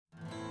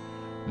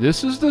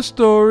This is the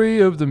story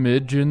of the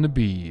midge and the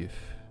beef.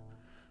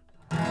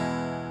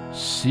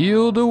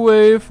 Sealed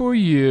away for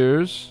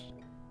years,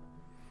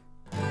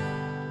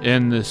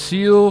 and the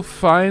seal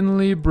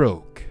finally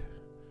broke.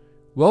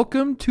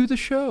 Welcome to the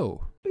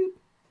show.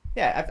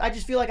 Yeah, I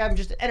just feel like I'm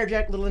just an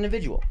energetic little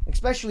individual,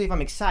 especially if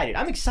I'm excited.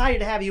 I'm excited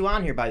to have you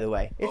on here, by the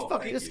way. This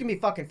is gonna be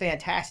fucking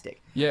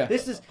fantastic. Yeah.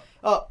 This is.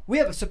 We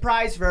have a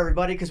surprise for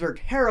everybody because we're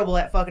terrible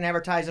at fucking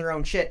advertising our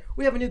own shit.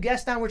 We have a new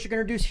guest on, which we're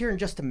gonna introduce here in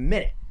just a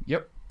minute.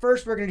 Yep.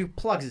 First, we're gonna do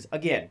plugs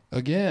again.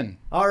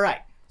 All right.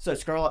 So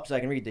scroll up so I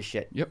can read this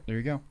shit. Yep. There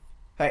you go. All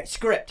right.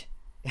 Script.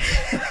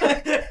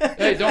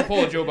 Hey, don't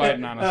pull a Joe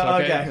Biden on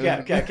us. Okay.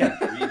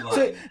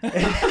 So,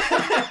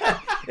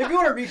 if you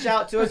want to reach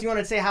out to us, you want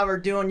to say how we're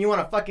doing, you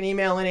want to fucking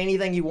email in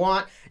anything you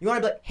want, you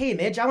want to be like, hey,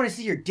 Midge, I want to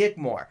see your dick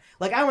more.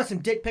 Like, I want some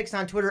dick pics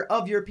on Twitter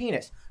of your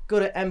penis. Go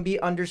to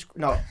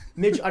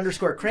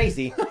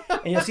Midge_crazy,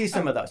 and you'll see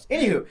some of those.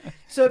 Anywho,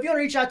 so if you want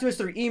to reach out to us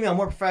through email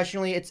more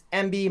professionally, it's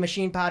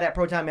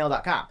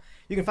mbmachinepod@protonmail.com.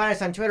 You can find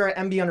us on Twitter at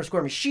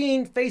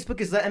mb_machine.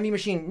 Facebook is the MB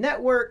Machine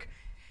Network.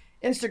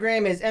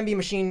 Instagram is MB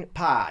Machine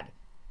Pod.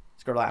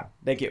 Scroll down.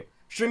 Thank you.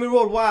 Streaming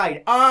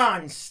worldwide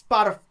on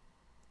Spotify.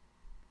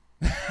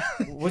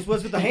 What's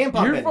with the hand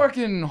pumping? You're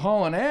fucking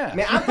hauling ass.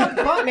 Man, I'm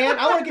fucking pumped, man.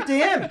 I want to get to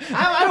him.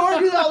 I don't want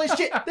to do all this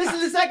shit. This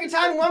is the second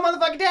time in one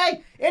motherfucking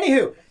day.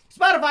 Anywho,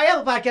 Spotify,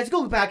 Apple Podcasts,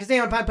 Google Podcasts,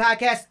 Amazon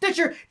Podcasts,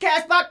 Stitcher,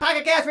 Castbox,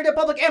 Pocket Cast, Radio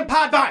Public, and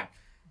Podvine.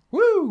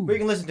 Woo! Where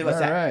you can listen to us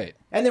all at. Right.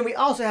 And then we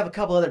also have a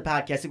couple other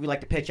podcasts that we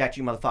like to pitch at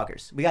you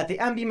motherfuckers. We got the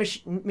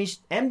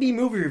MB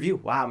Movie Review.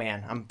 Wow,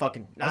 man. I'm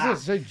fucking... I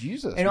was going to say,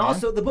 Jesus, And man.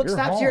 also, the book You're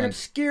stops here in hauling.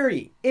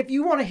 obscurity. If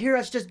you want to hear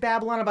us just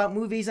babble on about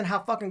movies and how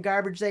fucking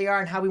garbage they are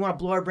and how we want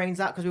to blow our brains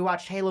out because we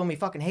watched Halo and we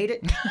fucking hate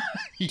it,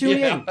 tune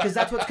in, because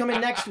that's what's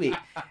coming next week.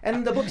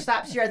 And the book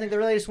stops here. I think the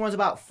latest one's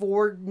about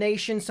Ford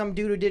Nation, some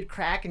dude who did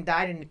crack and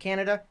died in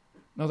Canada.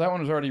 No, that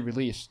one was already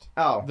released.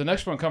 Oh. The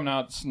next one coming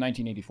out is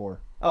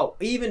 1984. Oh,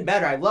 even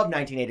better. I love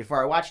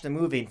 1984. I watched the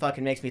movie and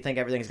fucking makes me think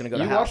everything's going to go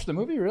to hell. You watched the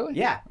movie, really?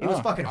 Yeah. It was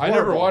fucking I horrible.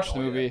 never watched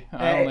the movie.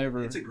 Yeah. I don't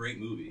ever... It's a great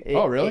movie.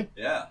 Oh, really?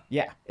 Yeah.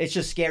 Yeah. It's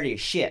just scary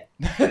as shit.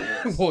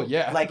 Well,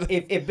 yeah. Like,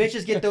 if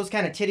bitches get those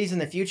kind of titties in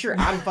the future,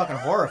 I'm fucking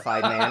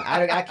horrified, man.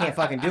 I can't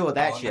fucking deal with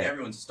that shit.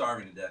 Everyone's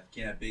starving to death.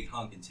 You can't have big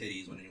hunking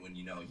titties when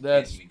you know.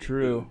 That's can't even get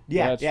true. food.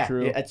 Yeah, That's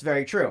true. Yeah, that's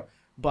very true.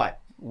 But...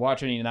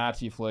 Watch any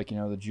Nazi flick,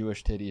 the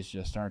Jewish titties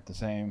just aren't the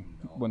same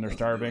when they're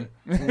starving.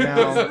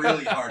 No. It's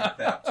really hard to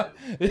fap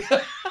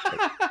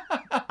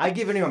to. I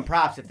give anyone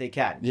props if they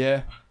can.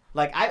 Yeah.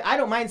 Like, I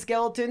don't mind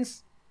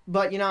skeletons,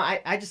 but,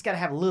 I just got to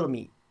have a little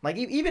meat. Like,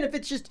 even if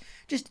it's just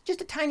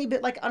a tiny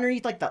bit, like,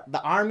 underneath, like,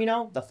 the arm,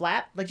 the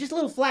flap. Like, just a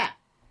little flap.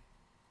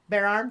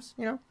 Bare arms,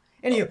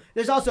 Anywho,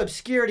 there's also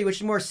Obscurity, which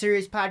is a more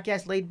serious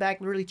podcast, laid back,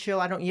 really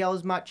chill. I don't yell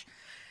as much.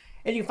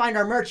 And you can find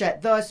our merch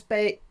at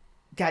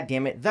God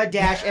damn it.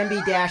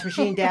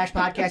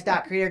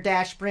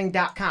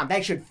 The-mb-machine-podcast.creator-spring.com.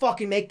 That should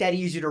fucking make that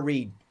easier to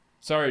read.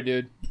 Sorry,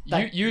 dude.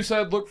 You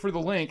said look for the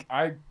link.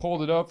 I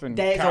pulled it up and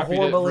That is a copied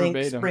horrible it link.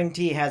 verbatim. Spring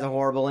Tea has a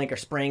horrible link, or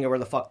Spring, or where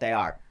the fuck they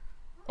are.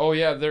 Oh,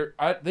 yeah.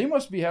 They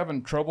must be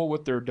having trouble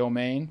with their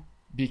domain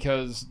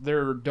because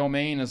their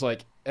domain is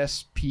like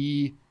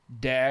sp-ring.com.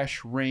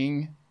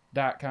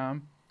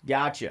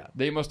 Gotcha.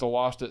 They must have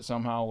lost it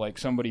somehow. Like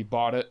somebody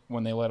bought it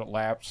when they let it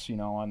lapse,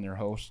 on their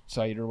host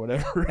site or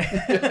whatever.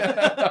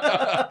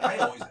 I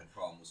always had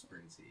problems with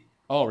Spring Tea.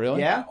 Oh, really?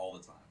 Yeah? All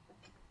the time.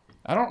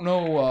 I don't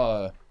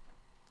know.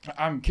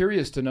 I'm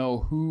curious to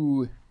know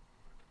who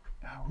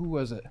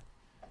was it?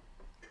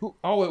 It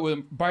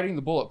was Biting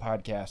the Bullet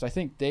podcast. I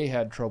think they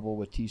had trouble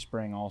with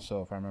Teespring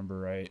also, if I remember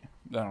right.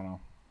 I don't know.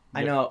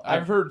 I know.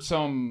 I've heard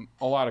a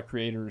lot of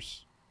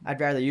creators.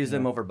 I'd rather use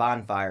them over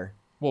Bonfire.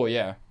 Well,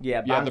 yeah.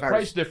 Yeah, the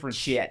price difference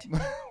shit.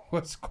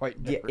 was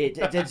quite different.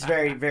 It's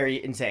very,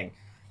 very insane.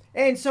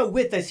 And so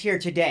with us here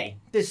today,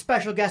 this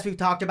special guest we've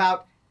talked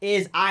about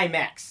is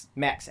I-Mex.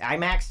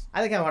 I-Mex?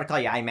 I think I want to call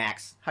you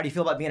I-Mex. How do you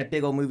feel about being a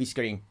big old movie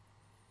screen?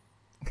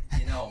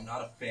 I'm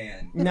not a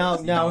fan. No.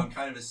 I'm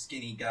kind of a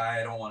skinny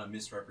guy. I don't want to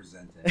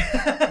misrepresent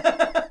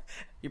it.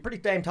 You're pretty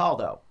damn tall,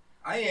 though.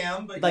 I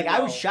am, but I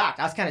was shocked.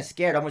 I was kind of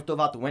scared. I almost dove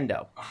out the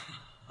window.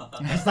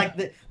 It's like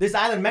this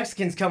island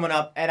Mexican's coming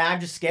up, and I'm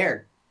just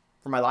scared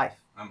for my life.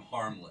 I'm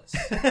harmless.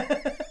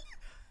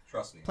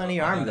 Trust me. Plenty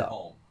of arm,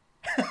 though.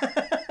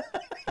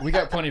 We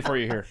got plenty for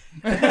you here.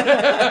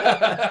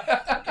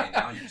 Okay,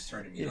 now you're just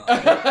turning me on.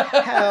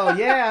 Hell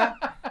yeah.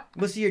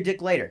 We'll see your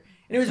dick later.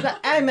 And it was about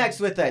I-Mex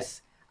with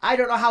us. I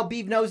don't know how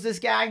Beef knows this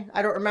guy.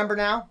 I don't remember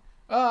now.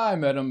 I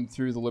met him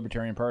through the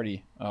Libertarian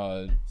Party,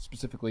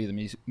 specifically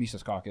the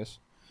Mises Caucus.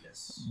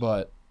 Yes.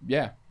 But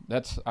yeah,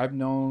 I've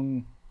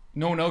known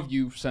of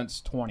you since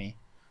 20,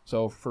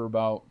 so for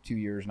about 2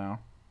 years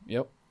now.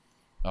 Yep.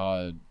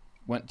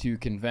 Went to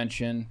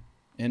convention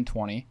in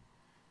 20,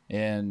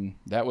 and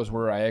that was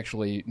where I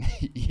actually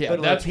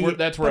that's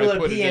where I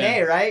put it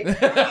in. Right?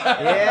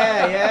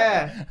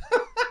 yeah.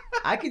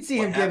 I could see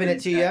him giving it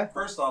to you.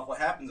 First off, what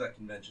happens at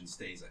convention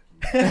stays at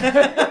convention. So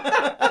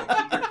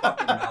keep your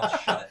fucking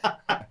mouth shut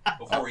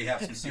before he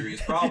have some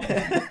serious problems.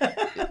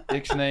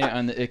 Ixnay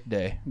on the ick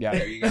day. Got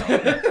There it. you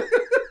go.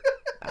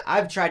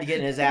 I've tried to get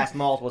in his ass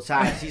multiple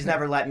times. He's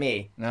never let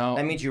me. No.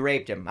 That means you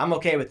raped him. I'm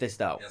okay with this,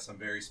 though. Yes, I'm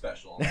very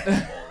special.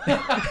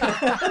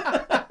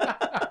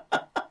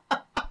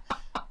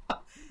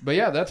 But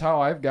yeah, that's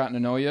how I've gotten to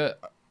know you.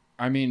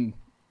 I mean,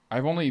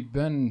 I've only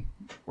been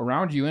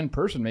around you in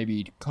person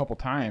maybe a couple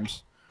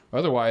times.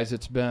 Otherwise,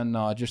 it's been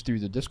just through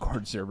the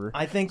Discord server.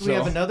 I think we So,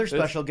 have another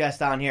special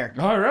guest on here.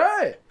 All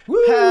right.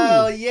 Woo!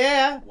 Hell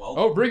yeah. Well,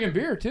 Oh, bringing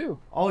beer too.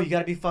 Oh, you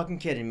gotta be fucking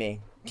kidding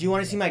me. Do you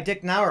want to see my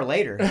dick now or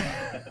later?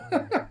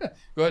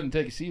 Go ahead and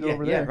take a seat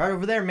over Yeah, there. right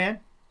over there, man.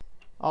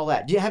 All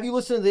that. Have you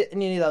listened to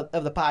any of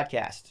the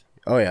podcast?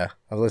 Oh yeah,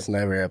 I've listened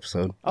to every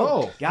episode.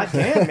 Oh.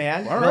 Goddamn,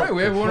 man. All right,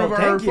 we have one of our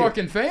thank you.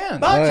 fucking fans.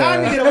 About Oh,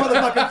 time yeah. to get a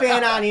motherfucking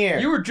fan on here.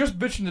 You were just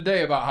bitching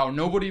today about how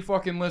nobody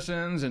fucking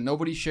listens and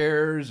nobody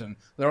shares and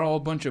they're all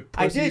a bunch of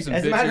I pussies did. and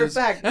As bitches. a matter of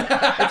fact,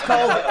 it's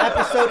called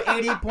episode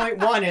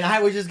 80.1, and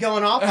I was just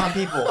going off on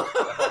people.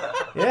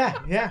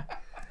 Yeah.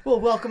 Well,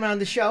 welcome on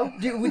the show.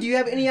 Do you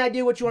have any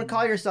idea what you want to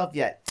call yourself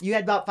yet? You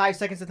had about 5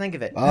 seconds to think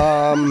of it.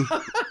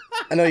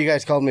 I know you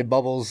guys called me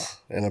Bubbles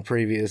in a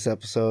previous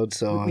episode,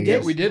 so We I did?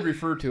 guess, We did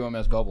refer to him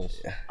as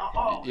Bubbles.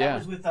 That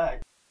was with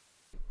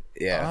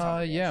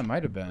yeah, Yeah,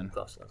 might have been.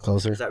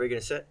 closer. Is that where you're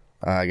gonna sit?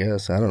 I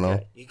guess I don't know.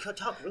 Okay. You could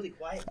talk really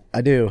quiet. I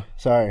do.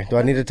 Sorry. Do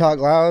I need to talk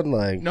loud?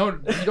 Like, No,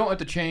 you don't have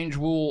to change.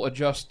 We'll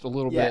adjust a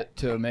little Yeah. bit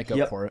to make up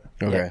Yep. for it.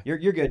 okay. Yeah,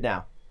 you're good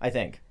now. I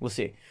think we'll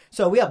see.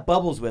 So we have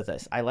Bubbles with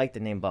us. I like the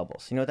name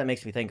Bubbles. You know what that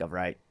makes me think of,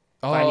 right?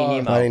 Finding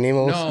Nemo. Finding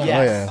Nemos? No. Oh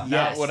Yes. yeah.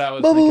 Not what I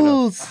was thinking of.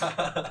 Bubbles.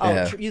 Oh,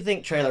 Yeah. you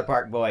think Trailer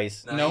Park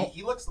Boys? no, No.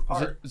 he looks the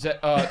part.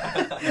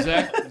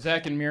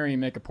 Zach and Miri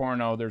make a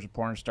porno. There's a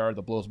porn star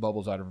that blows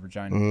bubbles out of her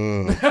vagina.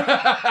 Mm.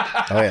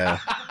 Oh yeah.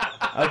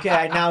 Okay,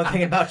 I now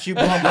thinking about you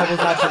blowing bubbles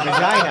out your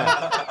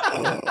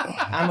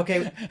vagina. I'm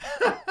okay.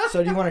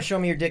 So do you want to show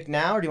me your dick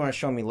now, or do you want to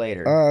show me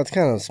later? It's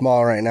kind of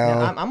small right now.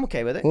 Yeah, I'm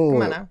okay with it. Ooh.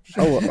 Come on now.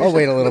 I'll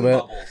wait a little bit.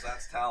 Bubbles,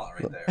 that's talent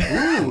right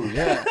there. Ooh,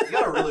 yeah. You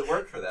gotta really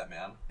work for that,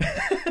 man.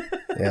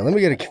 Yeah, let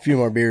me get a few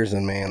more beers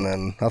in me, and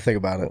then I'll think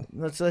about it.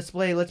 Let's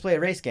play a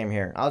race game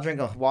here. I'll drink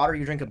a water,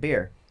 you drink a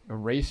beer. A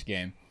race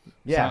game.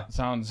 Yeah,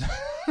 Sounds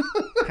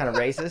kind of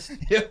racist.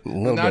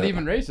 little not bit.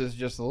 even racist,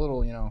 just a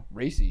little,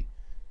 racy.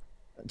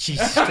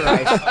 Jesus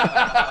Christ.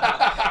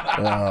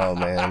 Oh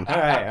man.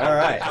 All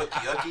right.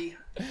 Yucky.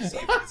 See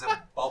if there's some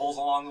bubbles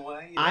along the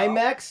way. You know?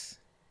 I-Mex,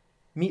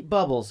 meet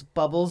Bubbles.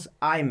 Bubbles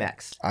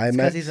I-Mex. I-Mex?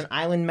 Because he's an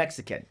island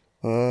Mexican.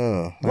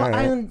 Oh, What all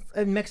right. island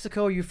in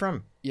Mexico are you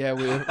from? Yeah,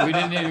 we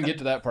didn't even get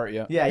to that part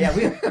yet. Yeah.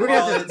 We're gonna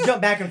have to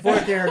jump back and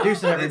forth there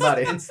introducing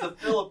everybody. It's the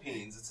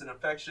Philippines. It's an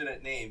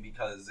affectionate name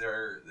because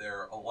they're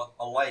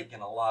alike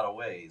in a lot of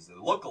ways. They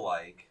look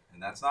alike,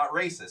 and that's not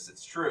racist.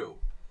 It's true.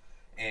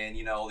 And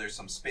there's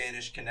some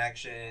Spanish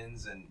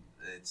connections, and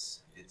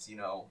it's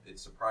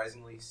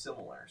surprisingly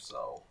similar.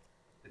 So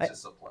it's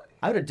just a play.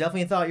 I would have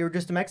definitely thought you were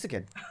just a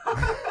Mexican.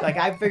 Like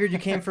I figured you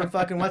came from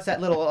fucking what's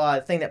that little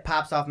thing that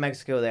pops off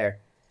Mexico there?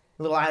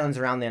 Little islands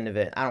around the end of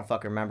it. I don't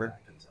fucking remember.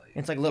 I can tell you.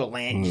 It's like a little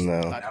land just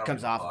No. fucking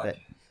comes off of it.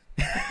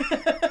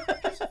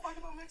 What's the fuck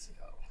about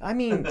Mexico? I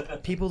mean,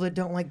 people that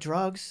don't like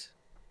drugs,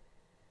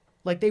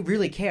 like they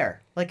really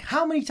care. Like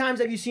how many times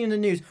have you seen in the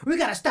news? We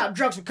gotta stop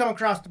drugs from coming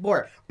across the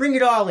border. Bring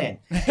it all in.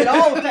 Get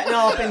all the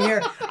fentanyl up in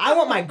here. I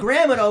want my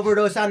grandma to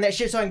overdose on that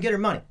shit so I can get her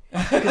money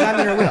because I'm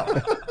in her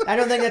will. I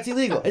don't think that's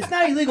illegal. It's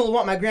not illegal to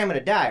want my grandma to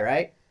die,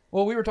 right?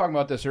 Well, we were talking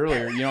about this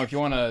earlier. If you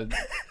want to,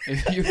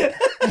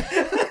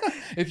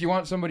 if you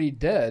want somebody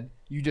dead,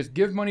 you just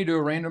give money to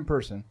a random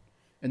person,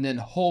 and then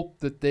hope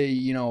that they,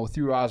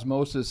 through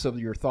osmosis of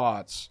your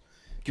thoughts,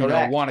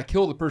 Correct. want to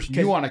kill the person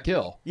you want to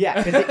kill.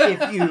 Yeah, because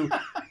if you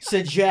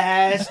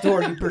suggest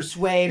or you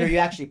persuade or you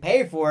actually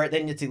pay for it,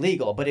 then it's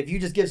illegal. But if you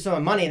just give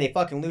someone money and they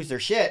fucking lose their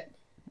shit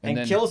and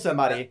then kill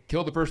somebody,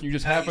 Kill the person you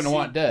just Now, happen you to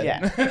want see- dead.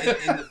 yeah.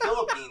 In the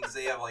Philippines,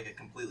 they have like a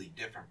completely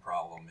different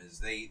problem. Is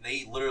they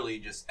literally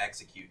just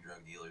execute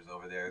drug dealers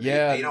over there.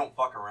 They don't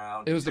fuck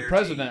around. It was the Duterte-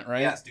 president,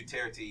 right? Yes,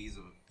 Duterte.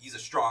 He's a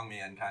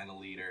strongman kind of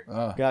leader.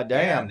 God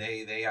damn. And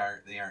they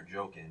aren't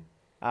joking.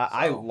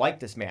 I So- like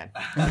this man.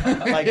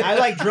 Like I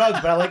like drugs,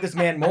 but I like this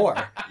man more.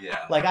 Yeah.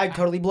 Like I'd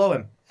totally blow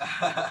him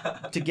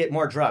to get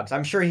more drugs.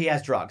 I'm sure he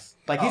has drugs.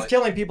 Like he's Oh,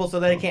 killing people so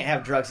they can't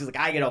have drugs. He's like,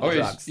 I get all the Oh,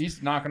 drugs.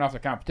 he's knocking off the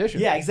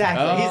competition. Yeah,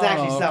 exactly. He's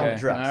actually selling okay.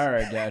 drugs. All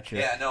right, gotcha.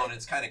 Yeah, no, and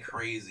it's kind of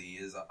crazy.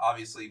 Is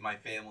obviously my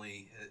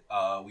family,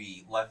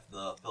 we left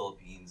the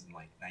Philippines in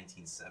like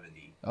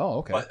 1970. Oh,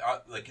 okay. But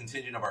the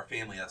contingent of our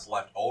family that's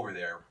left over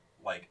there,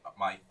 like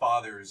my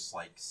father's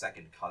like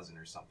second cousin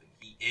or something,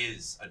 he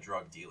is a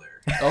drug dealer.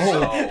 Oh.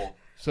 So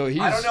So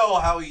he's. I don't know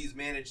how he's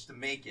managed to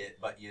make it,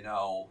 but he's,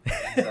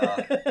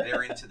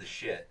 they're into the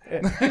shit.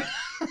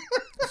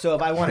 So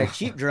if I wanted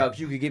cheap drugs,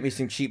 you could get me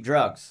some cheap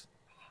drugs.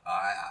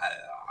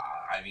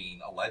 I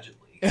mean,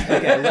 allegedly.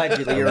 Okay,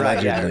 allegedly, you're right,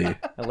 Allegedly.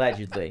 Jack.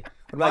 Allegedly.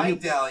 What about My you?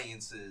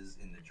 dalliances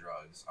in the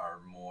drugs are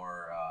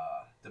more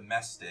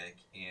domestic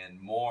and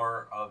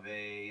more of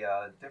a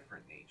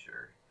different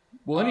nature.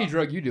 Well, any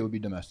drug you do would be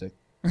domestic.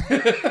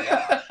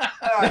 Yeah.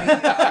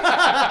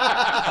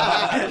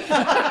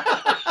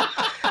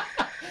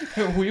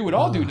 We would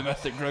all do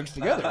domestic drugs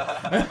together.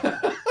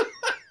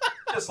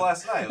 Just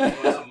last night, we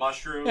doing some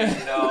mushrooms,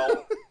 you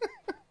know.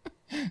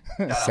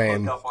 Got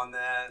Same. a hook up on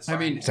that. I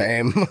mean,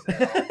 Same.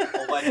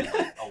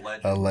 Allegedly.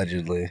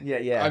 Allegedly. Yeah,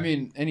 yeah. I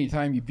mean,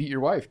 anytime you beat your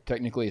wife,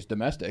 technically it's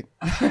domestic.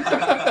 I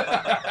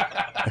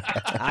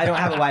don't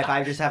have a wife.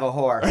 I just have a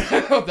whore.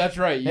 Oh, that's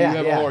right. You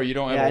have a whore. You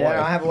don't have a wife. I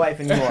don't have a wife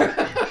anymore.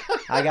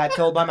 I got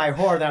told by my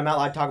whore that I'm not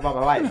allowed to talk about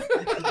my wife.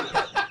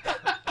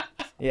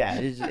 Yeah,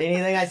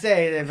 anything I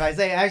say, if I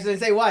actually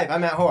say wife, I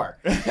meant whore.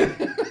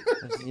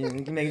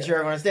 Making sure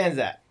everyone understands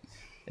that.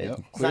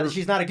 Yep.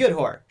 She's not a good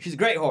whore. She's a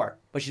great whore,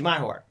 but she's my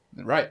whore.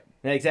 Right.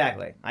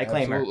 Exactly. I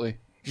claim Absolutely. her.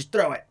 Just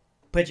throw it.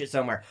 Pitch it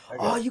somewhere.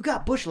 Oh, you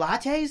got bush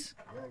lattes?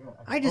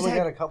 I just only had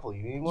got a couple.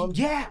 You need one?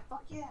 Yeah.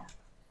 Fuck yeah.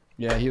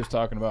 Yeah, he was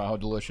talking about how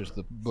delicious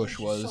the bush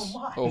was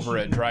over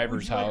at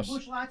Driver's Would you like a house.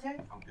 bush latte?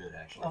 I'm good,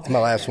 actually. It's my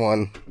last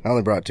one. I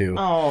only brought 2.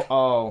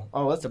 Oh,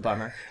 that's a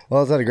bummer. Well,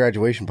 I was at a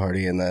graduation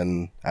party, and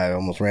then I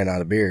almost ran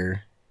out of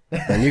beer.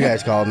 Then you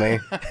guys called me.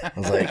 I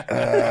was like, It's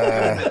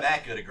been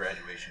that good a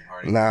graduation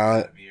party.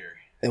 Nah. Beer.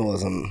 it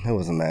wasn't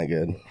that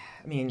good.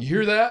 I mean, You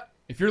hear that?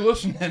 If you're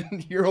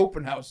listening, your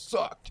open house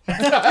sucked. You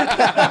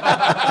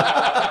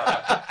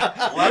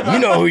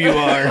know who you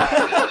are.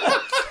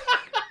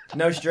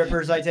 no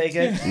strippers, I take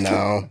it?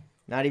 No.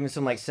 Not even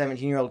some like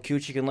 17-year-old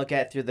cooch you can look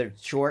at through their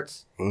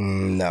shorts?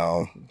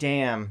 No.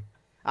 Damn.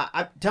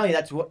 I'm telling you,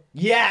 that's what...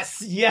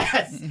 Yes!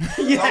 Yes!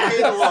 Don't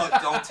get a look,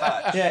 don't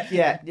touch.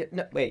 Yeah.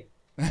 No, wait.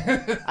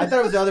 I thought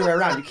it was the other way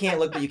around. You can't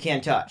look, but you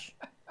can touch.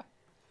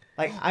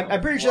 Like,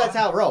 I'm pretty sure that's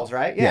how it rolls,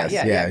 right? Yes,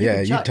 yeah.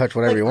 You can touch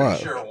whatever you want.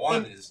 I'm sure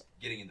one is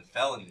getting into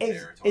felony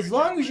territory. As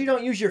long as you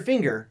don't use your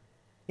finger,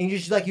 and you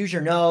just like use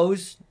your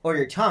nose or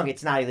your tongue,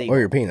 it's not illegal. Or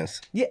your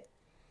penis. Yeah.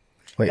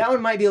 Wait. That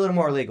one might be a little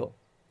more illegal.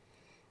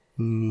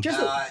 Just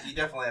you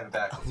definitely have it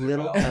backwards. a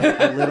little,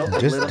 Well.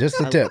 Just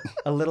the tip.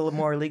 A little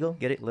more illegal.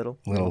 Get it? Little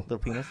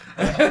penis.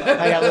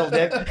 I got a little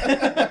dick.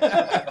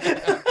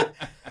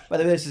 By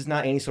the way, this is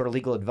not any sort of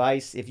legal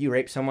advice. If you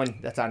rape someone,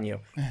 that's on you.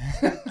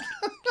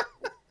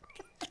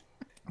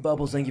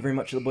 Bubbles, thank you very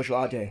much for the bush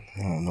latte.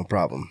 Oh, no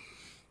problem.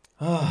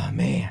 Oh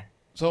man.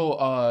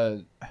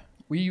 So,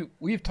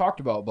 we've talked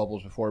about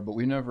Bubbles before, but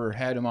we never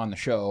had him on the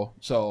show.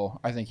 So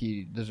I think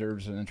he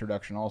deserves an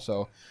introduction.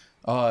 Also,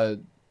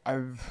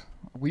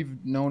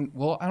 we've known.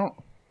 Well, I don't.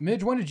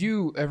 Midge, when did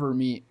you ever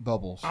meet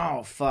Bubbles?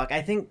 Oh fuck.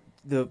 I think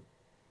the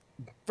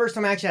first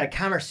time I actually had a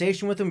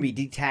conversation with him would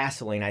be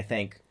detasseling. I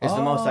think is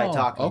the most I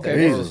talked with okay. him.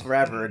 This was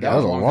forever ago. That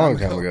was a long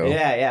time ago.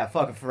 Yeah,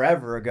 fucking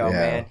forever ago, Yeah.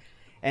 man.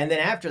 And then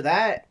after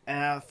that,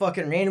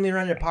 fucking randomly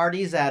running to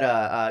parties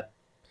at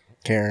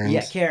Karen's.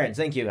 Yeah, Karen's.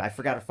 Thank you. I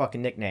forgot her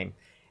fucking nickname.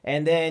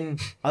 And then,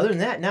 other than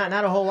that, not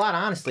a whole lot,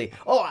 honestly.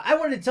 Oh, I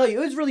wanted to tell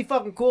you, it was really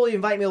fucking cool you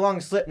invite me along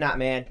to Slipknot,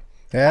 man.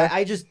 Yeah?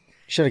 I just...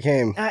 Should have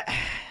came.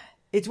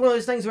 It's one of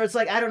those things where it's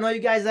like, I don't know you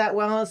guys that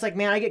well. It's like,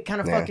 man, I get kind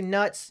of Yeah. fucking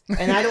nuts,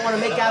 and I don't want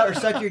to make out or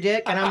suck your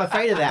dick, and I'm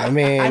afraid of that. I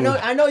mean-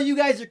 I know you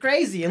guys are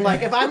crazy, and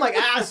like, if I'm like,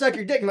 suck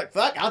your dick, I'm like,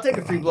 fuck, I'll take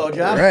a free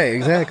blowjob. Right,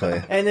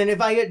 exactly. And then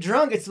if I get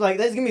drunk, it's like,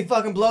 there's gonna be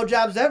fucking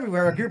blowjobs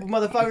everywhere. A group of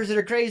motherfuckers that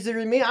are crazier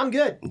than me, I'm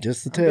good.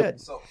 Just the I'm tip.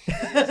 good. So,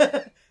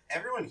 is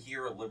everyone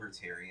here a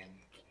libertarian?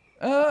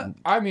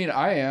 I mean,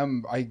 I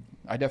am. I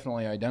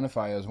definitely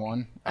identify as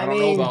one. I don't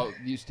mean, know about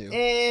these two.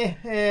 He's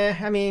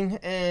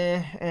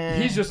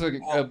just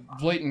a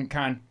blatant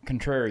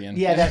contrarian.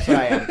 Yeah, that's what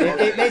I am.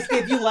 It basically,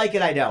 if you like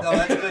it, I don't. No,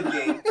 that's a good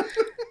game.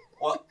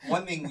 Well,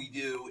 one thing we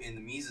do in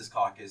the Mises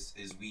Caucus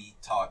is we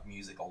talk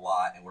music a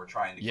lot, and we're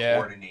trying to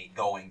coordinate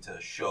going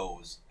to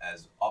shows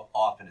as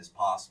often as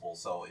possible.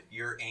 So if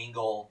you're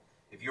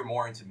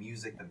more into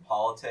music than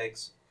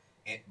politics,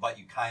 but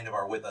you kind of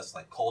are with us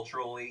like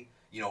culturally,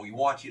 we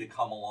want you to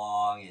come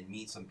along and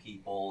meet some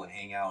people and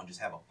hang out and just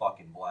have a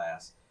fucking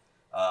blast.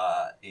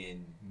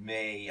 In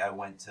May, I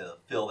went to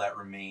Phil That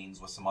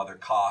Remains with some other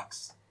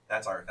cocks.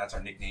 That's our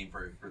nickname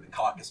for the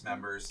caucus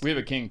members. We have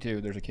a king too.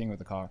 There's a king with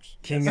the cocks.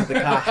 King of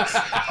the cocks.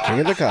 King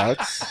of the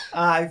Cocks.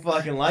 I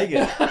fucking like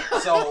it.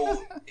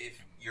 So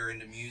if you're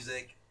into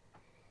music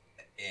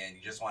and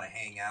you just want to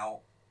hang out,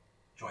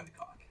 join the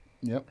cock.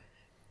 Yep.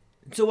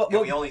 So what? And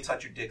we only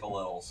touch your dick a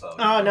little, so.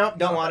 Oh, no,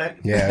 don't want it.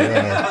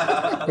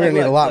 Yeah, we're going to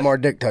need a lot more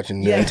dick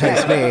touching to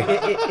entice me.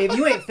 If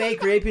you ain't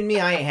fake raping me,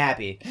 I ain't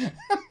happy.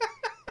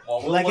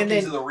 Well, we'll Like, look and then-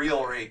 into the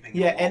real raping.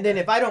 Yeah, and then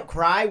if I don't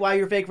cry while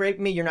you're fake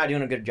raping me, you're not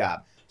doing a good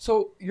job.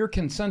 So you're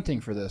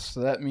consenting for this, so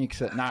that makes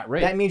it not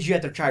rape. That means you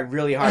have to try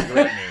really hard to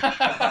rape me.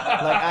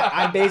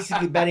 I'm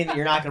basically betting that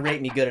you're not going to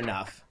rape me good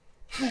enough.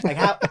 Like,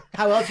 how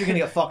else are you going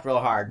to get fucked real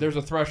hard? There's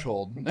a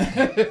threshold.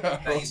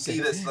 Now you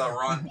see this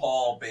Ron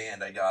Paul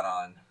band I got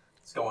on.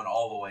 It's going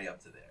all the way up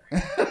to there.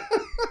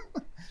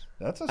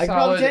 That's a I could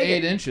probably solid take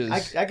 8 it. inches.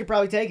 I could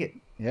probably take it.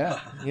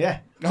 Yeah. Yeah.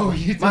 Oh,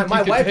 you think My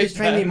you could wife take has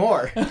trained me that?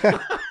 more.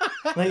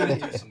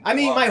 I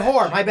mean, my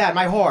whore. My bad.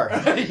 My whore.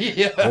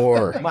 Yeah.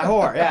 Or My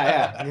whore.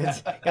 Yeah.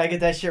 Gotta get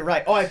that shit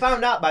right. Oh, I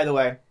found out, by the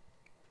way.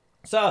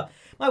 So,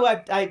 My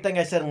wife, I think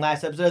I said in the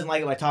last episode, doesn't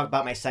like it when I talk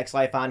about my sex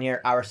life on here.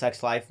 Our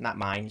sex life, not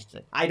mine.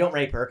 I don't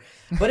rape her.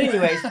 But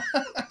anyways,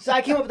 so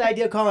I came up with the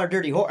idea of calling her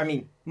dirty whore. I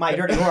mean, my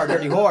dirty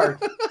whore.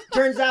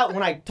 Turns out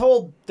when I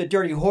told the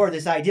dirty whore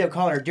this idea of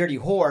calling her dirty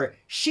whore,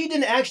 she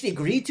didn't actually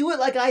agree to it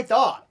like I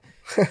thought.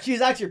 She's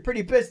actually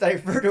pretty pissed that I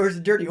referred to her as a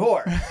dirty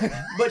whore.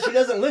 But she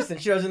doesn't listen.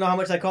 She doesn't know how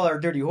much I call her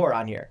a dirty whore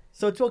on here.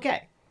 So it's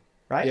okay.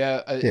 Right?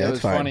 Yeah, it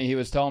was funny. He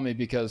was telling me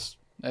because,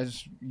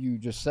 as you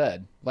just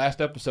said,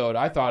 last episode,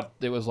 I thought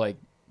it was like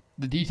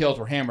the details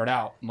were hammered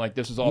out. Like,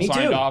 this is all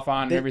signed off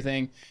on and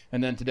everything.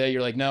 And then today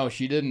you're like, no,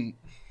 she didn't.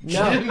 She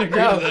didn't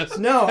agree to this.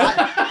 No.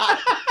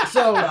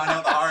 So I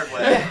know the hard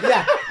way.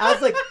 Yeah. I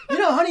was like,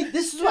 honey,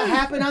 this is what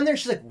happened on there.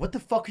 She's like, what the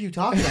fuck are you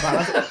talking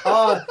about? I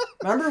was like,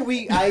 remember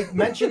I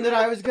mentioned that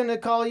I was going to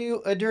call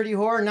you a dirty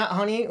whore, not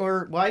honey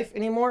or wife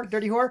anymore,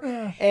 dirty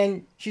whore?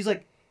 And she's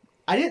like,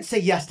 I didn't say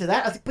yes to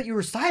that. I was like, but you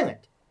were silent.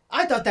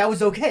 I thought that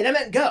was okay. That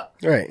meant go.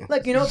 Right.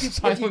 Like,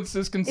 silence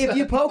is consent. If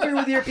you poke her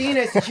with your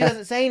penis and she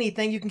doesn't say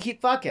anything, you can keep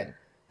fucking.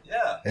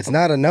 Yeah. It's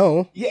not a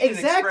no. You Yeah, can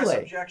exactly.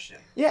 express objection.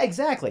 Yeah,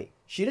 exactly.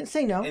 She didn't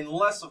say no.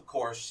 Unless, of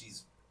course,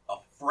 she's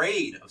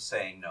afraid of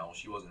saying no.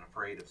 She wasn't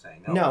afraid of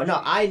saying no.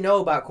 No, I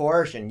know about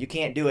coercion. You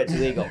can't do it. It's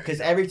illegal.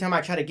 Because every time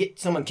I try to get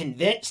someone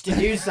convinced to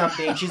do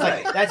something, she's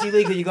like, that's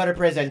illegal. You go to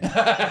prison.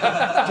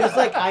 Just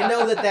like I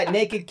know that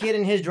naked kid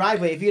in his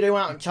driveway, if you went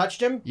out and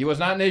touched him. He was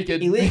not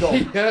naked. Illegal.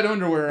 He had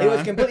underwear on. It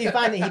was completely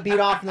fine that he beat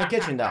off in the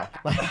kitchen, though.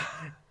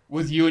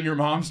 With you and your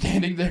mom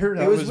standing there?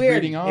 It was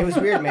weird. Beating off? It was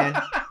weird, man.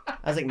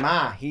 I was like,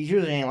 Ma, he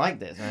usually ain't like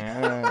this.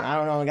 I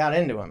don't know what got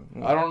into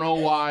him. I don't know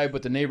why,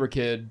 but the neighbor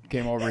kid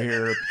came over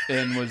here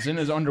and was in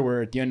his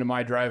underwear at the end of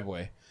my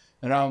driveway.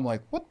 And I'm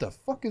like, what the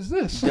fuck is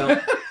this?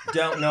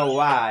 Don't know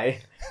why.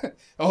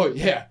 Oh,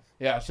 yeah.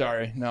 Yeah,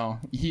 sorry. No.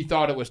 He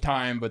thought it was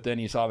time, but then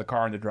he saw the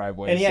car in the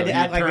driveway. And he had to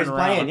act like he was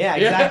playing. Yeah,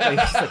 exactly.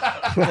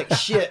 He's like,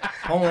 shit.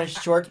 Pulling his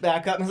shorts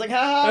back up. And he's like,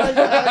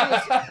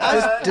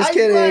 just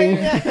kidding.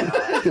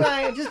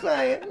 Just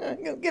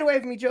playing. Get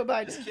away from me, Joe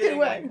Biden. Get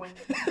away.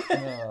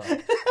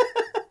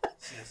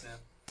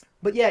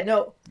 But yeah,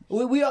 no.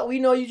 We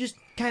know you just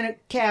kind of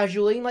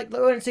casually, like,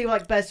 I wouldn't say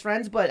like best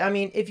friends, but I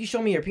mean, if you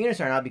show me your penis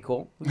right now, I'd be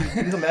cool. We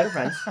can become better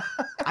friends.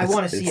 I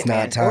want to see it,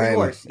 man. It's not time.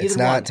 Or yours. It's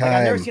Either not one. time. Like,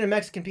 I've never seen a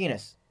Mexican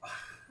penis.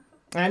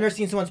 And I've never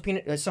seen someone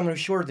who's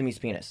shorter than me's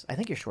penis. I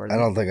think you're shorter than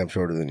me. I don't think I'm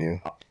shorter than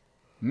you.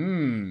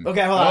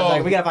 Okay, hold on a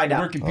second. We gotta find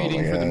out. We're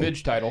competing for the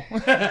midge title.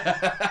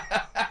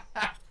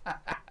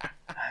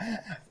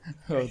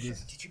 Did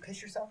you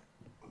piss yourself?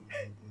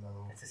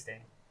 No. It's a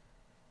stain.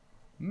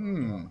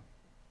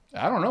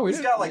 I don't know. He's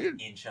got like an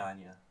inch on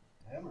you.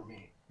 Him or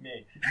me?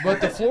 Me.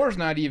 But the floor's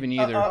not even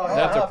either.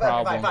 That's a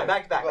problem.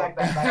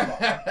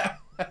 Back.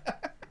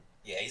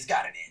 Yeah, he's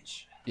got an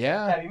inch.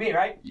 Yeah. That'd be me,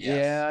 right?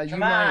 Yeah.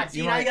 Come on.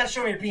 See, now you gotta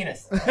show me your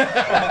penis.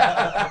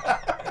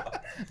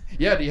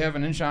 Yeah, do you have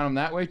an inch on him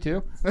that way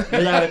too?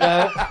 Without a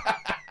doubt.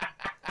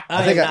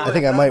 I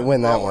think I might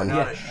win that one.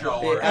 Not a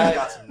shower. He's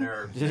got some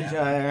nerves.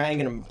 I ain't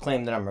gonna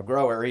claim that I'm a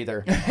grower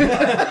either.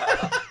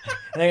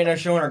 There ain't no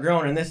showing or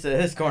growing in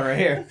this corner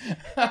here.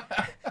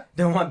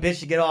 Don't want bitch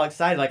to get all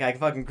excited like I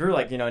fucking grew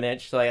like an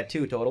inch, so I got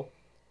 2 total.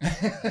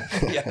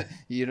 Yeah,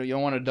 you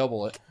don't want to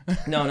double it.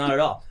 No, not at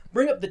all.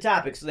 Bring up the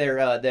topics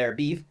there,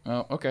 Beef.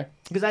 Oh, okay.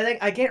 Because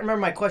I can't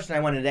remember my question I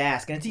wanted to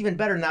ask, and it's even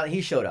better now that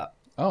he showed up.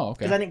 Oh, okay.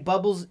 Because I think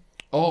Bubbles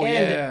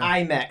and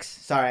I-Mex.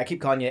 Sorry, I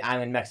keep calling you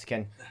Island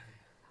Mexican.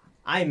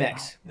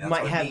 I-Mex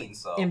might have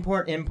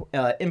important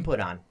input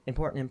on.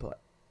 Important input.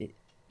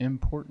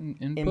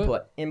 Important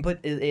input?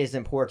 Input is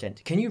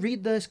important. Can you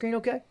read the screen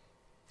okay?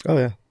 Oh,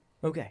 yeah.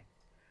 Okay.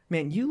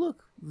 Man, you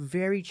look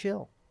very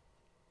chill.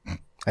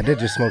 I did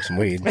just smoke some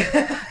weed.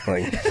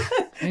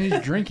 And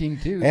he's drinking,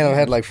 too. And I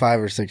had like 5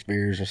 or 6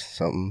 beers or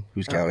something.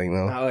 Who's counting,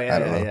 though? Oh,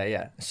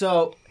 yeah.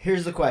 So,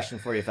 here's the question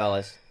for you,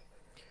 fellas.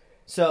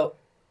 So,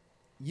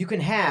 you can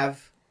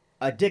have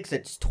a dick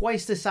that's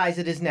twice the size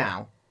it is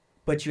now,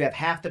 but you have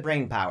half the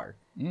brain power.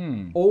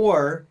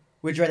 Or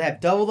would you rather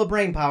have double the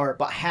brain power,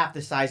 but half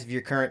the size of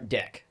your current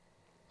dick?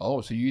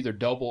 Oh, so you either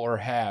double or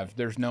halve.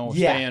 There's no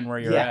staying where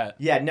you're at.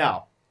 Yeah,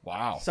 no.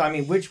 Wow. So, I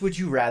mean, which would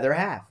you rather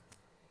have?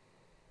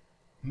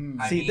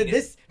 See, mean,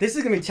 this is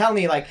going to be telling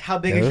me, like, how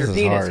big is your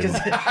penis?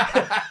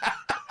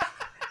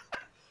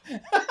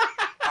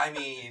 I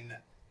mean,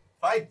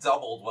 if I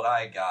doubled what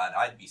I got,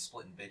 I'd be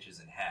splitting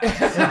bitches in half.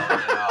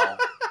 So,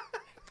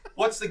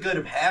 what's the good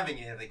of having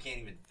it if they can't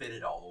even fit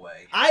it all the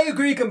way? I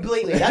agree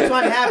completely. That's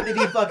why I'm happy to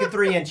be fucking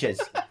 3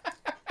 inches.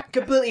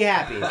 Completely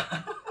happy.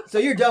 So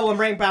you're doubling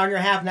brain power and you're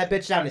halving that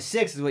bitch down to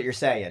 6 is what you're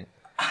saying.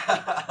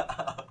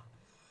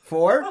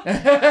 4? 3.5?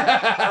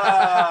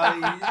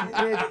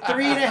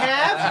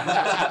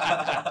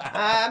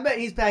 I bet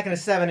he's packing a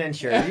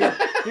 7-incher.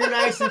 You're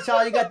nice and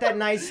tall. You got that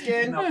nice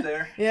skin. Up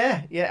there.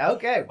 Yeah,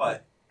 okay.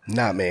 But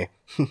Not me.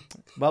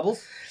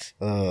 Bubbles?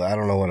 I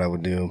don't know what I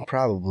would do.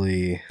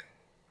 Probably,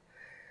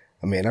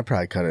 I'd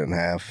probably cut it in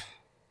half.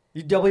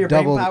 You double your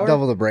brain power?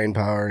 Double the brain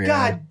power, yeah.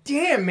 God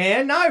damn,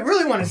 man. Now I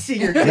really want to see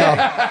your dick.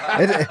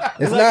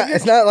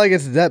 It's not like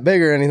it's that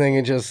big or anything.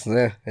 It just,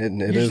 it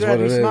is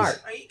what it is.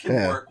 Smart. You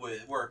can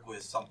work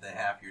with something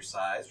half your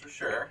size for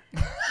sure.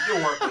 You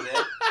can work with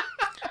it.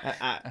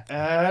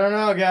 I don't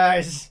know,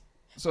 guys.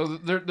 So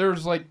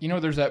there's like,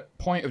 there's that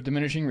point of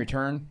diminishing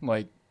return,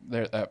 like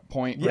that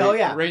point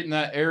right in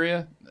that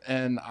area,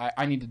 and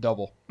I need to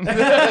double.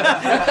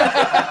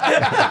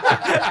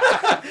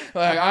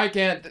 Like I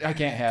can't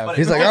have.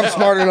 He's like, I'm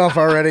smart enough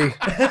already.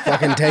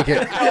 Fucking take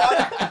it.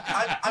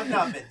 I've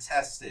not been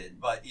tested,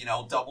 but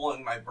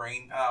doubling my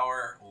brain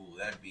power,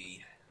 that'd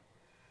be.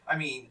 I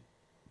mean,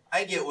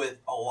 I get with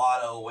a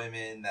lot of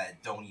women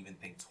that don't even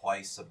think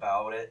twice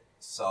about it,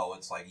 so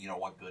it's like,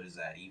 what good is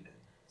that even?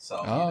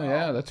 So.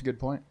 Yeah, that's a good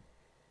point.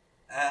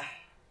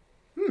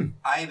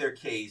 Either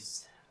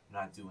case, I'm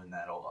not doing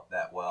that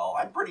well.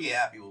 I'm pretty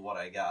happy with what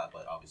I got,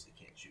 but obviously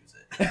can't choose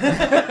it.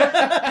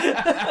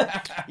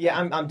 Yeah,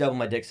 I'm double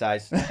my dick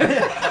size.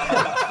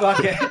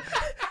 Fuck it.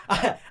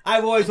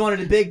 I've always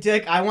wanted a big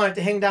dick. I want it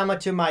to hang down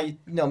to my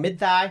mid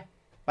thigh.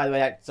 By the way,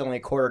 that's only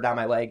a quarter down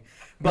my leg,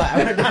 but I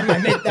want it down my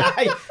mid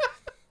thigh.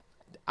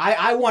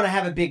 I want to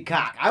have a big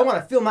cock. I want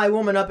to fill my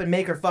woman up and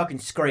make her fucking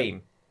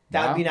scream.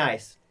 That would be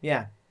nice.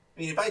 Yeah. I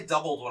mean, if I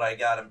doubled what I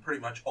got, I'm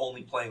pretty much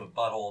only playing with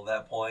butthole at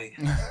that point,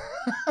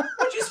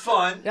 which is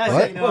fun.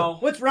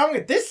 What's wrong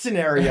with this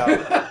scenario?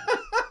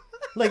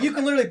 Like, you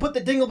can literally put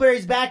the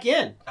dingleberries back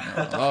in.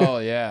 Oh,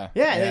 yeah.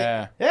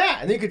 Yeah,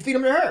 and then you could feed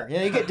them to her.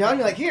 You get done,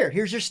 you're like,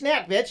 here's your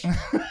snack, bitch.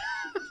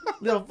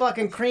 Little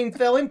fucking cream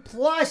filling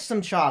plus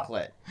some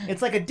chocolate.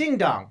 It's like a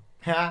ding-dong.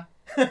 Huh?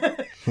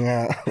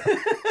 Yeah.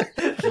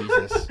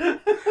 Jesus.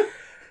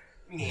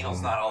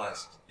 Anal's not all that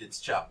it's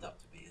chopped up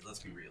to be. Let's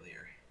be real here.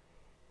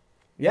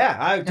 Yeah,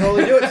 I would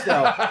totally do it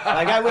still.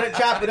 Like, I wouldn't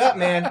chop it up,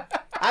 man.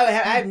 I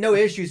have no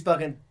issues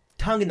fucking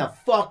tonguing the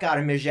fuck out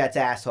of Mijette's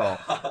asshole.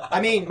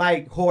 I mean,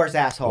 my whore's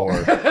asshole.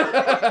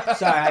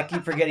 Sorry, I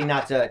keep forgetting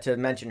not to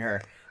mention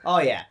her. Oh,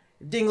 yeah.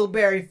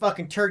 Dingleberry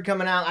fucking turd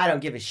coming out, I don't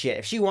give a shit.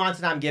 If she wants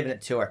it, I'm giving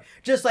it to her.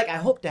 Just like I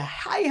hope to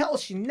high hell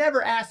she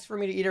never asks for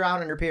me to eat her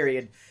out on her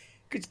period.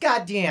 Because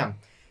goddamn,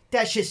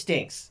 that shit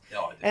stinks.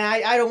 No, and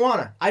I don't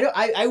want to.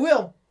 I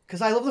will,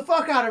 because I love the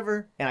fuck out of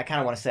her. And I kind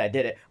of want to say I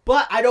did it,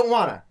 but I don't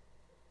want to.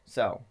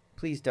 So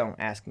please don't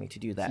ask me to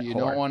do that. So you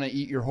don't want to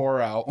eat your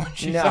whore out when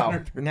she's on her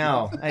period.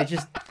 No.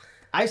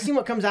 I've seen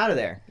what comes out of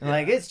there. Yeah.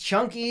 Like, it's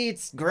chunky,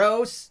 it's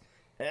gross.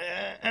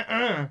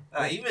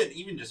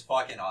 Even just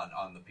fucking on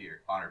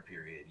her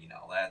period,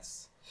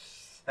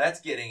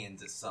 that's getting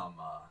into some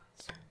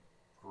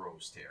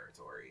gross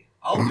territory.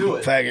 I'll do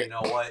it. Faggot. You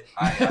know what?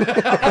 Fucking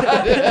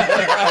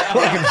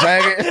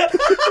faggot.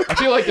 I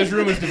feel like this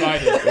room is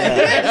divided. It's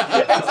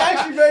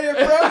actually very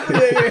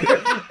appropriate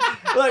here.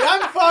 Like,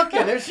 I'm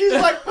fucking. If she's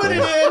like, put it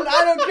in,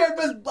 I don't care.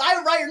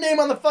 I write your name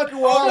on the fucking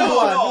wall.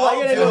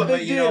 I'll do it,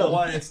 but you know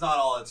what? It's not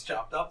all it's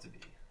chopped up to be.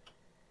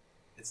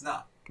 It's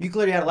not. You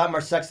clearly had a lot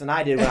more sex than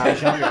I did when I was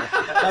younger.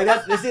 Like,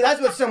 that's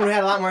what someone who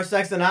had a lot more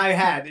sex than I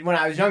had when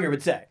I was younger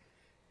would say.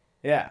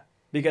 Yeah.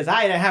 Because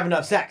I didn't have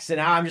enough sex, and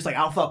now I'm just like,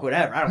 I'll fuck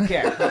whatever. I don't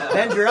care.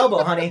 Bend your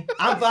elbow, honey.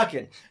 I'm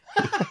fucking.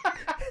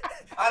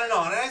 I don't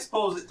know, and I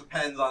suppose it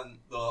depends on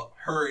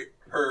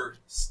her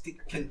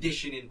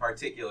condition in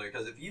particular.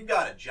 Because if you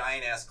got a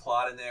giant ass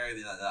clot in there,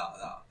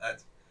 no,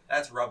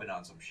 that's rubbing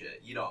on some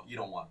shit. You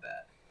don't want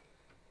that.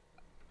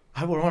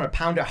 I would want to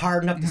pound it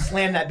hard enough to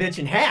slam that bitch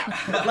in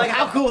half. Like,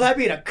 how cool would that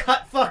be to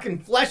cut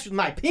fucking flesh with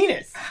my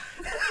penis?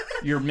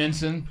 You're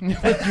mincing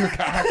with your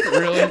cock,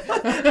 really?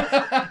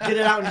 Get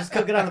it out and just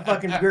cook it on the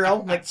fucking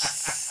grill. Like,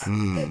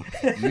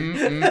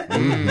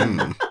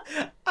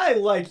 I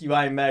like you,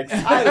 I-Mex.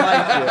 I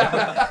like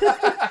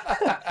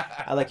you.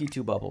 I like you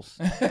too, Bubbles.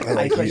 I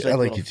like you too.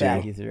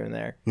 Faggots here and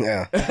there.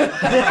 Yeah.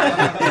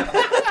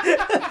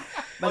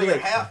 Well, you're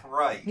half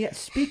right. Yeah,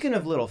 speaking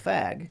of little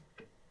fag,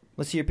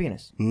 let's see your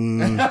penis.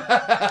 Man,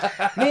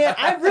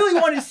 I really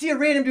wanted to see a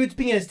random dude's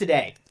penis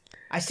today.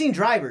 I seen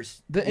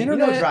Drivers. The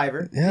internet. You know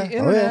Driver. Yeah. The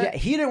internet. Yeah,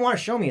 he didn't want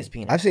to show me his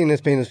penis. I've seen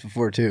his penis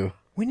before too.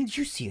 When did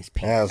you see his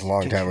penis? That was a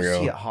long time ago. Did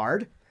you see it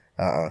hard?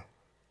 Uh-uh.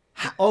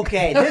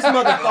 Okay, this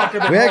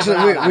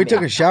motherfucker. We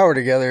took a shower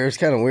together. It was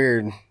kind of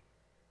weird.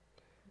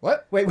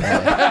 What? Wait. What?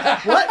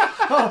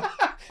 Oh,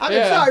 I'm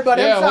sorry,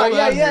 buddy. I'm sorry.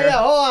 Yeah.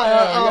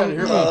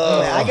 Hold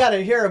on. I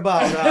gotta hear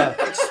about.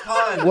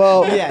 Expand.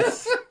 Well,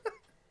 yes.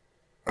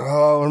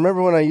 Oh,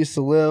 remember when I used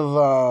to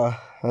live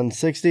on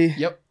 60?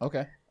 Yep.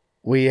 Okay.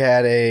 We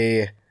had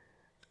a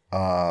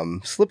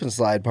slip and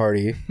slide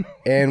party,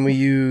 and we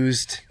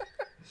used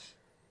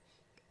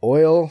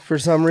oil for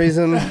some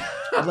reason.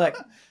 Like,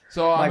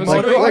 So I'm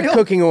like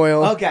cooking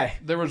oil. okay.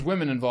 There was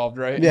women involved,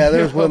 right? Yeah,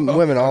 there was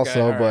women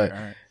also, all right, but all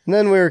right. And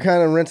then we were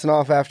kind of rinsing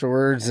off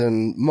afterwards,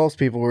 and most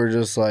people were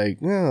just like,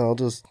 yeah, I'll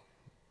just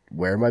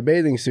wear my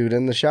bathing suit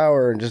in the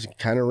shower and just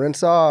kind of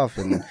rinse off,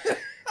 and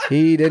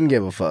he didn't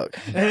give a fuck.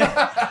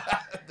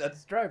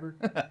 That's Driver.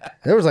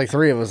 There was like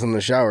 3 of us in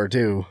the shower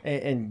too.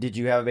 And did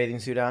you have a bathing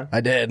suit on?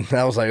 I did.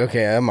 I was like,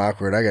 okay, I'm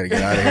awkward. I got to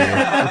get out of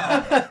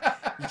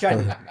here. You try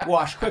to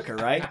wash quicker,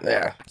 right?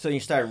 Yeah. So you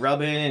start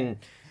rubbing and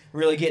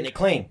really getting it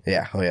clean.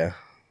 Yeah. Oh yeah.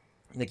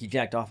 Like you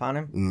jacked off on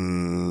him?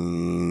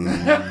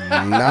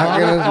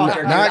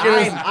 Not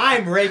gonna.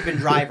 I'm raping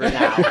driver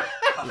now.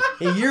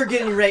 You're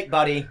getting raped,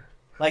 buddy.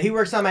 Like, he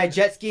works on my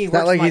jet ski. It's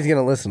not like he's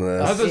gonna listen to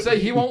I was this. gonna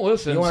say he won't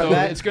listen, You wanna so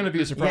bet? it's gonna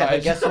be a surprise. Yeah,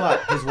 but guess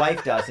what? His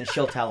wife does, and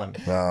she'll tell him.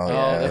 Oh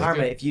yeah. that's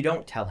Harmon, good. if you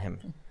don't tell him,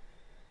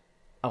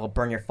 I will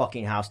burn your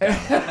fucking house down.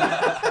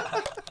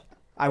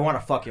 I want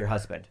to fuck your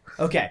husband.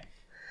 Okay.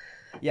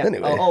 Yeah.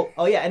 Anyway.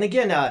 Oh, yeah. And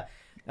again,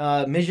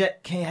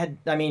 Midget had,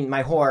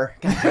 my whore.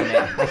 God damn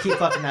it. I keep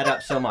fucking that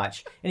up so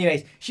much.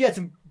 Anyways, she had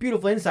some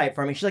beautiful insight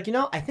for me. She's like,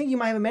 I think you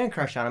might have a man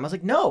crush on him. I was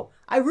like, no,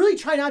 I really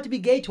try not to be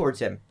gay towards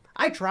him.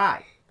 I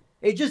try.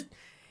 He's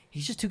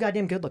just too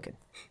goddamn good looking.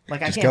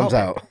 Like, I Just can't comes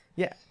help it. out.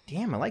 Yeah.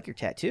 Damn, I like your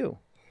tattoo.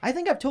 I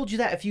think I've told you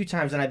that a few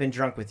times when I've been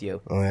drunk with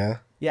you. Oh yeah.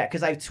 Yeah,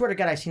 because I swear to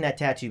God, I've seen that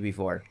tattoo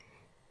before.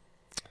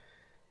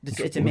 It's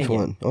a Which minion.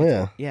 one? Oh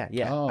yeah.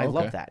 Yeah. Oh, I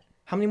love okay. that.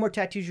 How many more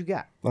tattoos you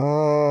got?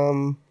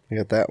 I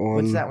got that one.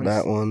 What's that one?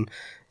 That one. It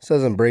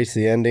says embrace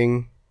the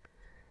ending.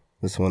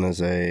 This one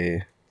is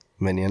a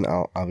minion,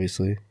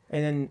 obviously.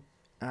 And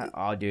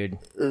then, dude,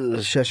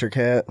 Cheshire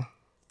Cat.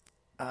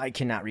 I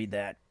cannot read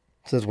that.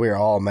 It says we're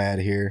all mad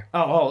here.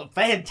 Oh,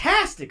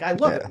 fantastic! I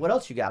love Yeah. it. What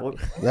else you got?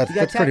 That's you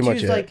got pretty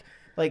much tattoos it.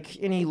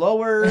 like any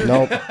lower?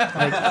 Nope.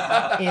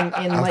 Like in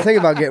I was like thinking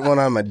about getting one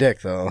on my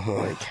dick though.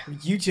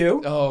 Like, you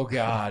too? Oh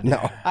God. no,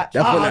 Oh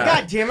definitely not.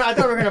 God damn it! I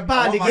thought we were gonna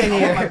bond again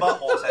I want my here.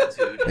 butthole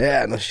tattooed.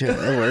 Yeah, no shit,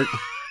 that work.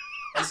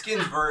 My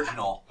skin's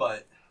virginal,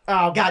 but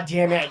Oh God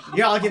damn it!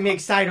 Y'all get me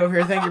excited over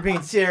here, thinking you're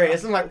being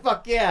serious. I'm like,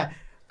 fuck yeah.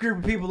 Group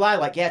of people I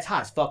like. Yeah, it's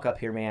hot as fuck up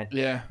here, man.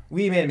 Yeah.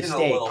 We made a getting a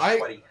mistake. little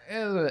sweaty.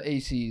 The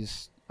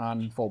AC's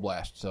on full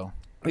blast, so.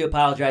 We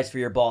apologize for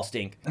your ball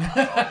stink.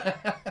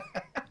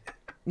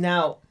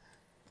 Now,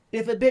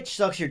 if a bitch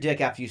sucks your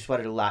dick after you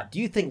sweated a lot, do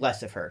you think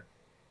less of her?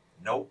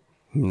 Nope.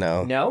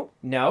 No.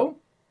 No?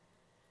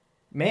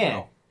 Man.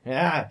 No.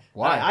 Yeah.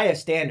 Why? I have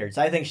standards.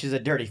 I think she's a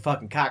dirty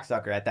fucking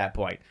cocksucker at that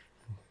point.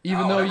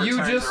 Even Oh, though whatever you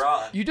turns just her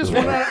on. you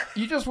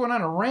just went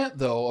on a rant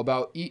though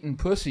about eating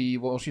pussy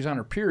while she's on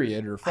her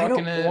period or I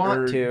don't fucking it want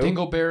or to.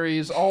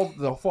 dingleberries, all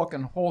the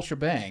fucking whole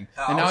shebang.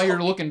 I And now was you're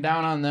hoping- looking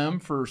down on them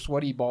for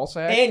sweaty ball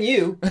sack. And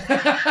you.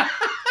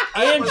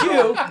 And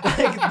you.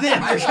 Like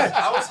them.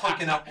 I was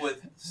hooking up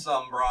with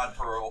some broad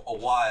for a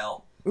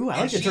while. Ooh,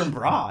 I like the term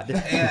broad.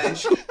 And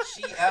she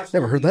absolutely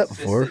Never heard that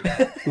insisted before.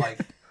 that, like,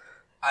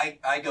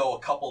 I go a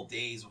couple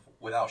days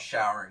without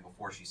showering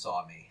before she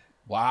saw me.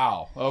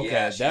 Wow. Okay,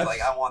 Yeah, she's that's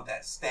like, I want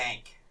that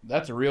stank.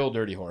 that's a real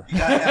dirty whore. You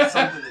gotta have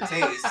something to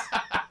taste.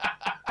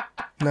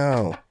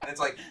 No. And it's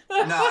like, no,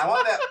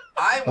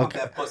 I want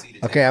that pussy to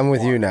taste. Okay, I'm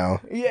with you warm.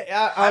 now.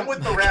 Yeah, I'm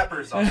with the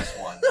rappers on this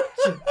one.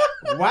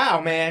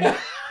 Wow, man.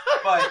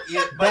 But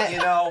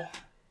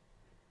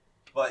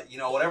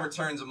whatever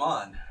turns them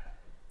on.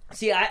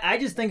 See, I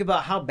just think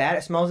about how bad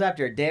it smells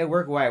after a day of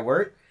work where I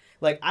work.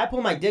 Like, I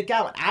pull my dick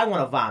out and I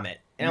want to vomit.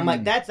 And I'm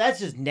like, that's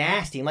just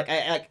nasty. And like,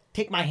 I like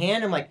take my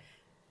hand, I'm like,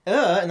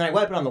 and then I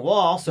wipe it on the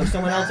wall. So if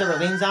someone else ever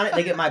leans on it,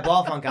 they get my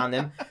ball funk on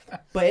them.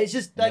 But it's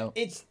just like, Yep.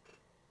 it's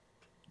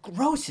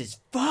gross as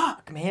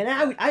fuck,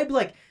 man. I'd be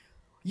like,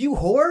 you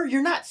whore,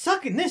 you're not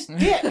sucking this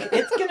dick.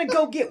 It's going to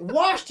go get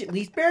washed at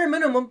least, bare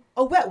minimum,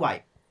 a wet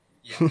wipe.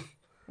 Yeah.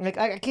 Like,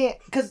 I can't,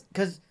 because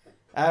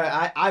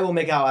I will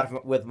make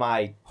out with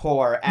my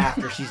whore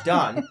after she's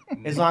done,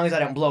 as long as I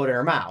don't blow it in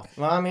her mouth.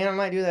 Well, I mean, I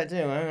might do that too.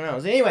 I don't know.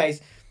 So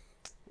anyways,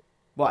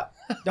 what?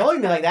 Don't look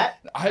at me like that.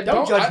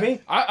 Don't judge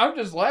me. I'm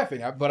just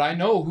laughing, but I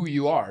know who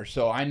you are,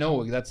 so I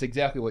know that's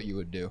exactly what you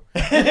would do.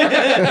 Remember,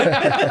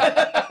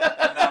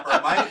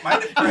 my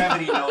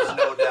depravity knows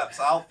no depths.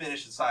 I'll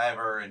finish inside of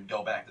her and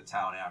go back to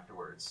town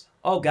afterwards.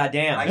 Oh,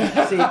 goddamn. I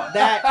can- See,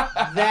 that.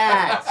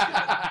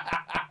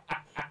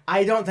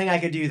 I don't think I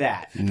could do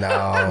that. No,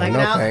 Like no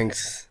now-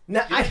 thanks.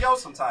 No, You can go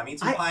sometime. Eat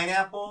some I-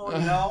 pineapple,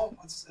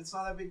 It's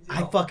not a big deal.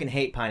 I fucking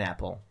hate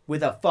pineapple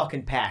with a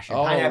fucking passion.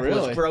 Oh, Pineapple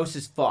really? is gross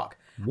as fuck.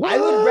 What? I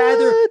would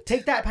rather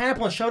take that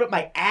pineapple and shove it up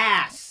my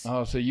ass.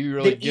 Oh, so you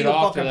really They eat get a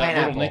off to fucking that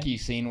pineapple. little Nicky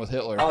scene with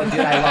Hitler. Oh, dude,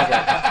 I love it.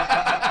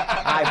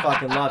 I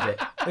fucking love it.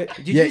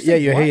 Did Yeah, say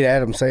you what? hate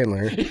Adam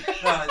Sandler.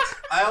 No,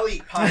 I'll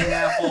eat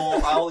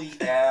pineapple. I'll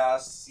eat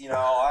ass.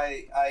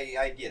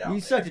 I get out.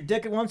 You sucked a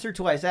dick once or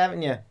twice,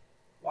 haven't you?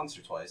 Once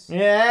or twice.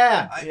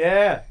 Yeah,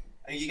 yeah.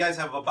 You guys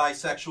have a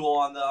bisexual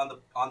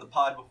on the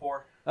pod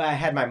before? I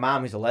had my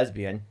mom who's a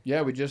lesbian.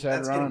 Yeah, we just had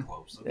That's her getting on.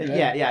 close.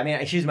 Yeah. I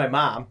mean, she's my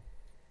mom.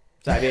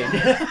 So I mean,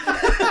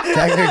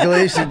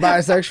 Technically, she's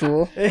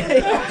bisexual.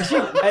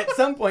 at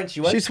some point she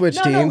was. She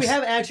switched No, we teams.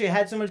 haven't actually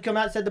had someone come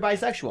out and said they're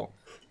bisexual.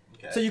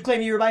 Okay. So you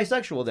claim you're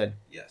bisexual then?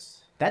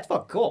 Yes. That's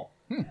fucking cool.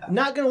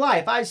 Not gonna lie,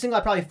 if I was single,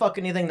 I'd probably fuck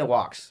anything that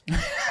walks.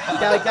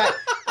 Yeah, like that.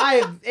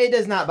 It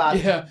does not bother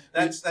me. Yeah,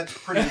 That's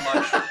pretty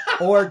much.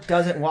 Or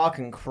doesn't walk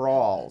and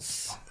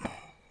crawls.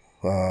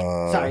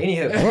 Sorry,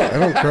 anywho. I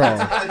don't crawl.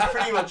 That's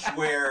pretty much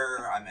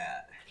where I'm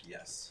at.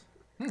 Yes.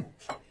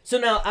 So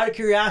now, out of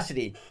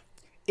curiosity,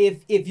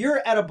 if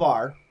you're at a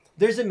bar,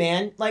 there's a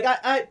man, like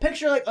I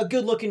picture like a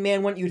good-looking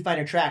man, one you would find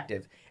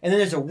attractive, and then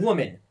there's a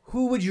woman.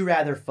 Who would you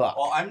rather fuck?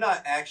 Well, I'm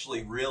not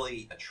actually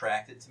really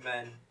attracted to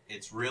men.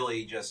 It's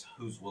really just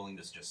who's willing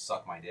to just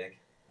suck my dick.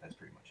 That's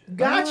pretty much it.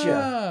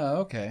 Gotcha.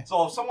 Okay.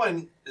 So if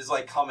someone is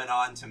like coming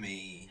on to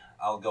me,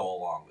 I'll go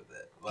along with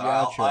it. But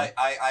Gotcha.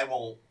 I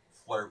won't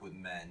flirt with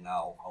men.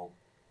 I'll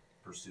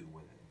pursue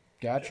women.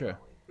 Gotcha.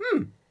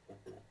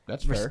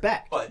 That's fair.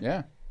 Respect. But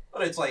Yeah.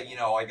 But it's like,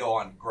 I go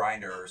on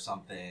Grindr or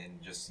something,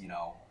 just,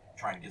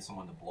 trying to get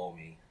someone to blow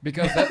me.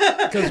 Because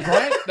that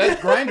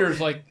Grindr is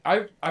like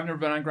I've never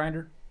been on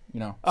Grindr.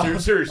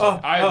 Seriously,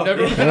 I've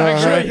never been on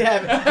Sure Grindr. you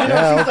have.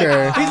 Yeah,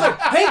 okay. He's like,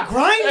 hey,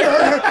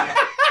 Grinder,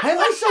 have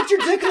I sucked your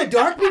dick in the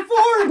dark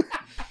before?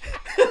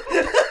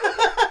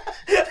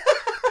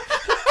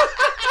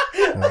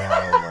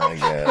 Oh my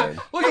god.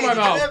 Look at my Did you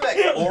mouth. have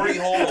that glory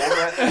hole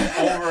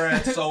over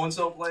at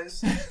so-and-so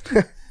place?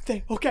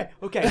 Okay.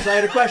 So I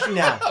had a question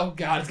now. Oh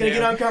God, It's gonna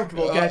get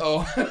uncomfortable. Okay.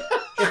 Uh-oh.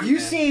 If you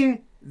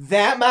seen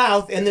that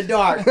mouth in the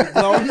dark,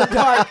 glow in the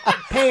dark,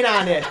 paint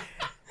on it,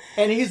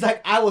 and he's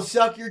like, I will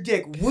suck your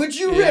dick, would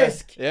you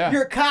risk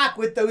your cock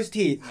with those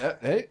teeth?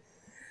 Hey,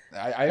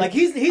 Like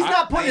he's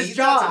not putting his He's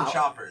jaw got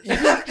some out.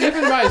 chompers.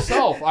 even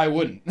myself, I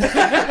wouldn't. Don't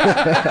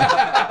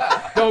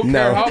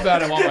care how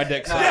bad I want my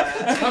dick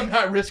sucked. I'm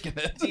not risking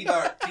it. Teeth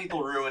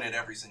will ruin it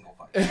every single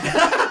fucking time.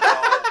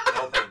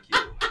 No, thank you.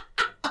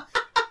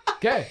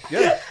 Okay,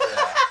 good. Yeah.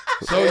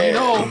 So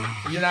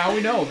now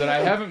we know that I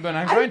haven't been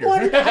on I Grindr.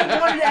 wanted to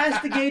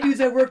ask the gay dudes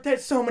I worked at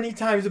so many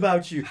times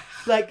about you.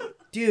 Like,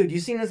 dude, you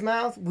seen his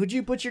mouth? Would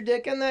you put your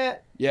dick in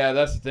that? Yeah,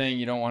 that's the thing.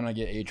 You don't want to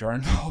get HR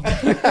involved.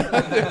 I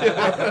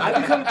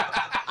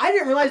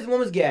didn't realize the one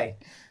was gay.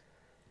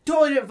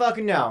 Totally didn't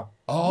fucking know.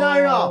 Oh, Not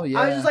at all. yeah.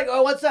 I was just like,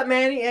 oh, what's up,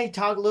 Manny? And he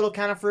talked a little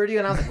kind of fruity,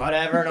 and I was like,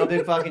 whatever, no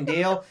big fucking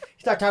deal.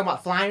 He started talking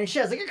about flying and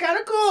shit. I was like, you're kind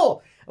of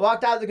cool. I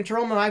walked out of the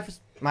control room, and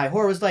my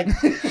whore was like,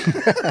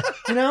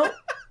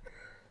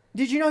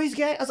 did you know he's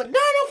gay? I was like, no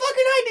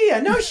fucking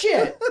idea. No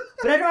shit.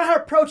 But I don't know how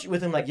to approach it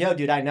with him. Like, yo,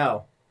 dude, I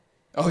know.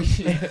 Oh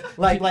yeah.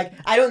 Like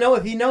I don't know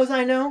if he knows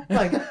I know.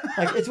 Like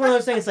it's one of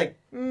those things. Like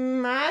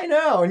I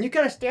know, and you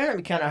kind of staring at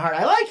me kind of hard.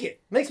 I like it.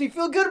 Makes me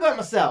feel good about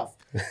myself.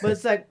 But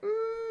it's like,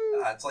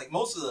 It's like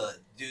most of the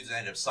dudes that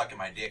end up sucking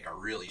my dick are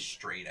really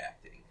straight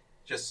acting.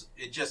 That's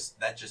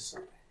just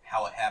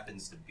how it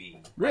happens to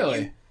be. Really?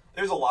 Like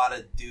there's a lot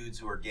of dudes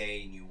who are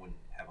gay and you wouldn't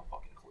have a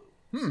fucking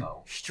clue.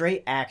 So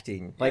straight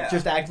acting, like Yeah.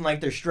 just acting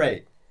like they're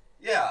straight.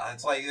 yeah,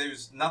 it's like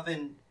there's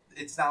nothing.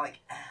 It's not like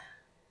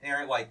they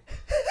aren't like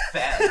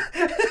fat.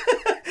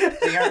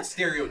 They aren't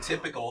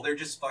stereotypical. They're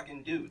just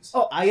fucking dudes.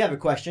 Oh, I have a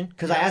question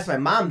because I asked my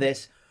mom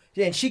this,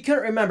 and she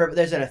couldn't remember. But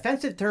there's an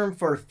offensive term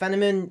for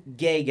feminine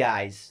gay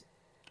guys.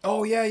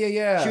 Oh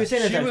yeah. She was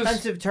saying there's an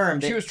offensive term.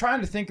 She was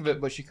trying to think of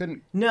it, but she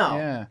couldn't. No.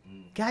 Yeah.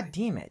 God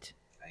damn it.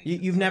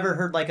 You've never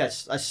heard like a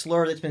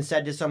slur that's been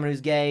said to someone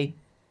who's gay?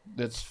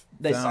 That's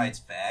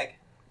Besides fag.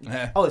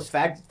 Oh, it's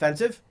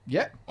offensive?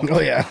 Yeah. Oh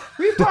yeah.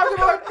 We've talked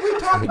about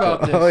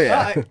this. Oh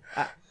yeah.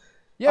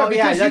 Yeah, Oh,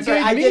 yeah, because that's you right.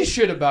 gave I me did-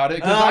 shit about it.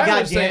 Oh, Because I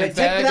God was damn saying it.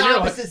 Take fag, the and you're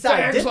opposite like,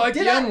 side. fag's like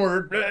Did the I-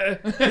 N-word.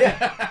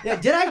 Yeah.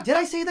 Did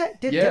I say that?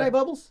 Did I,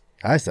 Bubbles?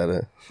 I said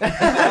it.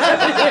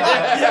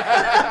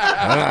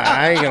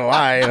 I ain't gonna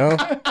lie,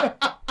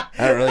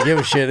 I don't really give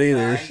a shit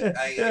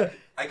either.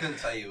 I couldn't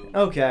tell you.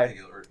 Okay.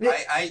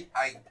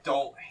 I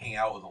don't hang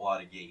out with a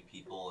lot of gay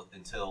people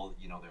until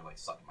they're like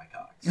sucking my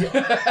cock. So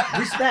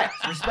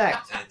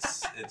Respect.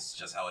 it's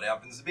just how it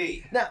happens to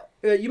be. Now,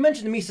 you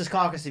mentioned the Mises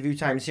Caucus a few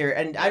times here,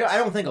 and I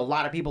don't think a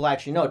lot of people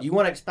actually know. Do you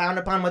want to expound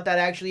upon what that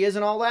actually is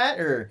and all that,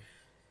 or?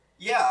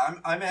 Yeah,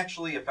 I'm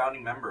actually a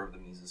founding member of the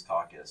Mises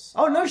Caucus.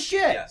 Oh, no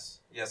shit.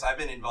 Yes, I've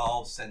been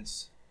involved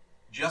since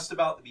just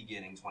about the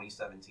beginning,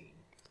 2017.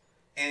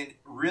 And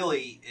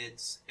really,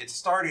 it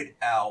started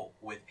out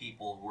with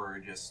people who were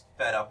just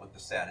fed up with the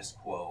status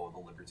quo of the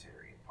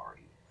Libertarian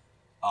Party.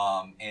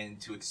 And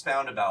to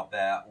expound about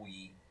that,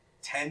 we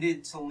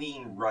tended to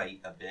lean right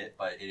a bit,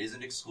 but it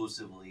isn't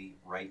exclusively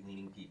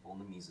right-leaning people in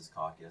the Mises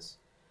Caucus.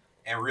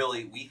 And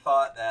really, we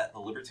thought that the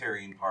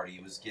Libertarian Party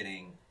was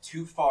getting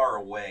too far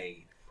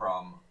away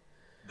from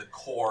the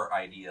core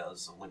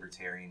ideas of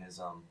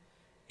libertarianism,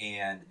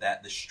 and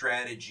that the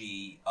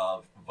strategy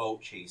of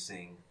vote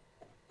chasing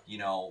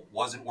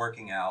wasn't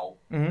working out,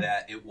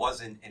 that it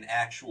wasn't an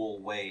actual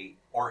way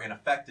or an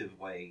effective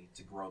way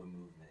to grow the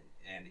movement,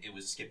 and it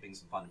was skipping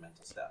some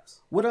fundamental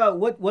steps. What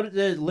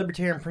the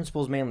libertarian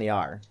principles mainly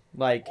are?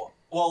 Like,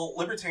 Well,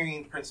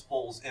 libertarian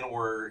principles, in a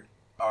word,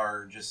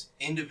 are just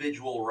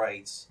individual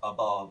rights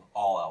above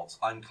all else,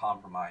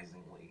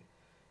 uncompromisingly.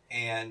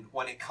 And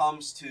when it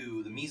comes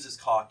to the Mises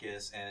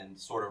Caucus and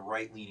sort of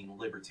right-leaning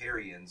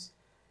libertarians,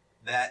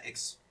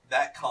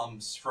 that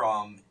comes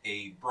from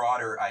a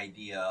broader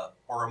idea,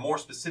 or a more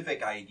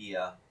specific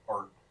idea,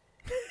 or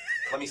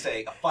let me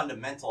say a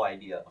fundamental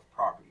idea of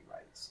property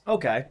rights.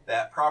 okay.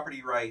 That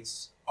property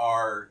rights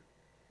are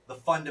the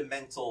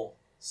fundamental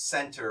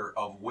center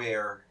of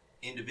where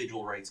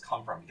individual rights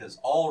come from, because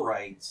all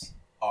rights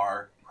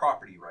are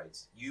property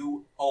rights.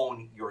 You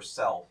own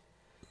yourself.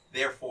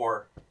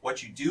 Therefore,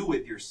 what you do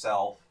with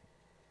yourself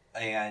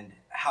and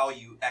how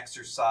you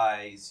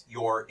exercise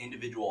your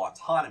individual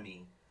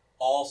autonomy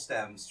all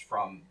stems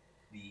from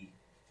the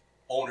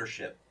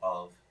ownership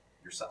of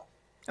yourself.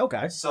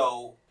 Okay.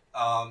 So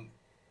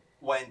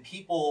when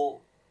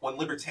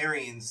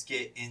libertarians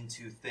get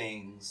into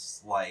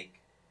things like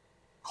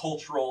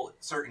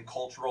certain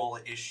cultural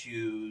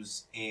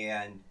issues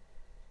and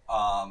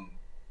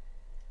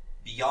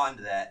beyond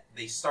that,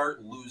 they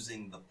start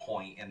losing the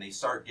point and they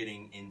start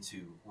getting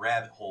into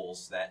rabbit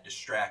holes that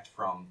distract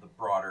from the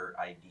broader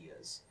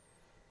ideas.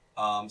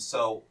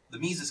 So the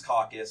Mises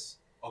Caucus,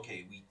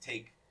 okay, we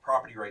take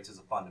property rights as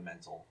a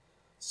fundamental.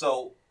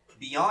 So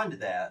beyond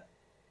that,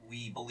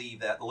 we believe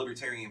that the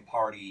Libertarian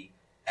Party,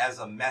 as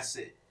a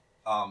message,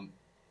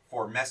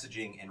 for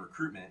messaging and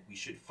recruitment, we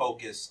should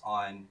focus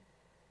on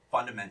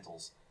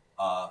fundamentals,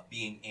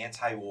 being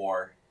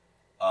anti-war,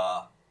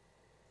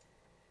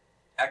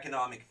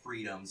 economic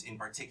freedoms, in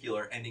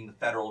particular, ending the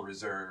Federal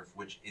Reserve,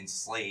 which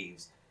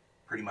enslaves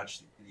pretty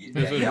much.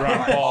 This is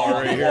Ron Paul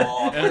right here.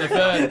 And the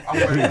Fed. I'm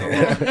wearing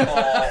the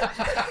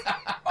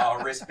Ron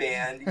Paul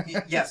wristband.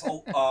 Yes,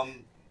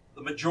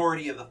 the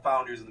majority of the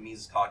founders of the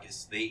Mises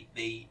Caucus,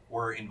 they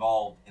were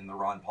involved in the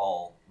Ron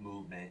Paul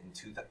movement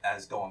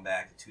as going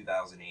back to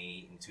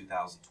 2008 and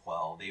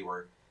 2012. They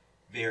were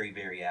very,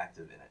 very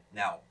active in it.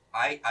 Now,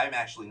 I'm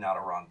actually not a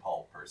Ron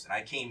Paul person.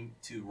 I came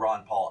to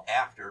Ron Paul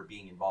after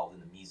being involved in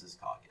the Mises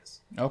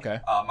Caucus. Okay.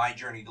 My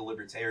journey to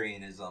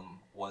libertarianism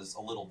was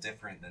a little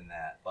different than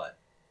that, but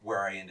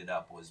where I ended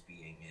up was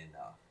being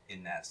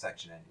in that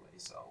section anyway.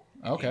 So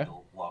I came to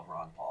love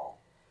Ron Paul.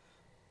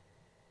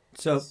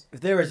 So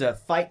if there was a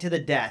fight to the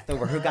death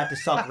over who got to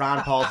suck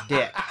Ron Paul's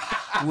dick,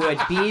 would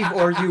Beeve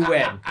or you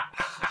win?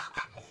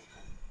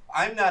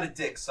 I'm not a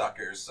dick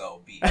sucker,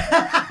 so Beeve.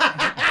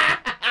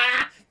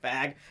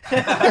 Fag.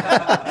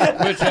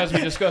 Which, as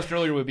we discussed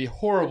earlier, would be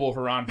horrible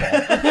for Ron Paul.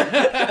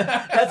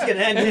 That's gonna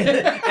end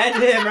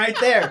him right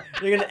there.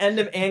 You're gonna end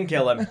him and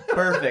kill him.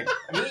 Perfect.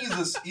 I mean,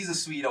 he's a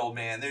sweet old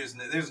man. There's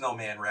no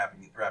man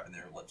wrapping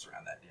their lips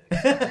around that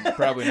dick.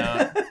 Probably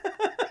not.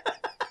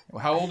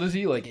 How old is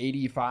he? Like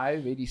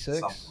 85, 86?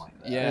 Something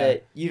like that. Yeah.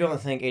 You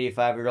don't think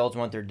 85-year-olds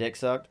want their dick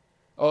sucked?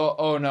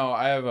 Oh no,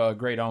 I have a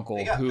great uncle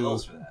They got who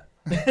pills for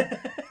that.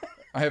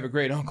 I have a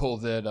great uncle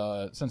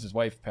that since his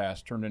wife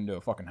passed turned into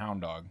a fucking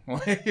hound dog.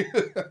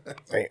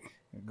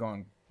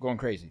 going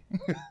crazy.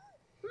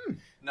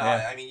 No,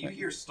 Yeah. I mean, you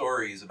hear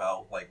stories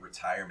about like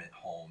retirement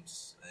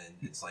homes, and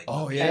it's like,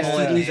 Oh, yeah.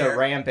 STDs are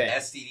rampant.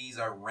 STDs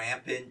are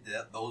rampant.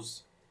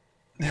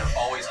 They're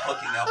always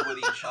hooking up with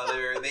each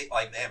other. They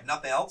have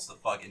nothing else to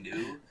fucking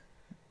do.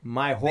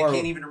 My They horror.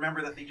 can't even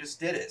remember that they just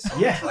did it. So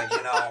Yeah. it's like,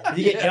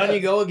 You get done, you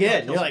go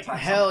again. Kill You're like, some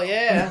time hell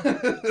yeah.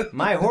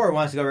 My horror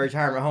wants to go to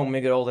retirement home and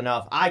make it old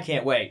enough. I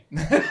can't wait.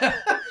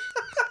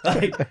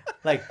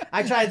 like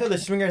I tried to throw the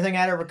swinger thing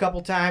at her a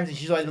couple times, and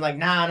she's always been like,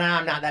 nah,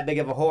 I'm not that big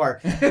of a whore.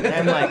 And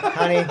I'm like,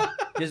 honey,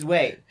 just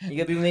wait. You're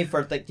gonna be with me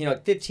for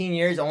 15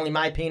 years, only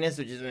my penis,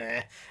 which is,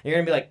 You're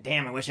gonna be like,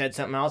 damn, I wish I had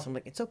something else. I'm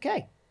like, it's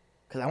okay,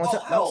 because I want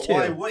something else too.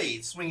 Why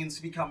wait? Swinging's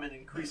becoming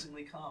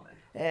increasingly common.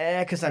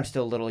 Because I'm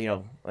still a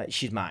little,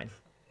 she's mine.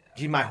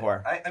 She's my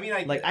whore.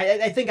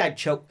 I think I'd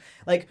choke.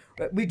 Like,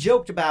 we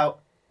joked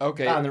about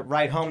Okay. on the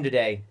ride home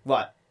today.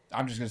 What?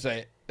 I'm just gonna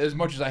say, as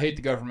much as I hate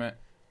the government,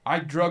 I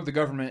drug the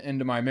government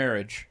into my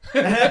marriage.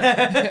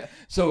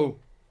 So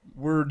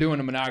we're doing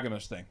a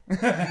monogamous thing.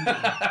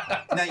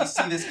 Now you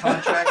see this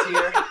contract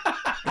here?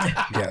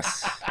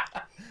 Yes.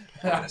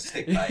 I'm gonna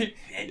stick by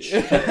bitch.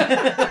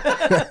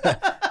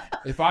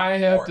 If I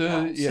have Or to,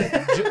 else.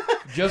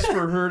 just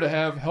for her to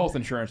have health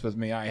insurance with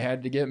me, I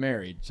had to get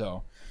married.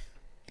 So.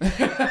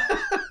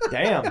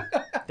 Damn.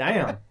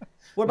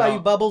 What about you,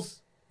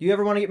 Bubbles? Do you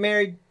ever want to get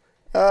married?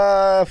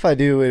 If I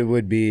do, it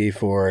would be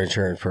for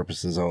insurance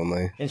purposes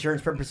only.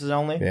 Insurance purposes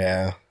only?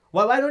 Yeah.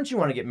 Why don't you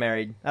want to get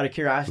married? Out of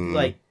curiosity.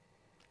 Like,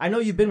 I know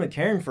you've been with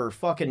Karen for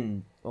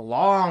fucking a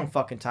long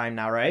fucking time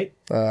now, right?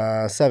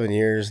 7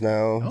 years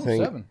now, I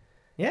think. 7.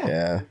 Yeah.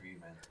 Yeah.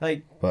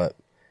 Like, But,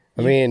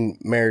 I mean,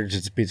 marriage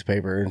is a piece of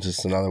paper. It's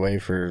just another way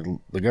for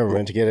the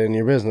government to get in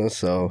your business.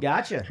 So,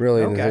 gotcha.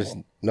 really, Okay. there's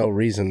no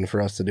reason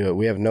for us to do it.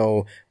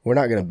 We're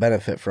not going to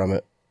benefit from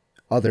it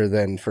other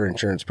than for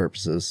insurance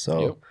purposes.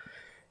 So, Yep.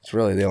 it's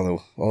really the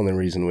only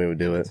reason we would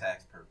do it.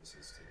 Tax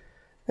purposes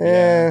too.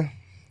 Yeah.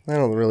 I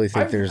don't really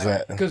think there's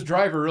that. Because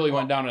Driver really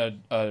went down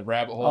a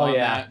rabbit hole Oh, on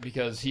yeah. that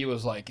because he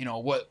was like,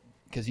 what?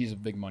 Because he's a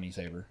big money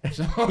saver.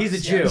 So, He's a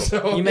Jew.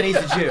 You meant he's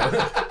a Jew.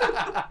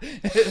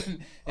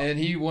 and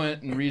he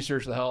went and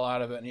researched the hell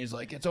out of it, and he's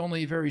like, it's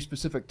only very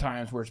specific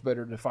times where it's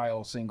better to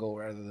file single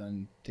rather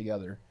than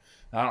together.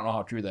 I don't know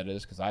how true that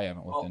is because I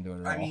haven't looked into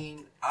it at all. I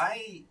mean,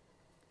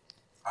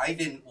 I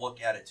didn't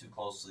look at it too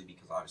closely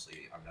because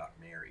obviously I'm not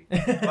married.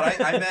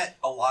 But I met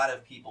a lot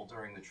of people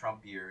during the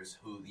Trump years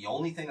who the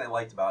only thing I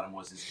liked about him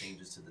was his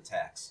changes to the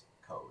tax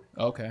code.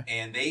 Okay.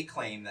 And they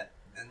claim that,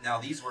 now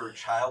these were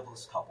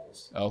childless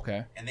couples,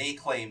 Okay. and they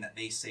claim that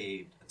they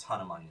saved a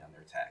ton of money on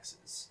their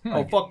taxes.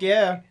 Oh, fuck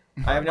yeah.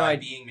 I have no by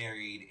idea. being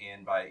married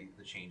and by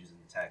the changes in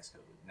the tax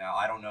code. Now,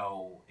 I don't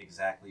know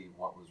exactly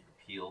what was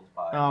repealed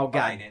by Oh,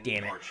 God Biden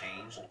damn it. or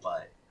changed,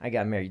 but I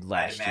got married I'd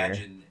last year.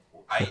 imagine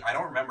I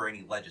don't remember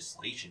any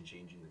legislation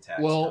changing the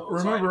tax Well, code,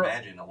 remember- so I'd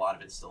imagine a lot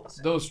of it's still the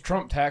same. Those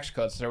Trump tax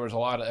cuts, there was a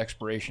lot of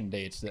expiration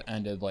dates that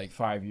ended like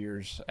 5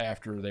 years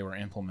after they were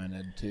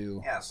implemented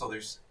too. Yeah, so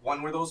there's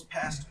one where those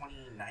passed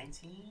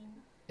 2019.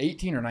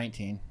 18 or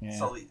 19. Yeah.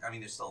 So I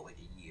mean, there's still like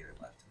a year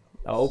left.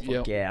 Oh, fuck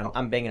Yep. yeah.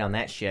 I'm banging on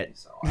that shit.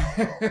 So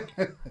I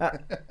don't know.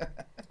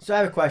 So I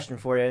have a question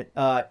for you.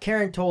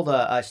 Karen told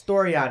a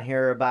story on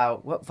here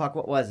about,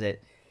 what was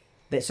it?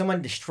 That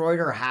someone destroyed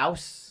her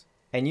house,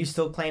 and you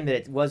still claim that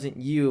it wasn't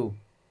you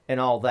and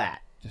all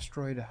that.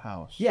 Destroyed a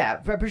house. Yeah,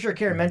 I'm pretty sure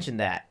Karen mentioned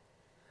that.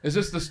 Is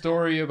this the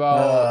story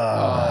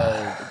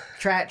about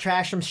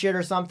Trash some shit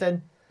or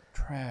something?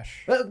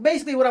 trash?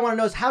 Basically, what I want to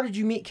know is how did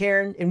you meet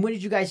Karen, and when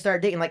did you guys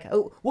start dating? Like,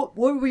 what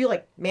were you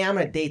like, man, I'm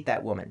going to date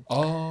that woman?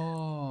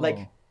 Oh. Like,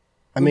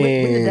 I when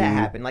mean, did that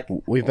happen? Like,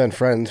 we've been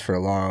friends for a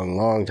long,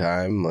 long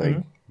time. Like,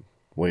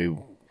 we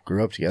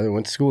grew up together,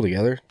 went to school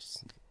together.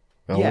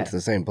 We all Yeah. went to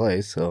the same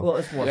place, so. well,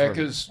 it's more Yeah, for-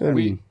 because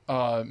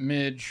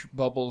Midge,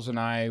 Bubbles, and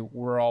I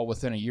were all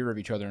within a year of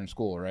each other in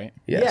school, right?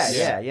 Yes.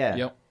 Yeah.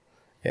 Yep.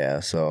 Yeah,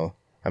 so,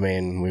 I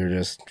mean, we were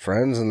just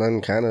friends and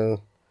then kind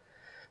of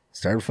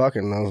started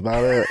fucking. That was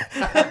about it.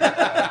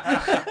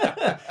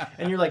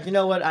 And you're like, you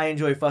know what? I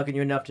enjoy fucking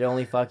you enough to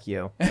only fuck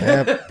you.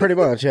 Yeah, pretty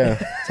much, yeah.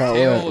 That's how it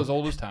Tale went. as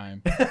old as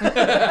time.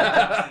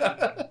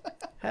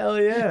 Hell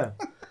yeah.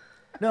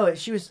 No,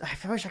 she was. I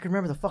wish I could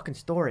remember the fucking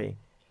story,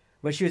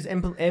 but she was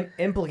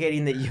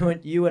implicating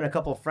that you and a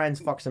couple of friends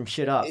fucked some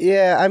shit up.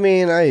 Yeah, I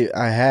mean, I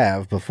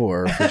have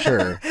before, for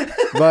sure.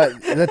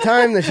 But the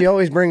time that she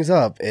always brings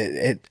up,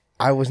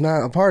 I was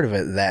not a part of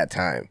it that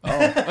time. Oh.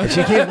 And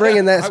she keeps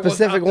bringing that I was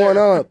specific not one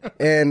there. up,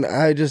 and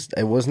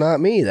it was not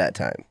me that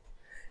time.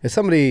 If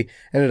somebody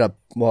a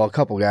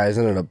couple guys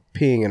ended up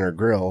peeing in her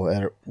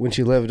grill when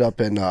she lived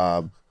up in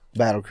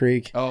Battle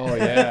Creek. Oh,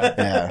 yeah.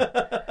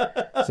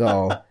 Yeah.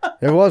 So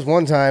there was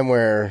one time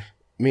where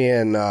me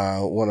and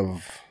one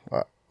of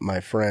my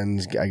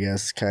friends, I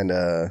guess, kind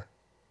of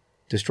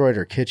destroyed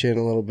her kitchen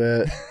a little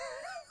bit.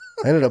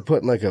 I ended up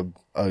putting like a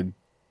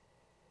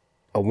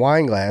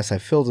wine glass. I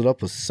filled it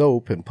up with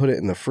soap and put it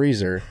in the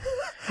freezer.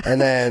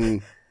 And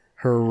then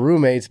her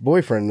roommate's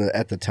boyfriend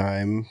at the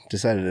time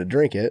decided to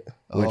drink it,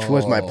 which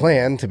was my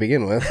plan to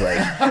begin with. Like,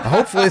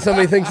 hopefully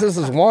somebody thinks this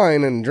is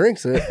wine and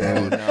drinks it.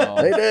 And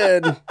they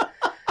did.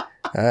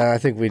 I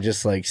think we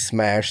just like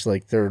smashed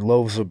like their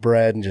loaves of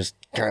bread and just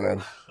kind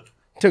of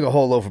took a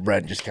whole loaf of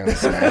bread and just kind of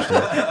smashed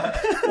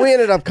it. We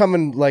ended up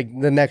coming like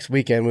the next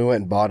weekend. We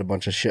went and bought a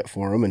bunch of shit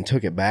for them and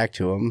took it back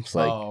to them. It's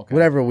like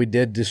whatever we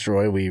did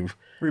destroy, we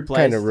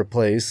kind of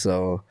replaced.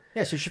 So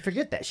yeah, so you should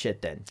forget that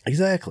shit then.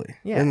 exactly.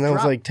 Yeah, and that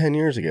was like 10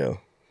 years ago.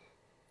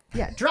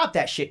 Yeah, drop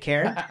that shit,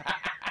 Karen.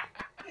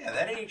 Yeah,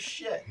 that ain't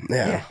shit.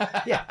 Yeah,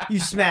 Yeah, you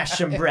smashed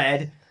some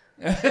bread.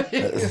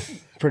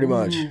 pretty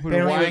much. Put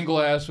a wine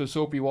glass with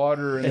soapy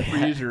water in the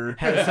freezer.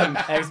 Had some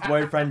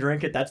ex-boyfriend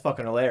drink it. That's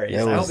fucking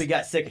hilarious. I hope he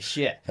got sick of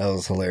shit. That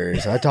was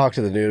hilarious. I talked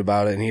to the dude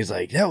about it, and he's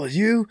like, "That was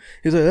you?"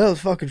 He's like, "That was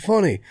fucking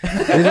funny." He's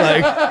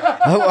like,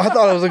 I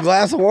thought it was a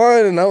glass of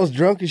wine, and I was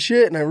drunk as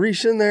shit, and I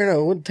reached in there, and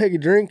I wouldn't take a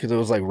drink because it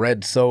was like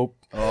red soap.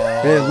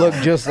 And it looked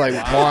just like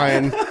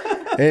wine.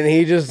 And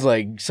he just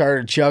like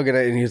started chugging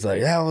it, and he's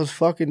like, that was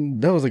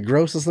the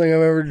grossest thing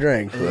I've ever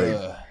drank.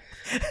 Like,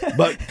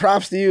 but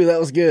props to you, that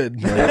was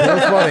good. Like, that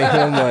was funny.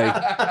 And I'm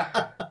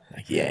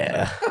like,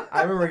 yeah.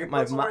 I remember getting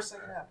What's the worst thing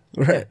that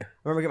happened?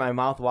 Right. getting my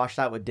mouth washed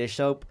out with dish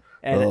soap.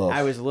 And Ugh.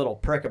 I was a little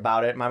prick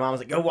about it. My mom was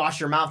like, go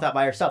wash your mouth out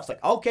by yourself. It's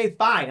like, okay,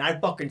 fine. I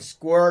fucking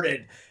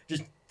squirted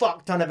just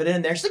fuck ton of it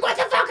in there. She's like, what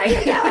the fuck are you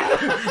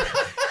doing?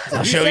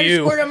 I'll show said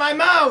you. Squirt in my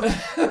mouth.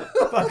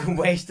 Fucking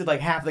wasted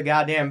like half the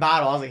goddamn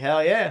bottle. I was like,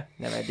 hell yeah.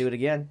 Never had to do it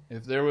again.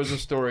 If there was a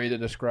story that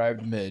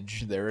described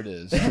Midge, there it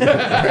is.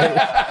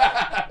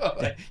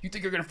 You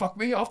think you're going to fuck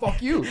me? I'll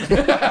fuck you.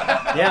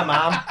 Yeah,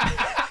 Mom.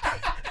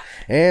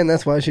 And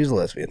that's why she's a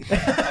lesbian.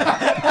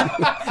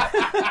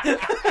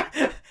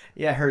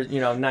 Yeah, her,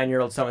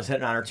 9-year-old son was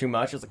hitting on her too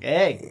much. I was like,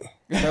 hey,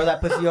 throw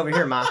that pussy over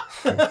here, Mom.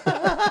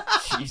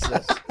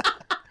 Jesus.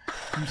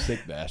 You sick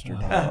bastard.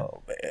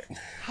 Oh, man.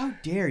 How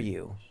dare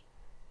you?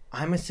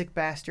 I'm a sick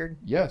bastard.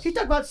 Yes. You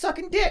talk about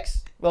sucking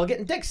dicks. Well,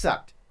 getting dick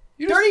sucked.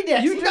 You Dirty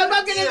dicks. you You talk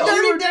about getting Ew.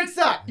 dirty dick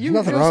sucked. You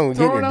Nothing just wrong with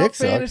getting throwing your out dick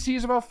sucked.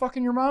 fantasies about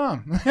fucking your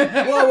mom.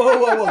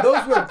 Whoa.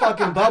 Those were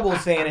fucking Bubbles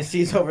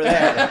fantasies over there.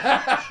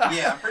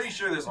 Yeah, I'm pretty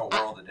sure there's a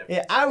world of difference.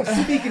 Yeah, I was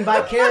speaking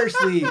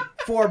vicariously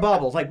for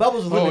Bubbles. Like,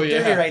 Bubbles was living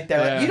through me right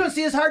there. yeah. Like, you don't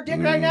see his hard dick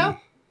right now?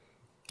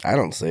 I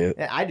don't see it.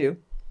 Yeah, I do.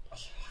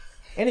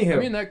 Anywho. I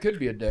mean, that could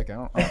be a dick. I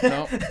don't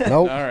know.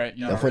 Nope. All right.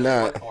 You Definitely really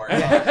not. look for it.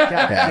 God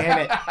damn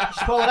it. Just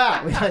pull it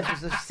out.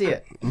 Let's see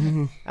it.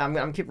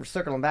 I'm keep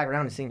circling back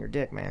around and seeing your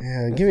dick, man.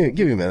 Yeah, give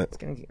me a minute. It's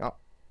gonna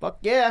fuck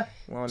yeah.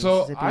 1 So,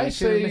 Mississippi, I 2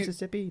 say,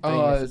 Mississippi, 3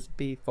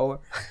 Mississippi, 4,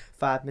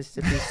 5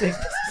 Mississippi, 6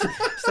 Mississippi,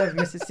 of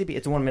Mississippi.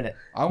 It's 1 minute.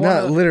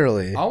 Not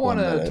literally. I want 1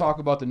 to minute. talk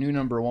about the new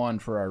number one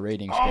for our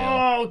rating scale.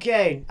 Oh,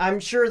 okay. I'm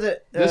sure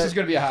that This is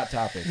going to be a hot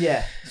topic.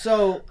 Yeah.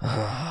 So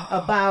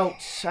about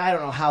I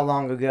don't know how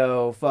long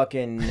ago,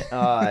 fucking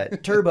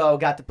Turbo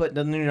got to put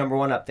the new number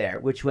one up there,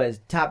 which was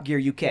Top Gear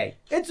UK.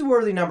 It's a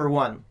worthy number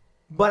one,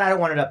 but I don't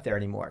want it up there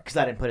anymore because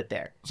I didn't put it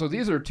there. So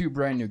these are two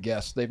brand new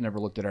guests. They've never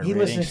looked at our He rating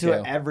listens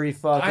scale. to it every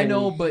fucking. I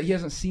know, but he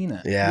hasn't seen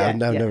it. Yeah, I've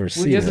never Well,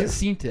 seen he hasn't it.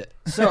 seen it.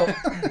 So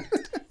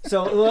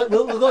we'll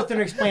go through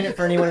and explain it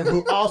for anyone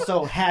who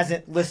also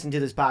hasn't listened to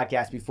this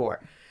podcast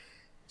before.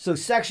 So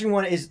section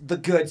 1 is the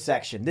good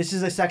section. This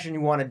is a section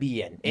you want to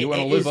be in. You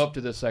want to live up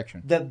to this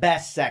section. The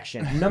best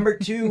section. Number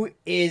 2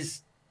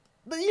 is,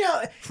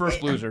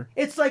 First loser.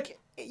 It's like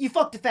you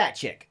fucked a fat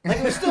chick. Like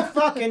it was still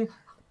fucking,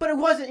 but it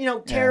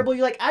wasn't terrible.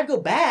 You're like, I'd go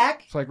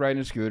back. It's like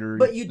riding a scooter.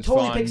 But you'd It's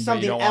totally fun, pick but you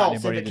something don't want else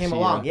if anybody it to came see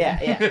along. you.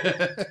 Yeah.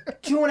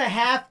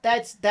 2.5,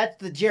 that's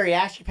the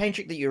geriatric pain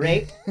trick that you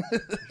raped.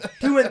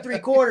 2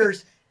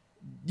 3/4,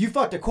 you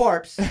fucked a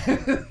corpse.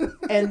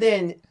 And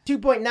then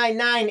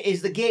 2.99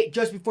 is the gate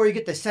just before you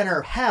get the center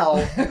of hell.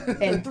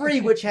 And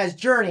 3, which has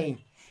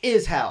Journey,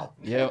 is hell.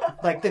 Yep.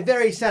 Like the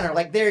very center.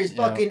 Like there's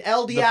Yeah. fucking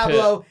El The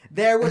Diablo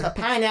there with a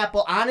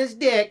pineapple on his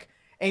dick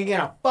and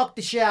gonna fuck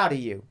the shit out of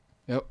you.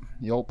 Yep.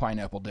 The old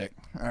pineapple dick.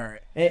 All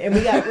right. And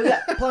we got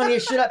plenty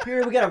of shit up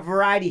here. We got a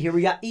variety here.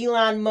 We got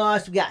Elon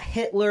Musk, we got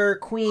Hitler,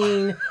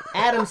 Queen,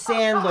 Adam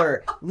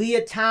Sandler,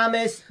 Leah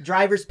Thomas,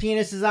 driver's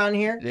penis is on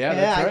here. Yeah,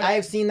 that's right. I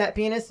have seen that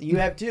penis. You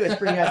have too. It's a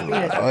pretty nice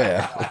penis. Oh,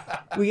 yeah.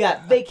 We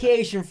got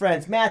Vacation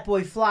Friends, Math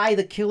Boy Fly,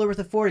 The Killer with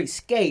a 40,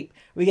 Escape.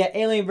 We got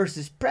Alien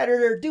vs.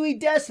 Predator, Dewey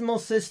Decimal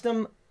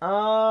System,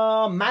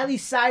 Miley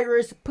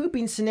Cyrus,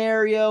 Pooping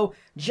Scenario,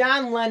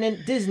 John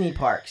Lennon, Disney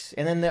Parks.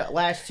 And then the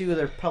last two are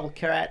the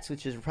Republicans,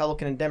 which is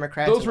Republican and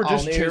Democrats. Those were and all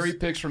just news. cherry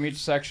picks from each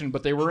section,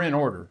 but they were in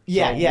order.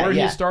 Yeah, so yeah, where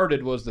yeah. he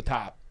started was the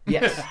top.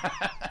 Yes.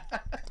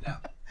 Now,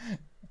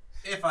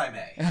 if I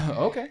may,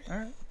 Okay. All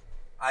right.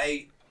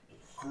 I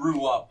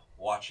grew up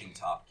watching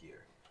Top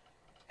Gear.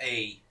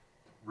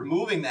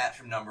 Removing that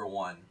from number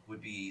 1 would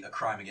be a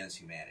crime against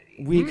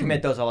humanity. We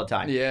commit those all the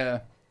time. Yeah.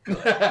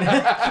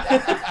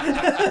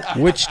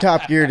 Which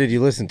Top Gear did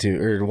you listen to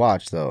or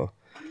watch, though?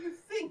 What do you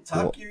think,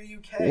 Top Gear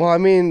UK? Well, I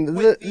mean,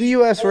 the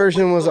U.S.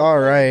 version was all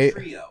right.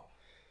 The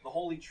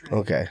Holy Trio.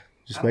 Okay,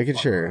 just I don't making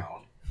fuck sure.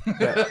 around.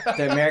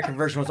 The American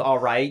version was all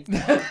right.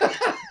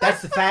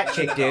 That's the fat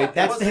chick, dude.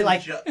 That's the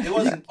it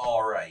wasn't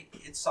all right.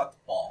 It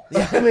sucked balls.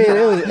 I mean,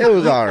 it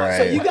was all right.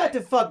 So you got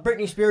to fuck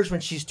Britney Spears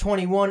when she's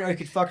 21, or you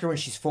could fuck her when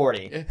she's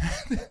 40.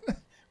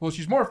 Well,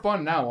 she's more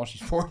fun now while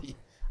she's 40.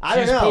 I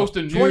don't She's know.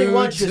 posting 21,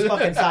 nudes. she was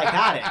fucking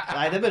psychotic.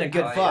 Like, they've been a good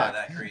Yeah, fuck.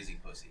 that crazy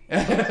pussy.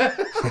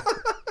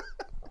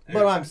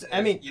 But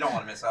I mean, you don't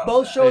want to miss out both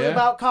on that. shows Yeah.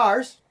 about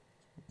cars.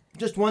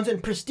 Just one's a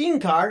pristine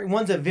car, and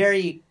one's a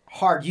very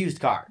hard used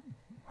car.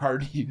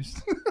 Hard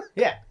used.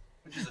 Yeah,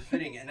 Which is a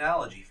fitting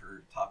analogy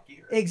for Top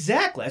Gear.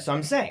 exactly. That's what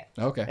I'm saying.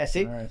 Okay. Yeah,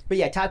 see? All right. But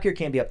yeah, Top Gear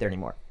can't be up there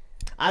anymore.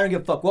 I don't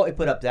give a fuck what we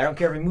put up there. I don't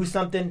care if we move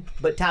something,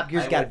 but Top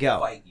Gear's got to I will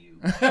go. fight you.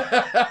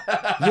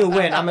 You'll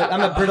win. I'm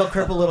a brittle,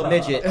 crippled little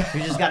midget who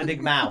just got a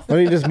big mouth. Why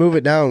don't you just move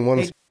it down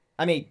one?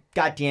 I mean,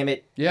 god damn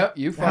it. Yep,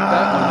 you fucked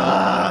that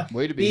one up.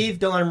 Way to be. Beef,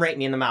 don't let him rate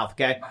me in the mouth,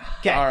 okay?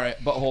 Okay. All right,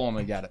 but hold on,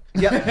 I got it.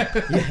 Yep.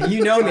 Yeah,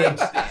 you know me.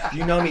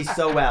 You know me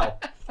so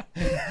well.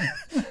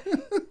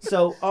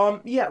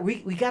 So, yeah, we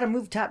got to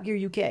move Top Gear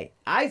UK.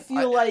 I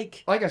feel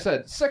like Like I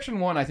said, section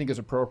 1 I think is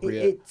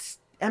appropriate. it's.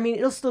 I mean,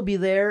 it'll still be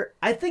there.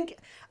 I think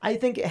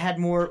it had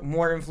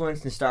more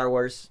influence than Star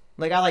Wars.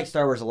 Like, I like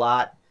Star Wars a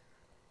lot,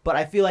 but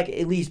I feel like it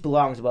at least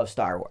belongs above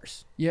Star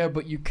Wars. Yeah,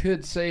 but you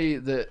could say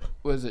that,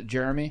 was it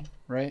Jeremy,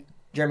 right?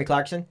 Jeremy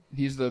Clarkson?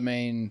 He's the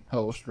main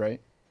host,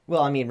 right?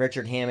 Well, I mean,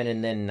 Richard Hammond,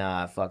 and then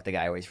fuck the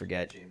guy I always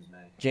forget. James May.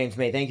 James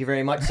May. Thank you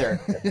very much, sir.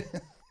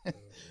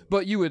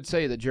 But you would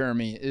say that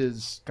Jeremy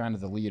is kind of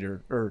the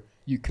leader, or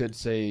you could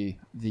say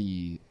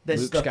the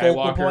This is Luke the Skywalker.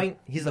 focal point.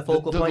 He's the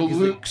focal the point. He's the-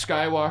 Luke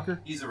Skywalker.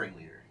 He's the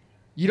ringleader.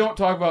 You don't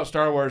talk about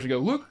Star Wars and go,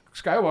 Luke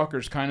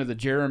Skywalker's kind of the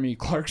Jeremy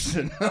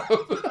Clarkson.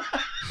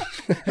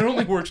 It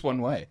only works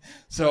one way.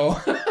 So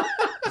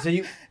So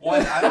you.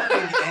 One, I don't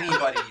think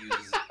anybody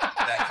uses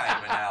that kind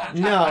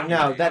of analogy.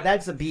 No,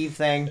 that's a beef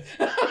thing.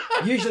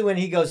 Usually when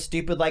he goes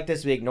stupid like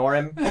this, we ignore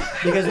him.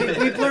 Because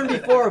we've learned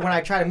before when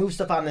I try to move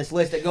stuff on this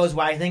list, it goes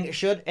where I think it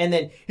should. And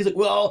then he's like,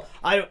 well,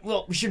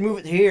 we should move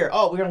it here.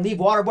 Oh, we're going to leave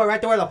Waterboy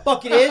right there where the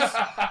fuck it is?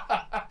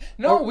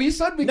 no, we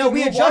said we No, could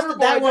we move adjusted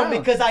that Waterboy one down.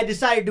 because I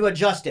decided to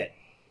adjust it.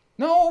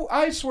 No,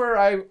 I swear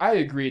I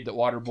agreed that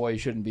Waterboy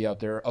shouldn't be out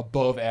there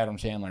above Adam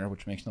Sandler,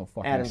 which makes no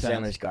fucking Adam sense.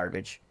 Sandler's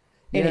garbage.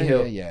 Yeah,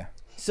 Anywho, yeah.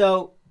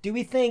 so do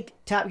we think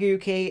Top Gear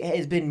UK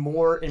has been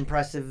more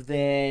impressive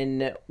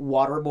than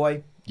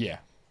Waterboy? Yeah.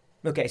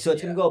 Okay, so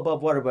it's going to go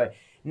above Waterboy.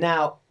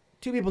 Now,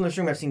 two people in this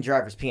room have seen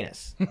Driver's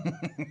penis.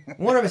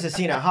 One of us has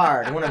seen it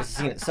hard, and one of us has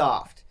seen it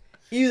soft.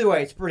 Either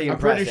way, it's pretty I'm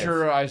impressive. pretty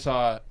sure I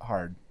saw it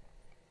hard.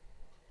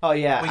 Oh,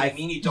 yeah. Wait, you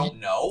mean you don't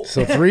know?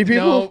 So 3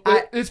 people?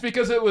 No, it's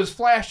because it was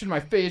flashed in my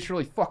face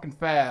really fucking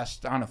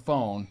fast on a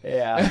phone.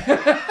 Yeah.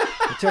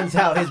 It turns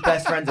out his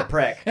best friend's a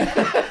prick.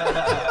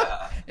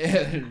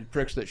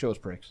 Pricks that shows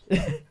pricks.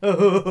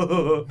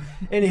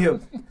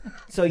 Anywho,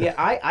 so yeah,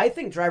 I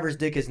think Driver's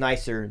dick is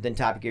nicer than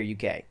Top Gear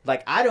UK.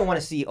 Like, I don't want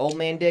to see old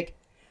man dick.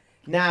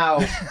 Now,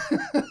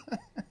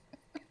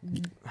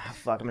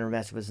 fuck, I'm gonna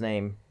mess up his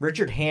name.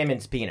 Richard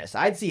Hammond's penis.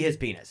 I'd see his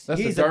penis. That's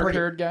He's the a pretty-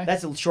 dark-haired guy?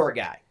 That's a short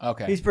guy.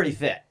 Okay. He's pretty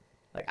fit.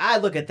 Like,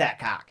 I'd look at that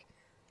cock.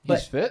 But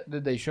He's fit?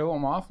 Did they show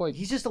him off? Like,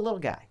 he's just a little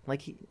guy.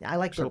 Like, I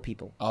like little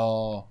people.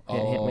 oh.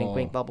 Hint, hint, wink,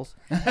 wink, bubbles.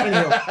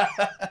 Anyway,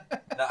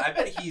 Now, I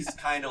bet he's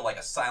kind of like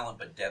a silent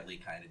but deadly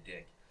kind of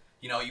dick.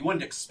 You know, you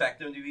wouldn't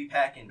expect him to be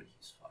packing, but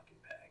he's fucking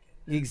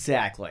packing.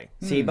 exactly.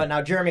 See, but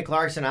now Jeremy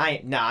Clarkson,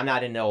 I'm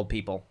not into old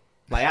people.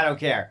 Like, I don't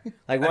care.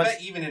 Like, I once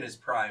bet even in his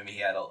prime, he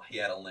had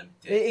a limp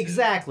dick. too.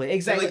 exactly.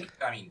 Like,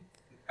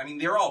 I mean,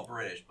 they're all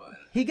British, but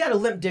He got a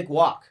limp dick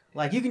walk.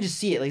 Like, you can just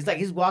see it. Like,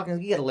 he's walking.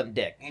 He got a limp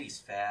dick. and he's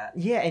fat.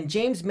 Yeah, and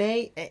James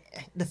May,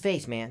 the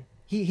face, man.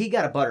 He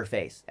got a butter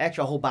face,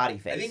 actual whole body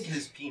face. I think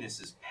his penis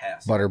is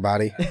past Butter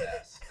body. at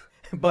best.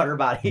 butter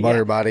body.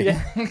 Butter body.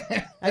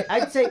 Yeah.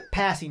 I'd say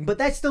passing, but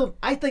that's still.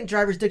 I think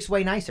Driver's dick's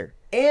way nicer,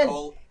 and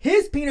Well,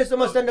 his penis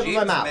almost ended up in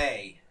my mouth.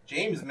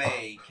 James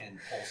May can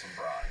pull some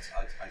broads.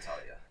 I tell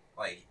you,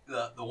 like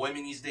the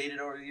women he's dated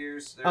over the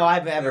years. Oh,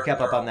 I've never kept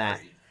up on that.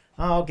 Pretty.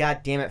 Oh, god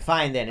damn it!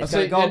 Fine then, it's I'll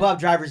gonna say go it- above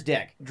Driver's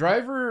dick.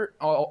 Driver,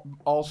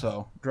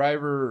 also.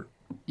 Driver,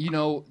 you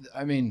know,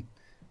 I mean,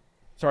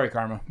 sorry,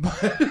 Karma.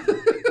 But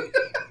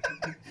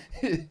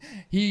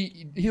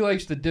he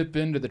likes to dip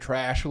into the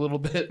trash a little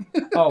bit.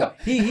 Oh,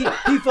 he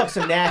fucks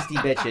some nasty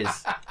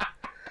bitches.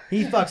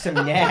 He fucks some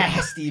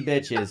nasty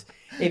bitches.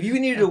 If you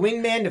needed a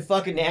wingman to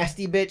fuck a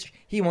nasty bitch,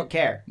 he won't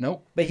care.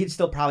 Nope. But he'd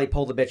still probably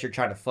pull the bitch you're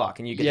trying to fuck,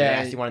 and you get the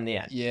nasty one in the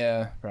end.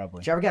 Yeah, probably.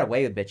 Did you ever get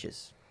away with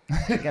bitches?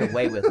 You got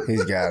away with it.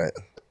 He's got it.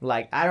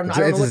 Like, I don't know.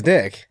 It's his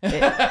dick.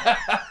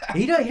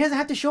 He doesn't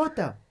have to show it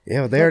though.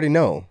 Yeah, but they already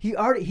know.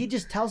 He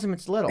just tells him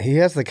it's little. He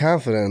has the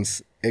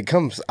confidence. It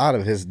comes out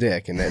of his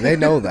dick, and they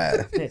know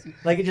that.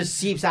 Like, it just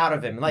seeps out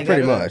of him. Like,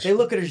 Pretty much. They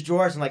look at his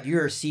drawers and like,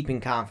 you're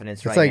seeping confidence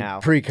It's right like now.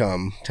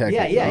 pre-cum,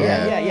 technically.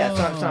 Yeah.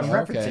 So I'm Oh,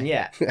 referencing. okay.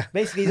 Yeah.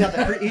 Basically,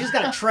 he's just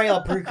got a trail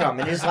of pre-cum,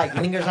 and it just like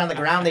lingers on the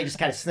ground. They just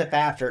kind of sniff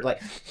after it.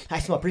 Like, I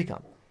smell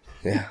pre-cum.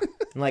 Yeah.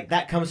 And like,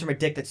 that comes from a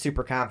dick that's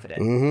super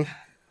confident.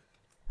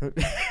 Mm-hmm.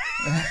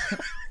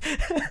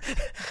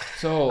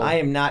 So I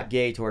am not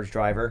gay towards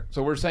Driver.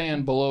 so we're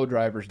saying below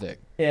Driver's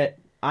dick.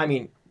 I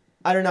mean,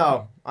 I don't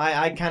know.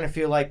 I kind of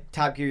feel like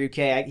Top Gear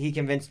UK, he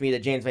convinced me that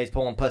James May's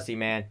pulling pussy,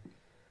 man.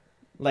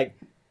 Like,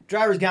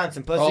 Driver's gotten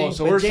some pussy, Oh,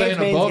 so but we're James saying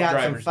May's above got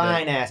some Driver's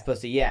fine-ass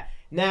pussy, yeah.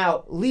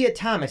 Now, Leah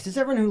Thomas. Does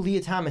everyone know who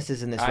Leah Thomas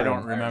is in this I room?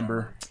 don't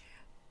remember.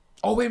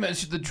 Oh, wait a minute.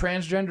 She's the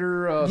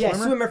transgender Yeah,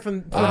 swimmer? swimmer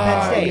from Oh,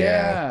 Penn State.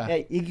 yeah.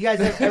 Yeah, you guys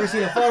have ever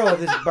seen a photo of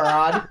this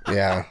broad?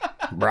 Yeah.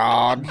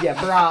 Broad. Yeah,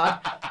 broad.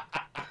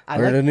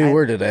 Learned a new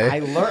word today. I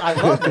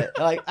love it.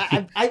 Like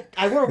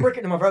I want to work it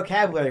into my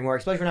vocabulary more,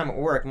 especially when I'm at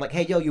work. I'm like,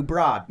 hey, yo, you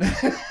broad.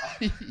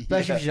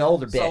 Especially if she's an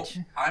older bitch.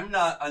 So I'm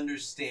not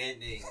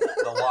understanding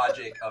the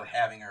logic of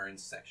having her in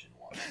section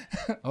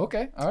 1.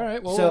 Okay. All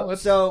right. Well,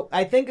 So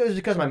I think it was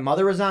because my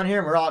mother was on here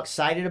and we're all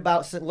excited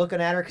about looking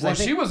at her. well,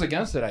 she was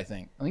against it, I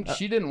think. I think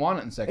she didn't want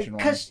it in section 1.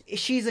 Because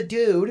she's a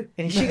dude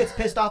and she gets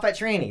pissed off at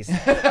trannies.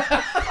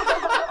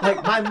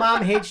 Like, my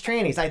mom hates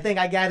trannies. I think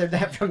I gathered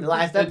that from the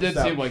last It episode.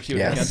 did seem like she was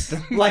Yes. against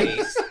them. Like,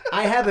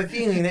 I have a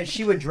feeling that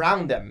she would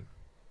drown them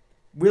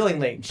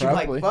willingly. She'd be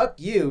Probably. like, fuck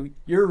you.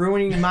 You're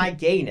ruining my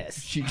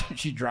gayness.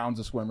 She drowns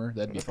a swimmer.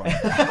 That'd be fun.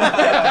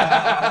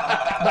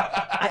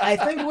 I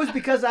think it was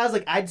because I was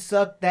like, I'd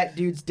suck that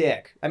dude's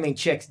dick. I mean,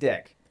 chick's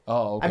dick.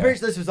 Oh, okay. I'm pretty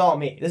sure this was all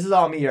me. This is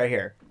all me right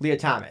here. Leah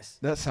Thomas.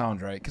 That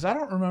sounds right. Because I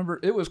don't remember.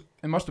 It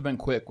must have been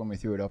quick when we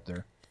threw it up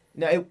there.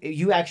 No,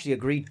 you actually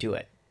agreed to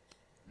it.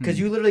 Because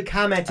you literally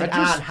commented I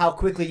just- on how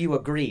quickly you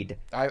agreed.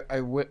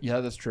 Yeah,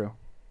 that's true.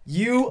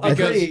 You Because-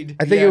 agreed.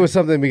 I think Yeah. it was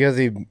something because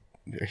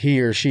he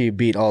or she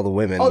beat all the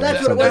women. Oh,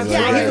 that's what it was. Something Yeah,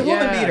 like he's a that.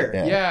 woman Yeah. beater.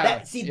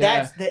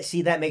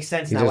 Yeah. That makes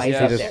sense He now. Why he's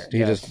yeah, up he there. just, he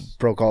just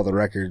broke all the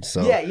records.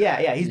 So Yeah.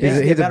 He's he's,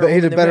 basically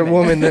he's a better than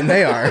woman than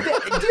they are. Dude,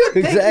 thank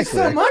you so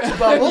Exactly. much,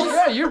 Bubbles.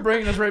 Yeah, you're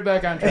bringing us right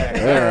back on track.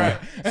 Yeah.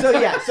 All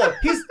right. So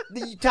he's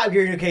the Top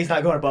Gear UK is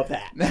not going above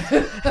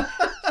that.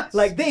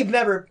 Like, they've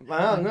never.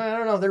 Well, I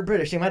don't know. They're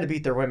British. They might have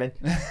beat their women,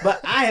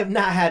 but I have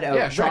not had a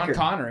Yeah, Sean record.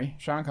 Connery.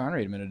 Sean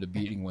Connery admitted to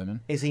beating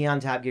women. Is he on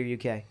Top Gear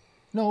UK?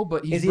 No,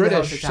 but Is he's he the host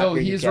British, of Top so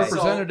Gear he's UK?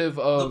 representative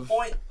The of.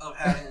 point of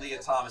having Leah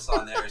Thomas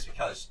on there is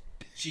because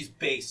she's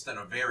based in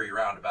a very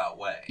roundabout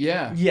way.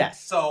 Yeah.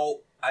 Yes. So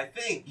I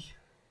think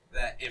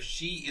that if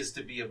she is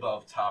to be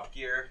above Top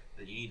Gear,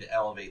 then you need to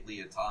elevate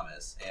Leah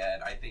Thomas,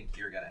 and I think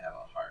you're gonna have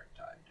a hard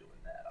time doing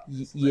that. On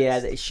this Yeah,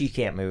 list. she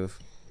can't move.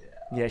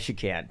 Yeah, she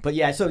can. But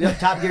yeah, so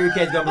Top Gear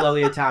UK is going below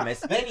Leah Thomas.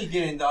 Then you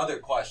get into other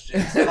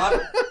questions.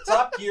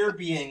 Top Gear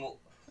being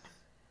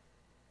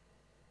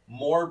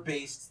more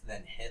based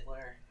than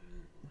Hitler.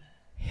 Ooh,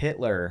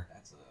 Hitler.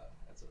 that's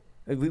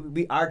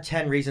a Our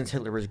 10 reasons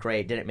Hitler was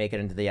great didn't make it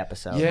into the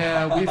episode.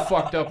 Yeah, we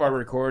fucked up our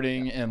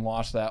recording and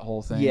lost that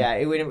whole thing. Yeah,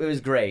 it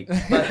was great.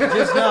 But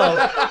just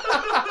know,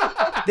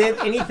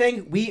 if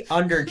anything, we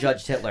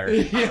underjudged Hitler.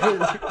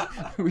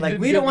 Yeah,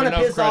 We don't want to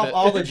piss off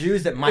all the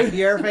Jews that might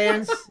be our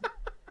fans.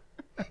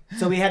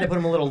 So we had to put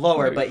him a little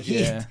lower, but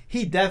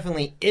he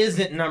definitely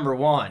isn't number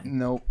one.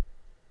 Nope.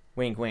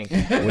 Wink, wink.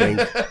 Wink.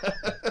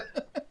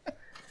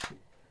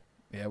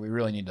 Yeah, we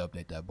really need to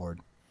update that board.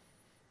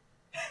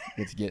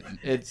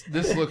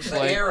 This looks The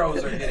like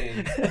arrows are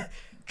getting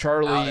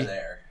Charlie. out of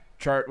there.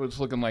 It's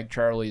looking like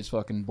Charlie's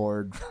fucking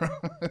board.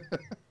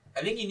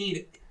 I think you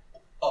need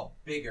a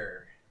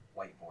bigger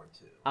whiteboard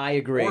too. I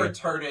agree. Or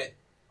turn it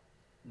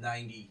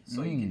 90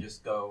 so you can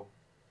just go.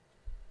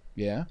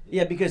 Yeah.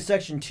 Yeah, because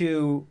Section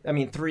 3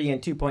 and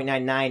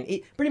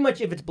 2.99, pretty much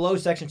if it's below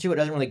Section 2, it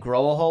doesn't really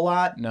grow a whole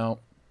lot No.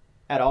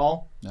 at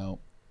all. No.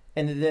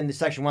 And then the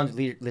Section 1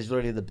 is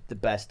literally the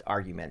best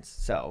arguments.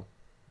 So,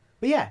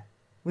 but yeah,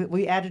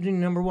 we added in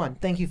number 1.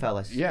 Thank you,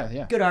 fellas. Yeah.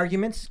 Yeah. Good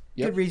arguments.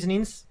 Yep. Good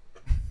reasonings.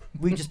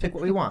 We just pick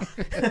what we want.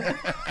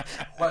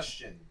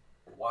 Question: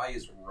 why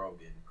is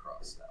Rogan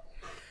crossed out?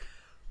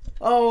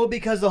 Oh,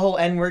 because the whole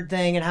N-word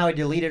thing and how he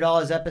deleted all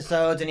his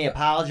episodes and he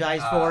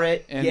apologized for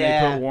it. And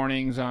they put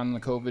warnings on the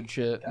COVID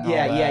shit. And all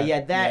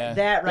that.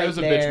 That right was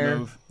a there. bitch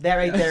move. That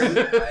right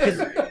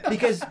there.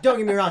 Because don't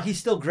get me wrong, he's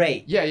still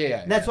great.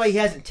 Yeah. That's why he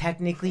hasn't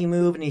technically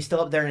moved and he's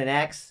still up there in an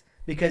X.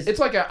 Because It's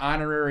like an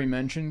honorary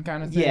mention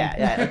kind of thing.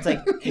 Yeah. It's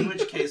like In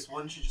which case,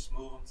 wouldn't you just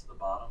move him to the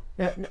bottom?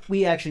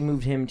 we actually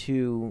moved him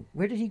to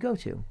where did he go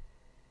to?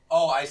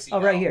 Oh, I see. Oh,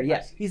 now. right here. I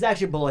Yeah, see. he's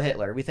actually below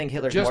Hitler. We think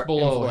Hitler's Just more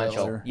below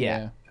influential. Hitler.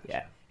 Yeah.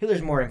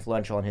 Hitler's more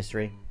influential in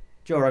history.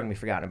 Joe Rogan we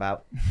forgotten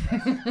about.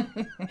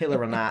 Hitler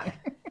will not.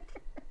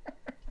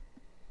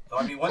 So,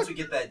 I mean, once we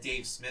get that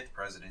Dave Smith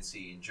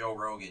presidency and Joe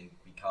Rogan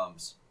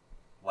becomes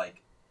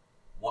like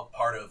what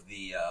part of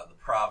the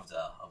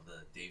Pravda of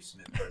the Dave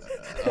Smith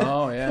presidency,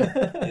 Oh,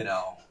 yeah. you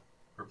know,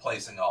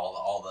 replacing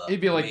all the.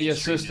 He'd be like the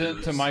mainstream assistant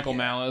news. to Michael Yeah.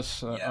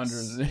 Malice Yes.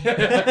 under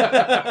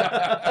the...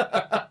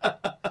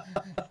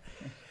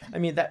 I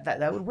mean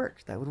that would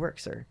work. That would work,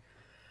 sir.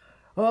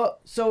 Well,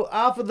 so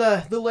off of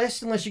the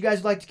list, unless you guys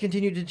would like to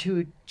continue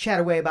to chat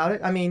away about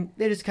it. I mean,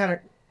 they just kind of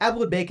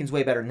Applewood bacon's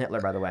way better than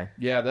Hitler, by the way.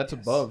 Yeah, that's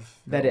above.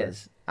 That Hitler.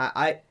 is.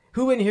 I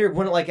who in here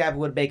wouldn't like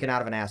Applewood bacon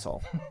out of an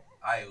asshole?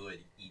 I would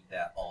eat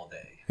that all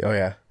day. Oh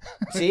yeah.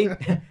 See,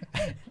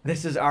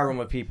 this is our room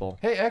of people.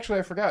 Hey, actually,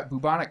 I forgot.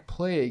 Bubonic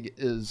plague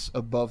is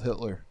above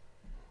Hitler.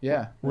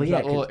 Yeah. Well, There's yeah,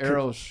 that little 'cause-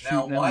 arrow Now, shooting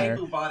in why there.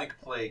 bubonic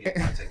plague in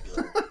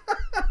particular?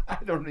 I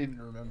don't even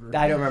remember.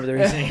 I don't remember the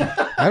reasoning.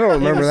 I don't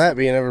remember that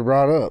being ever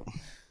brought up.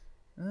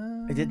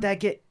 Did that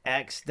get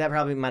X? That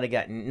probably might have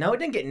gotten. No, it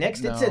didn't get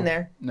nixed. It's No. in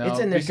there. No, It's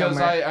in there because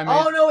somewhere. I mean-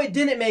 Oh no, it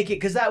didn't make it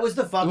because that was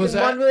the fucking Was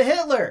that- one with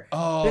Hitler.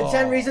 Oh. The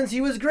 10 reasons he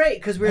was great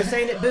because we were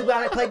saying that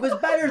bubonic plague was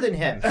better than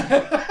him.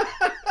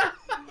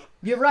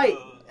 You're right.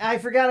 I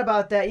forgot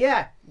about that.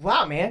 Yeah.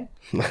 Wow, man.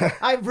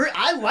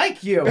 I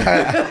like you.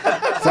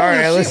 Sorry,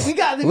 I listen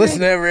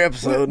to every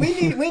episode. We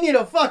need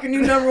a fucking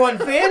new #1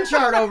 fan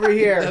chart over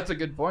here. That's a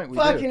good point. We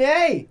Fucking do.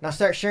 A. Now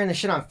start sharing this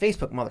shit on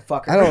Facebook,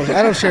 motherfucker.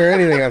 I don't share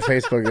anything on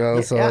Facebook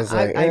though, so Yeah, it's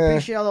like I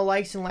appreciate all the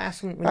likes and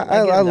laughs when I get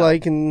them, though.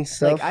 like and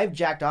stuff. Like I've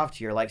jacked off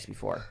to your likes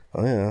before.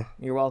 Oh yeah.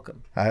 You're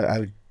welcome.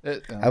 I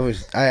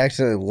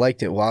actually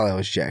liked it while I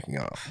was jacking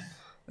off.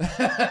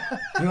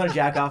 You want to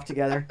jack off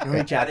together? You want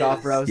to jack That off,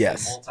 is bros? a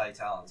Yes.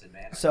 multi-talented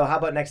man. So how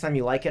about next time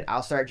you like it,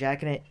 I'll start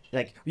jacking it.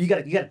 Like you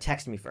gotta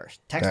text me first.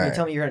 Text me All and right.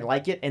 tell me you're gonna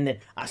like it, and then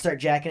I start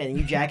jacking it, and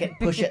you jack it, and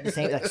push it at the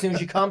same. Like, as soon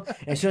as you come,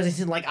 and as soon as I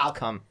see like, I'll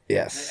come.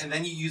 Yes. And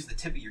then you use the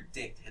tip of your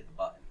dick to hit the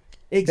button.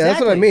 Exactly. Yeah,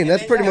 that's what I mean. And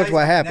That's then pretty you much guys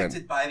what are happened.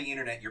 Connected by the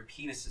internet, your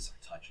penises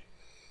are touching.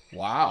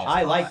 Wow.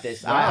 I like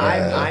this. Wow.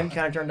 I'm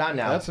kind of turned on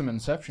now. That's some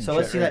Inception So shit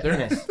let's see right that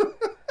there. penis.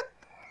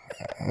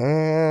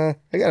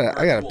 I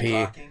gotta Virtual pee.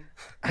 docking.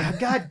 Oh,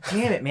 God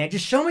damn it, man!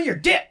 Just show me your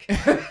dick.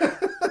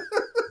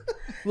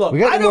 Look, We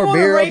got I don't more want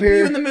to beer up rape you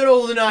here? in the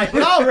middle of the night,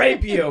 but I'll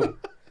rape you.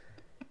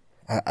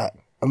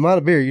 I'm out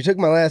of beer. You took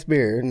my last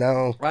beer.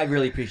 Now I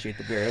really appreciate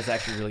the beer. It's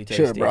actually really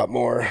tasty. should have brought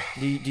more.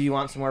 Do you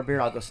want some more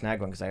beer? I'll go snag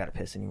one because I got to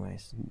piss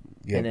anyways.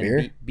 You got and then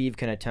beer? Beeve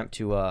can attempt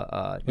to We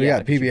got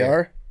get your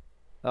PBR.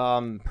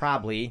 beer.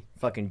 Probably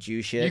fucking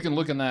Jew shit. You can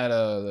look in that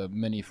the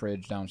mini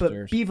fridge but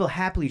downstairs. Beeve will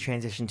happily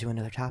transition to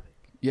another topic.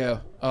 Yeah.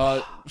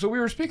 So we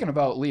were speaking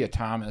about Leah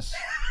Thomas,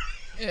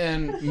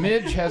 and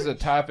Midge has a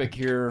topic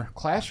here: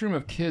 classroom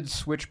of kids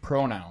switch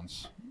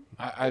pronouns.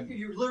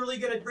 You're literally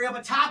gonna bring up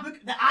a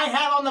topic that I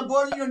have on the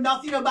board that you know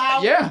nothing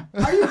about. Yeah.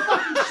 Are you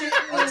fucking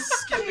shitting me? Let's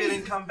skip it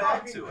and come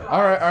back to it.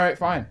 All right,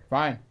 fine.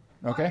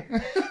 Okay.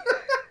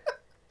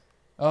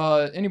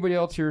 Anybody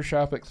else here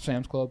shop at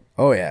Sam's Club?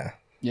 Oh yeah,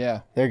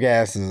 Yeah. their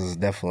gas is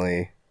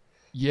definitely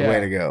Yeah. the way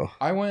to go.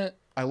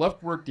 I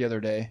left work the other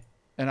day,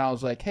 and I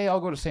was like, hey, I'll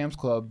go to Sam's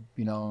Club,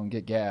 and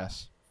get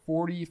gas.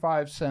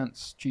 45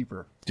 cents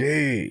cheaper.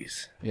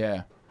 Jeez.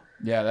 Yeah.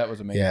 Yeah, that was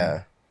amazing.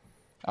 Yeah.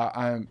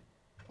 I'm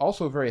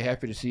also very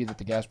happy to see that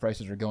the gas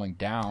prices are going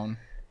down.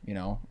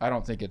 I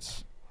don't think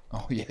it's...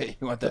 Oh, yeah,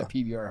 you want that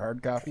PBR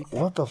hard copy?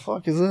 What the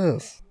fuck is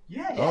this?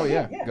 Yeah. Oh,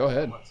 yeah, go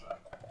ahead.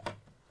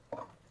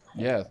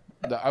 Yeah,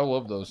 I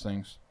love those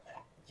things.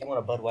 Do you want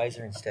a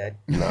Budweiser instead?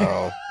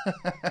 No.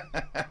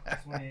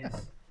 This one is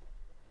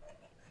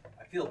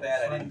feel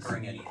bad I didn't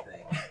bring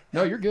anything.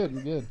 No, you're good.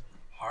 You're good.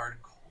 Hard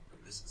cold brew.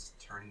 This is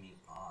turning me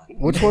on.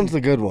 Which one's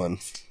the good one?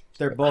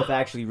 They're both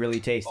actually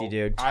really tasty,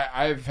 dude.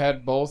 I've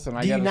had both, and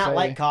I Do you gotta not say,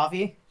 like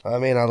coffee? I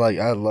mean, I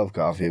love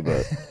coffee,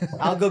 but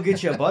I'll go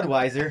get you a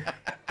Budweiser.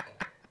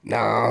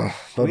 no,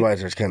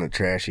 Budweiser's kind of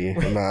trashy.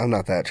 I'm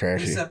not that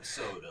trashy. This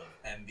episode of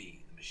MB the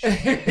Machine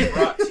is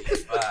brought to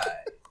you by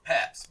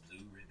Pabst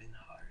Blue Ribbon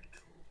Hard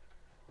Cold.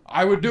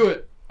 I would do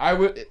it. I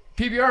would.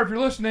 PBR, if you're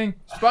listening,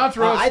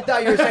 sponsor us. I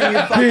thought you were saying you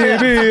fucked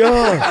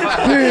PBR,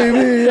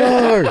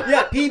 PBR.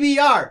 Yeah,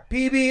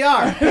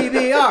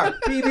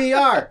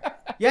 PBR.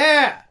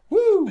 Yeah.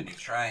 Woo. When you're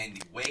trying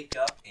to wake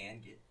up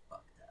and get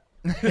fucked up.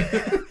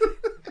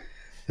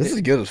 This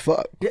is good as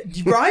fuck. Yeah,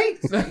 right?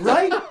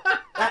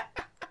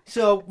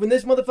 So when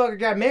this motherfucker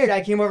got married,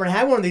 I came over and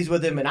had one of these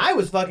with him, and I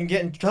was fucking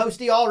getting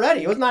toasty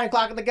already. It was 9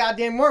 o'clock in the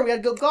goddamn morning. We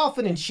had to go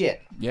golfing and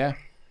shit. Yeah.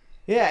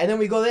 Yeah, and then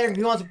we go there and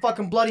he wants a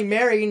fucking Bloody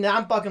Mary, and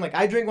I'm fucking like,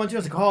 I drink one too. I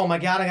was like, oh my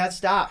god, I gotta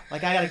stop.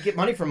 Like, I gotta get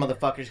money from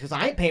motherfuckers because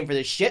I ain't paying for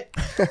this shit.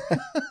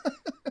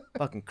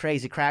 Fucking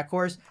crazy crack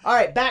horse. All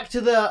right, back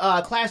to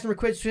the classroom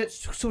pronouns.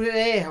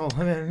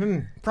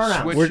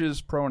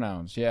 Switches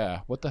pronouns. Yeah.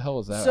 What the hell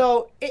is that?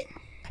 So,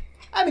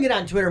 I've been getting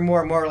on Twitter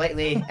more and more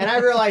lately, and I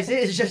realize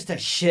it is just a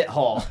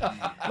shithole.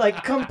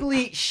 Like,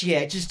 complete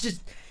shit.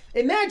 Just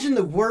imagine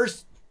the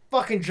worst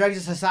fucking drugs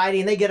of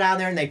society, and they get on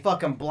there and they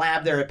fucking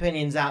blab their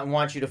opinions out and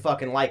want you to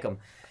fucking like them.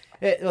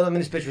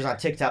 This picture was on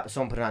TikTok, but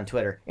someone put it on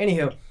Twitter.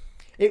 Anywho,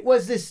 it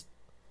was this,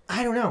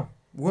 I don't know,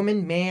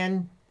 woman,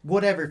 man,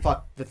 whatever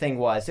fuck the thing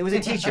was. It was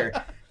a teacher,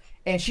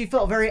 and she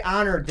felt very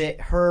honored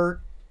that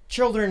her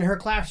children in her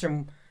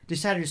classroom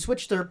decided to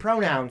switch their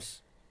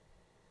pronouns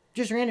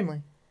just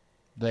randomly.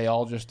 They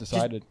all just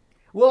decided.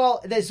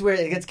 Well, that's where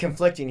it gets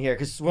conflicting here,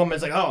 because this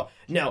woman's like, oh,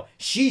 no,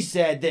 she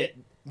said that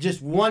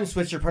just one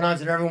switched their pronouns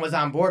and everyone was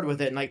on board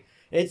with it, and like,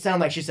 it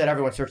sounded like she said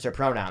everyone switched their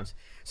pronouns.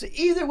 So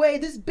either way,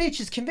 this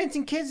bitch is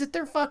convincing kids that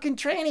they're fucking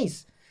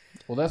trannies.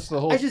 Well, that's the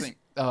whole thing.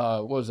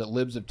 What was it,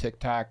 Libs of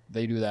TikTok?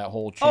 They do that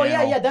whole channel. Oh,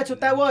 yeah, that's what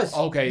that was.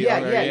 Okay.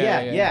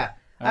 Yeah.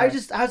 I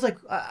was like,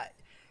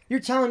 you're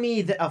telling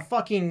me that a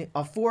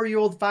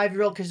 4-year-old,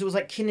 5-year-old, because it was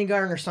like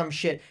kindergarten or some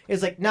shit,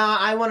 is like, nah,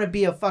 I want to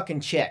be a fucking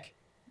chick.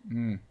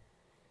 Mm.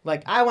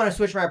 Like, I want to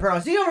switch my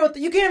pronouns. You don't know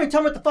you can't even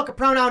tell me what the fuck a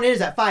pronoun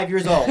is at 5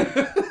 years old.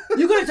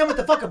 You couldn't tell me what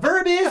the fuck a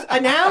verb is,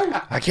 a noun?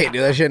 I can't do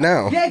that shit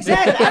now. Yeah,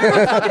 exactly. I don't know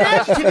what the fucking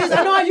adjective is.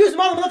 I know I use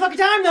them all the motherfucking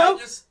time, though.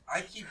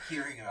 I keep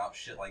hearing about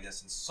shit like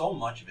this, and so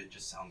much of it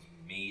just sounds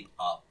made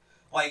up.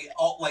 Like,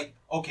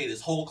 okay,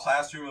 this whole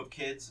classroom of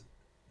kids,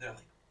 they're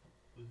like,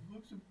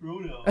 what's a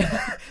pronoun?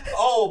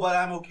 Oh, but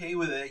I'm okay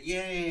with it.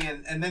 Yay.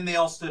 And then they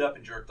all stood up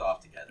and jerked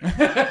off together.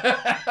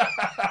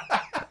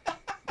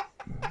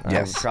 Yes.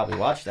 I would probably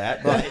watch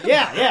that. But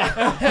yeah.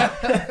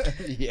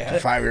 Yeah.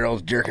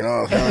 5-year-olds jerking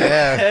off. Hell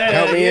yeah.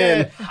 Count me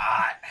in.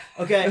 Hot.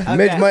 Okay.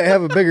 Midge might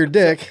have a bigger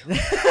dick.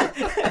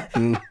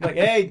 Like,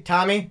 hey,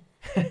 Tommy,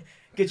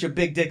 get your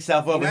big dick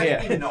self over I here.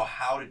 didn't even know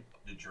how to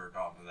jerk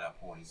off at that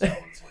point, so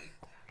it's like...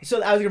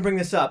 So I was going to bring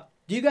this up.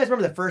 Do you guys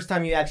remember the first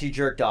time you actually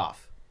jerked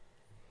off?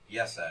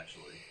 Yes,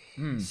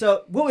 actually.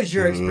 So what was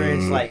your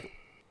experience like?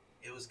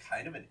 It was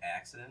kind of an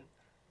accident.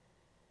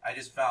 I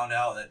just found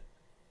out that,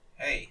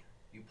 hey,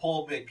 you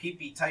pull a big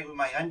pee-pee tight with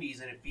my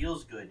undies and it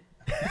feels good.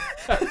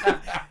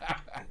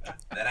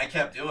 Then I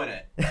kept doing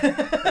it.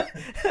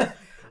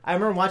 I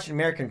remember watching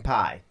American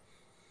Pie.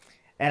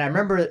 And I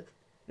remember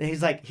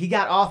he's like, he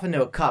got off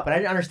into a cup, and I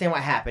didn't understand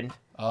what happened.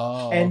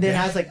 Oh. And then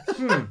I was like,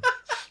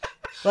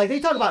 Like, they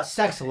talk about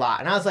sex a lot.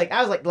 And I was like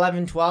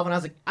 11, 12, and I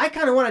was like, I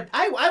kind of want to,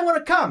 I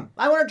want to come.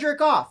 I want to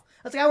jerk off.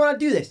 I was like, I want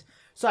to do this.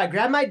 So I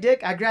grabbed my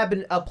dick. I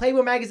grabbed a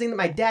Playboy magazine that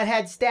my dad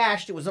had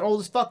stashed. It was an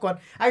old as fuck one.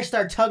 I just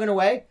started tugging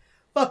away.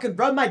 Fucking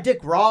rubbed my dick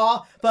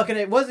raw. Fucking,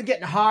 it wasn't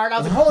getting hard. I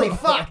was like, holy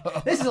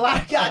fuck. This is a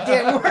lot of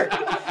goddamn work.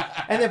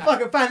 And then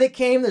fucking finally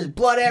came. There's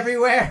blood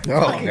everywhere.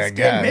 Oh, fucking my skin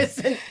God.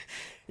 missing.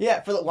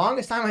 Yeah, for the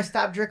longest time I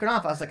stopped jerking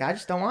off. I was like, I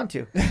just don't want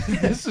to.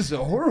 This is a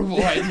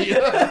horrible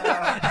idea.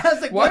 I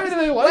was like, Why do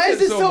they like why is it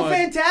this so so much?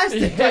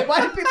 fantastic? Yeah. Like,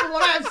 why do people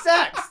want to have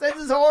sex? This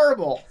is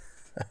horrible.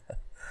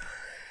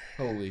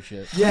 Holy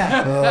shit.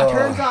 Yeah.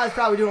 Turns out I was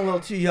probably doing a little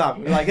too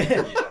young.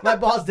 Like, my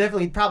balls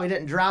definitely probably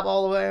didn't drop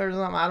all the way or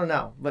something. I don't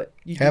know. But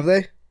Have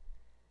they?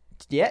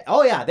 Yeah.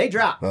 Oh, yeah. They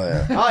dropped. Oh,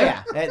 yeah. Oh,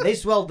 yeah. They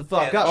swelled the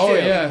fuck up, Oh,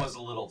 too. yeah. It was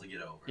a little to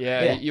get over.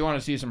 Yeah, Yeah. you want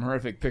to see some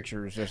horrific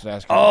pictures, just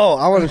ask. Oh,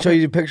 I want to show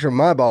you a picture of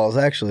my balls,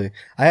 actually.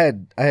 I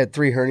had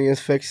 3 hernias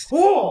fixed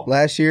Cool.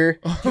 last year,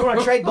 Do you want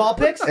to trade ball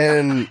picks?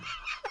 and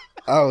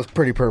I was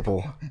pretty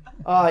purple.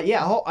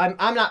 Yeah.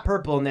 I'm not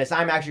purple in this.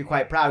 I'm actually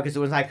quite proud because it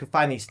was I could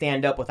finally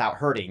stand up without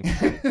hurting.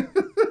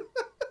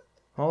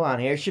 Hold on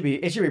here. It should be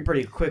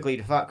pretty quickly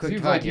to quick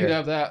Seems to like find you'd here.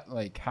 have that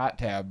like hot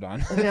tabbed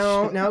on.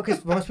 No,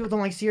 because most people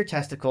don't like to see your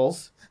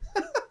testicles.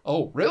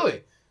 Oh,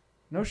 really?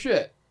 No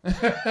shit.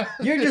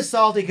 You're just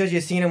salty because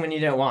you've seen them when you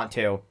didn't want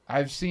to.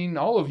 I've seen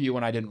all of you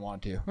when I didn't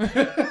want to.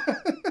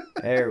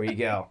 There we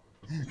go.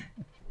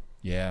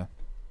 Yeah.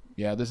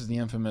 Yeah, this is the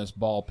infamous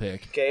ball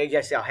pick. Okay, you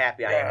guys see how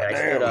happy I am that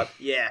I stood up.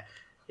 Yeah.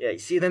 Yeah, you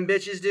see them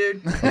bitches,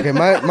 dude? Okay,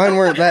 mine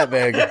weren't that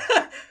big.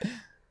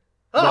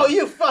 Oh,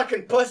 you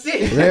fucking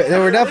pussy! They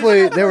were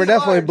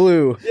definitely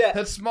blue. Yeah.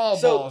 That's small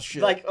So, ball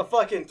shit. like a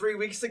fucking 3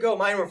 weeks ago,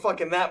 mine were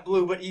fucking that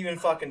blue, but even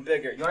fucking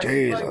bigger. You want to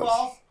see my Jesus.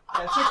 balls?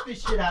 Yeah, check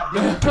this shit out,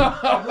 dude. Look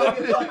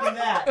at fucking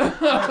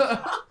that. Like,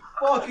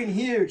 fucking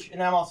huge.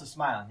 And I'm also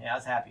smiling. Yeah, I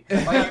was happy.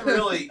 But you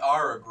really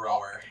are a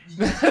grower.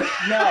 No,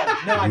 I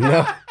don't.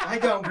 No. I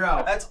don't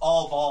grow. That's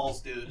all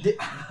balls, dude.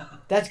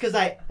 That's because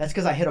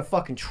I hit a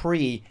fucking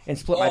tree and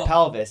split my Oh.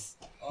 pelvis.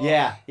 Oh.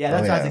 Yeah,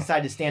 that's why I was yeah.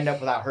 excited to stand up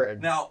without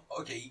hurting. Now,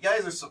 okay, you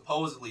guys are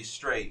supposedly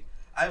straight.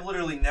 I've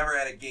literally never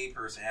had a gay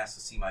person ask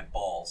to see my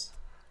balls.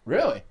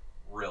 Really?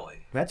 Really.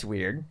 That's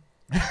weird.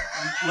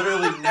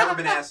 Literally never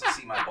been asked to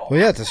see my balls. Well,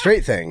 yeah, it's a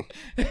straight thing.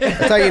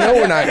 That's how you know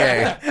we're not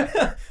gay.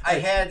 I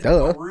had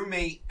a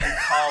roommate in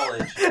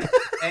college,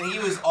 and he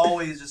was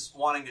always just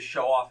wanting to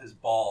show off his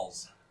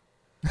balls.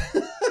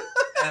 And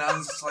I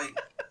was just like,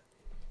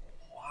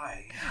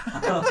 why?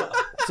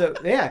 So,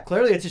 yeah,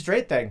 clearly it's a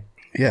straight thing.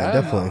 Yeah,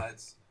 definitely.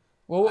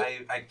 Well,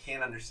 I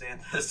can't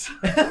understand this.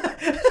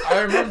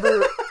 I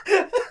remember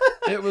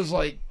it was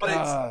like,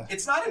 But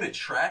it's not an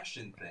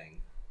attraction thing.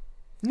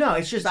 No,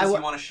 it's just You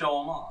want to show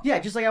them off. Yeah,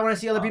 just like I want to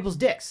see other people's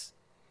dicks.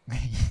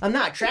 I'm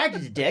not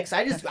attracted to dicks.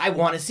 I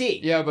want to see.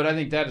 yeah, but I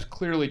think that is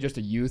clearly just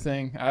a you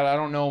thing. I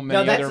don't know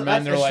many that's- other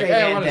men. that's They're a like, straight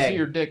hey, I man want to see thing.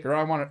 your dick, or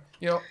I want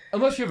to,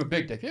 unless you have a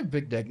big dick. If you have a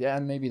big dick, yeah,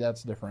 maybe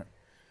that's different.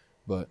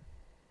 But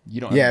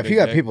you don't. Yeah, have a if big you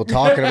got dick. people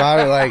talking about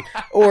it, like,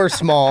 or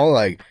small,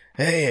 like,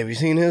 hey, have you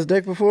seen his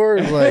dick before?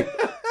 It's like,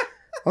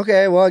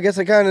 okay, well, I guess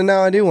I kind of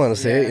now I do want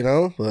to see it,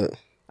 But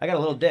I got a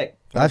little dick.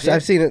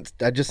 I've seen it.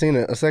 I just seen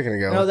it a second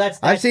ago. No,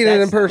 I've seen it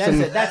in person.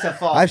 That's a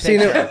false I've seen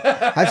picture.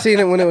 it. I've seen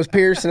it when it was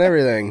pierced and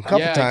everything, a couple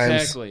yeah, times.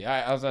 exactly.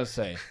 I was gonna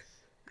say,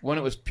 when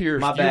it was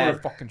pierced, My you bad.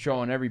 were fucking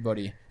showing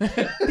everybody. People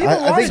I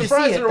wanted think- to see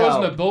Surprised it, there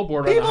wasn't a though.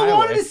 billboard People on the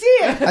wanted highway. to see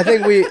it.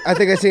 I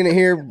think I seen it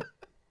here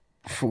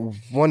for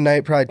one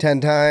night, probably 10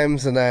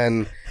 times, and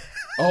then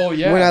Oh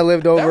yeah. when I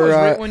lived That over was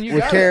right when you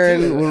with got it, Karen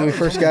too. when That we was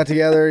first when- got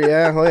together.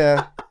 Yeah, oh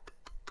yeah.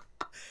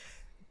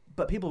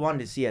 But people wanted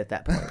to see it at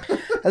that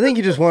point. I think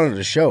you just wanted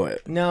to show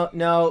it. No,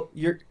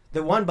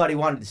 the one buddy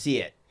wanted to see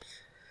it.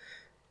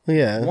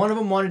 Yeah. One of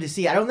them wanted to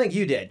see it. I don't think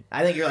you did.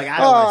 I think you're like, I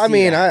don't Oh, want to I see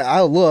mean, that.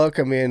 I'll look.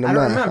 I mean, I I'm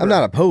don't not. remember. I'm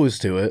not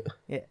opposed to it.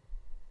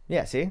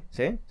 Yeah, see?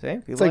 People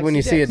It's like when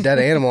you see a dicks. dead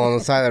animal on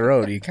the side of the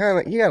road. You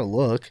gotta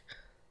look.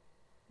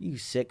 You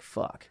sick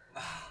fuck.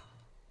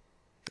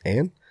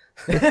 And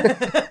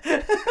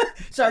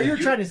Sorry, you were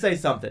trying to say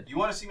something. You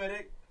want to see my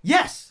dick?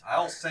 Yes.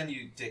 I'll send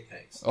you dick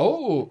pics.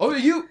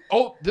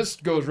 This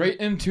goes right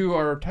into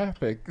our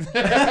topic.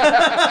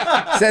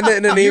 send it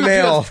in an You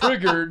email. just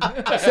triggered.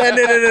 Send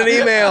it in an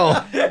email.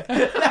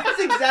 That's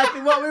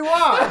exactly what we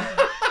want.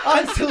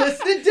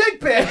 Unsolicited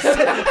dick pics.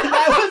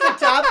 That was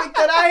the topic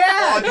that I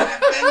Oh,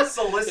 had. you've been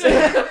soliciting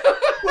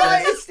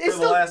Well, it's for the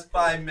still last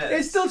 5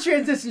 minutes. it still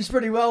transitions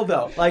pretty well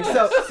though. Like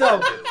so.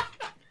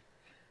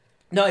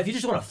 No, if you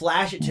just want to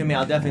flash it to me,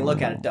 I'll definitely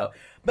look at it though.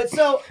 But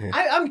so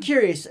I'm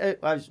curious.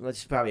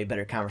 That's probably a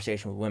better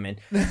conversation with women.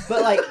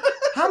 But like,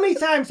 how many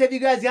times have you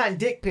guys gotten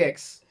dick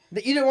pics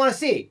that you didn't want to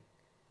see?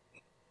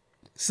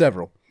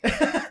 Several,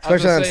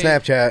 especially on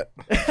Snapchat,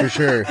 for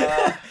sure.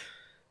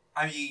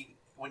 I mean,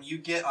 when you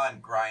get on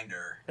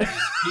Grindr,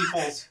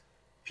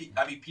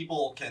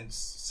 people can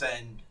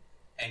send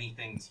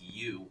anything to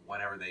you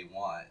whenever they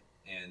want,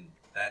 and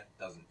that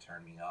doesn't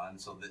turn me on.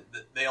 So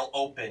they'll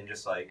open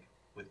just like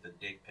with the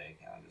dick pic,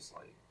 and I'm just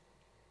like,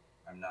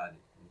 I'm not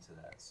into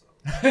that. So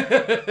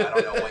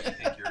I don't know what you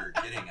think you're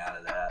getting out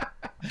of that.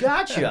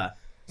 Gotcha.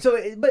 So,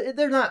 but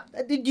they're not.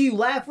 Did you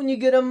laugh when you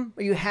get them?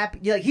 Are you happy?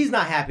 You're like, he's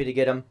not happy to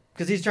get them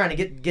because he's trying to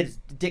get his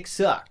dick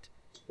sucked.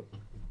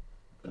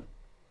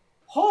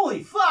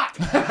 Holy fuck!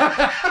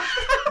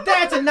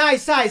 That's a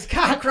nice sized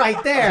cock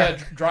right there.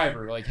 That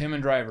Driver, like him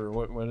and Driver,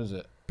 what is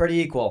it? Pretty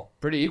equal.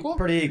 Pretty equal?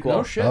 Pretty equal.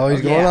 No shit. Oh,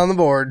 he's going on the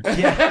board.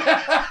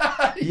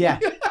 Yeah. Yeah.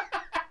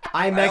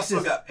 I I-Mex also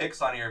is. got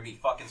pics on here of me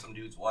fucking some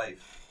dude's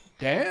wife.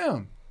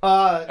 Damn.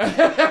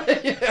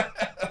 Yeah.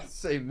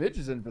 Say Mitch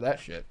is in for that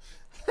shit.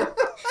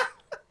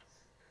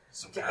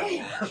 Some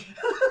kind of bitch.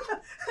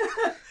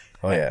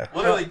 Oh yeah.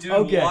 Literally, dude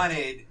Okay.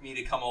 wanted me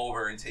to come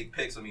over and take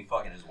pics of me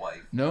fucking his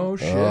wife. No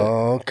shit.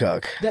 Oh,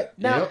 cuck.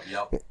 Now, Yep.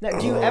 Yep. now,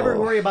 do you ever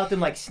worry about them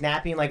like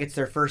snapping like it's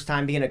their first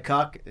time being a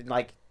cuck,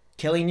 like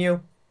killing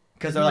you?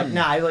 Because they're like,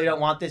 nah, I really don't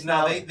want this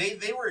No, now.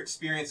 they were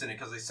experiencing it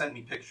because they sent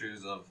me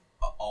pictures of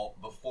all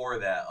before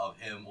that of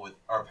him with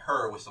or of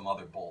her with some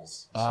other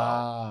bulls. So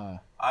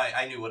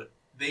I knew what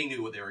they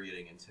knew what they were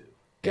getting into.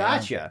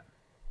 Gotcha.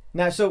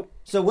 Now, so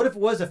what if it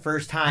was the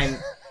first time,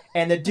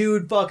 and the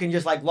dude fucking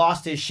just like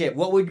lost his shit?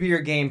 What would be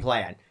your game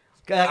plan?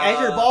 Like, as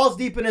your balls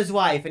deep in his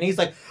wife, and he's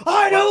like,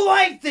 I don't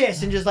like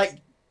this, and just like,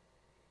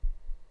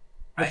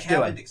 I what you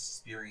doing? haven't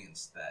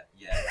experienced that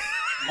yet.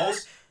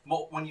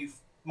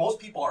 Most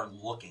people are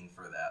looking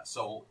for that,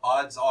 so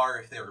odds are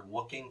if they're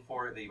looking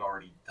for it, they've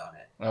already done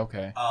it.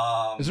 Okay.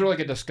 Is there like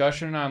a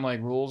discussion on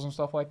like rules and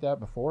stuff like that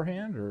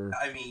beforehand, or?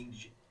 I mean,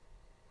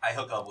 I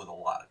hook up with a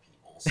lot of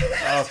people, so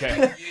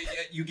Okay.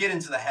 you get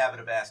into the habit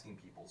of asking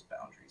people's people's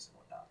boundaries and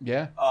whatnot.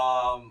 Yeah.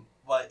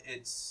 But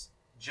it's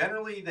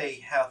generally they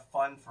have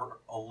fun for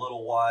a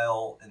little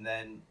while, and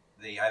then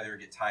they either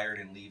get tired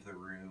and leave the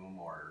room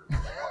or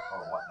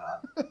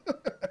whatnot.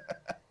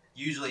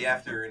 Usually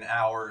after an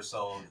hour or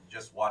so of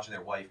just watching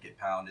their wife get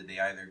pounded, they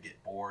either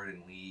get bored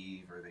and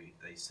leave, or they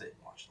sit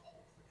and watch the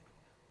whole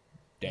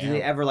thing. Damn. Do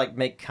they ever like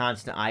make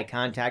constant eye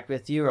contact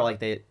with you, or like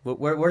they what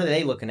are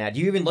they looking at? Do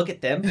you even look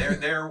at them?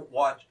 They're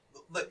watch.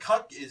 The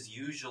cuck is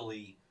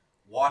usually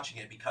watching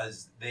it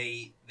because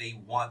they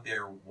want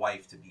their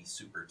wife to be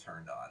super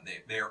turned on.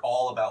 They're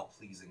all about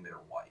pleasing their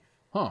wife.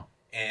 Huh.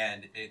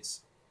 And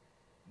it's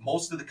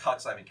most of the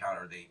cucks I've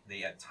encountered, they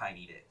have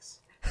tiny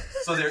dicks.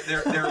 So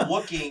they're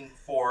looking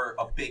for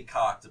a big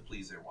cock to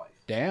please their wife.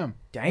 Damn.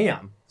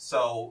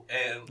 So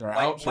and They're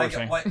like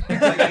outsourcing.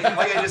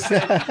 I just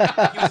said,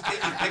 he was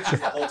taking pictures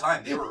the whole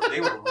time. They were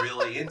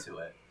really into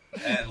it.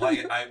 And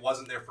like I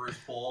wasn't their first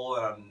pull,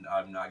 and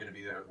I'm not gonna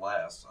be their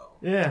last. So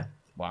Yeah.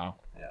 Wow.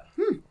 yeah.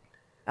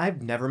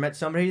 I've never met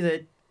somebody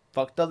that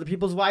fucked other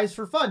people's wives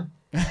for fun.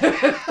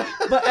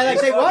 But and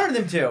like they wanted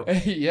them to.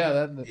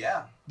 Yeah.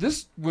 Yeah.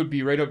 This would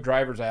be right up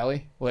driver's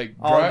alley. Like,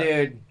 Oh,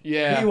 dude.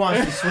 yeah. He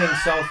wants to swing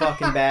so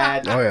fucking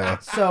bad. Oh yeah.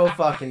 So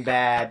fucking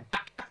bad.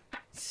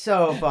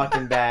 So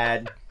fucking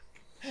bad.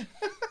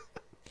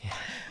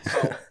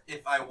 So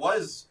if I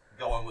was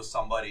going with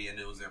somebody and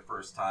it was their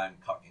first time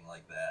cucking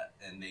like that,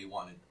 and they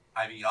wanted,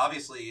 I mean,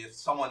 obviously, if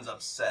someone's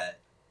upset,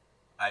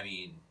 I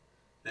mean,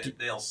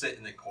 they'll sit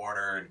in the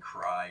corner and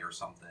cry or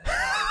something,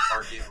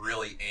 or get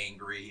really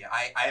angry.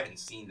 I haven't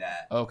seen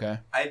that. Okay.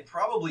 I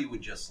probably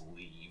would just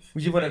leave.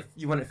 You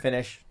wouldn't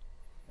finish?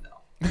 No.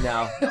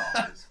 No. No.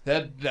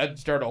 That'd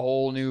start a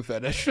whole new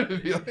fetish.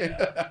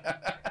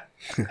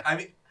 I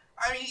mean,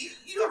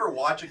 you ever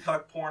watch a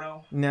cuck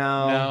porno?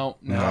 No. No.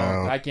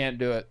 No. I can't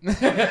do it.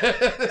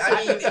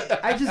 I mean,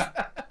 I just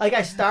like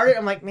I started.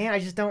 I'm like, man, I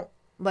just don't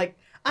like.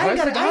 I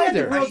got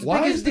the world's Why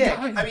biggest is the dick.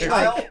 guy I mean,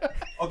 there?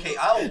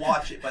 I'll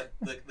watch it, but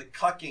the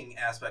cucking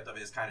aspect of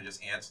it is kind of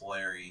just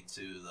ancillary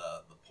to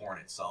the porn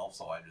itself,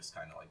 so I just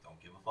kind of like don't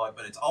give a fuck.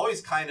 But it's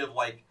always kind of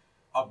like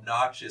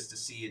obnoxious to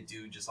see a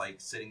dude just like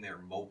sitting there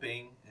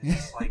moping, and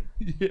it's like,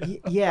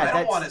 Yeah, I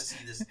don't want to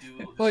see this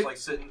dude just like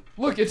sitting.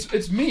 Look,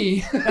 it's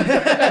me.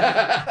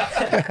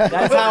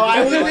 That's how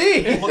I would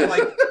be. It looked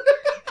like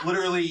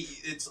literally,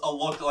 it's a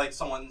look like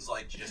someone's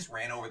like just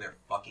ran over their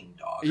fucking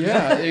dog.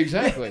 Yeah,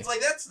 exactly. It's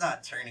like that's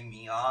not turning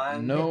me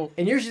on. No.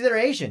 And usually they're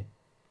Asian.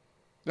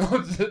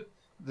 Is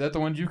that the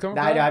ones you come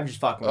I, across? I'm just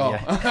fucking with Oh. you.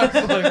 I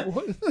was like,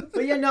 what?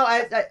 But yeah, no,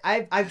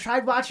 I've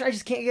tried watching. I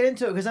just can't get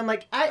into it because I'm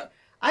like, I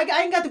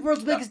ain't got the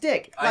world's biggest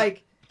dick.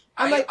 Like,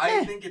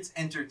 I think it's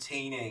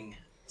entertaining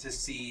to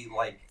see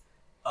like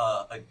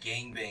a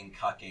gangbang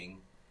cucking,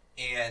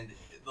 and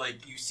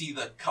like you see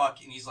the cuck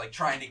and he's like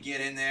trying to get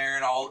in there,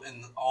 and all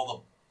the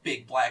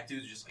big black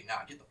dudes just like,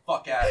 nah, get the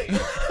fuck out of here,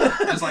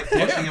 just like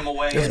pushing him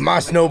away. It's my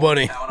snow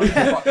bunny.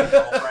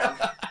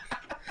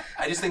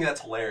 I just think that's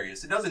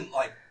hilarious. It doesn't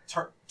like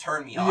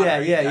turn me on. Yeah,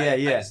 or yeah,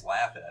 anything. yeah. I just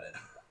laugh at it.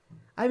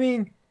 I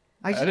mean,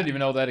 I didn't even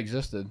know that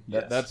existed.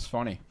 Yes. That's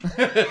funny.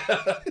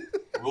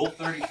 Rule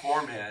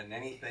 34, man.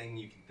 Anything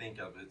you can think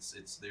of, it's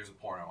there's a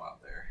porno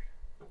out there.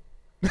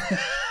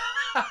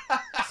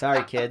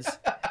 sorry, kids.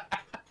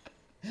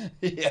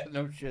 Yeah,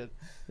 no shit.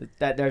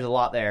 That there's a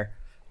lot there.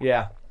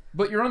 Yeah.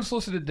 But your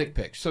unsolicited dick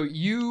pics. So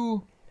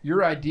your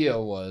idea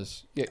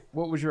was,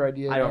 what was your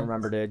idea? I don't again?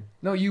 remember, dude.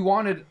 No, you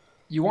wanted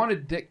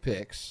dick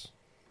pics.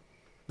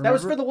 That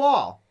was for Remember? the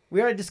wall.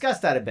 We already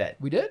discussed that a bit.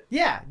 We did?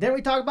 Yeah. Didn't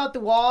we talk about the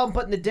wall and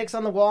putting the dicks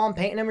on the wall and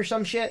painting them or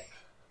some shit?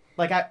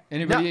 Like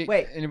Anybody? No,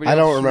 wait. Anybody I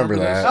don't else remember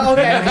this? that. Oh,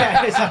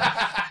 okay.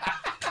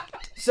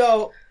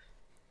 So,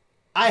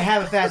 I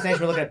have a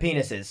fascination with looking at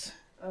penises.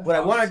 What I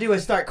want to do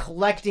is start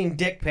collecting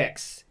dick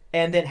pics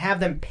and then have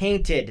them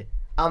painted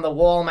on the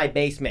wall in my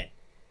basement.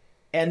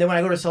 And then when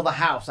I go to sell the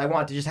house, I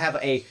want to just have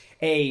a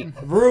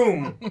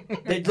room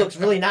that looks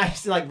really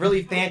nice and like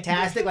really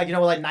fantastic, like, you know,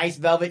 with like nice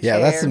velvet Yeah,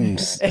 chair. that's some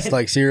it's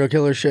like serial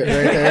killer shit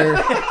right there.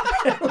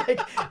 Like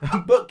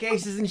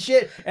bookcases and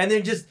shit, and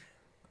then just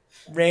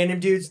random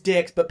dudes'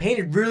 dicks, but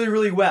painted really,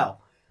 really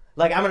well.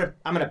 Like I'm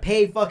gonna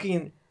pay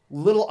fucking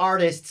little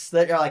artists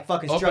that are like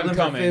fucking Up struggling and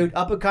for coming. food,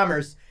 up and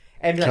comers,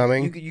 and be like,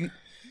 Coming. you,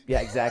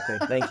 yeah, exactly.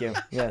 Thank you.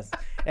 Yes,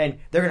 and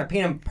they're gonna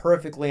paint them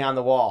perfectly on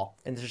the wall,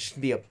 and there's just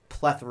gonna be a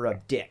plethora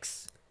of dicks.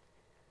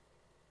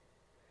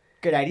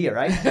 Good idea,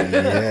 right?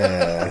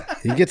 Yeah.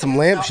 You can get some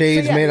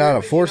lampshades yeah, made out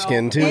of you know,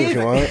 foreskin too if you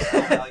want.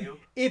 Value.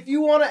 If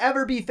you want to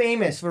ever be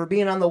famous for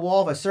being on the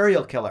wall of a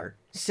serial killer,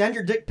 send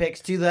your dick pics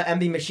to the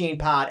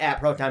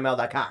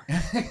mbmachinepod@protonmail.com.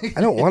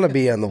 I don't want to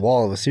be on the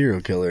wall of a serial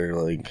killer.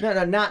 Like,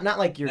 No, not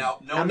like you're. Now,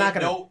 I'm not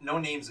gonna. no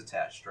names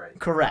attached, right?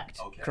 Correct.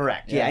 Okay.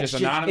 Correct. Yeah, Yeah, just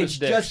it's anonymous it's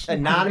dicks. just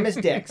anonymous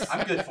dicks.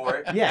 I'm good for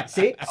it. Yeah.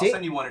 See. I'll See.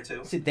 send you one or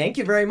two. See. Thank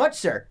you very much,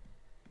 sir.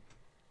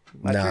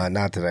 nah,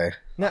 not today.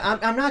 No,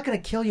 I'm not gonna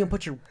kill you and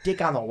put your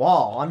dick on the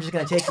wall. I'm just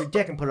gonna take your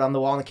dick and put it on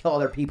the wall and kill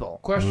other people.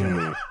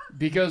 Question,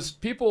 because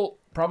people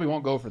probably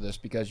won't go for this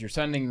because they're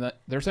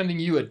sending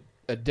you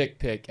a dick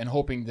pic and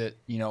hoping that,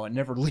 you know, it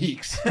never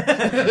leaks.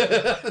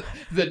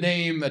 The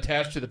name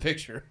attached to the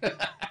picture.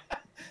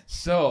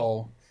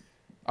 So,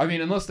 I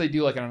mean, unless they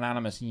do like an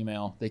anonymous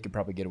email, they could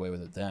probably get away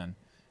with it then.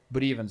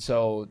 But even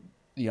so,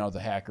 you know, the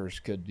hackers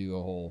could do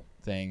a whole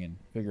thing and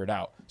figure it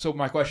out. So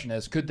my question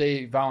is, could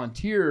they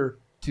volunteer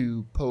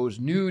to pose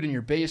nude in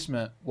your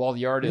basement while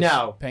the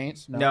artist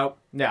paints? No.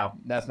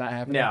 That's not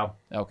happening? No.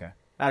 Okay.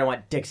 I don't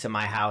want dicks in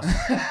my house.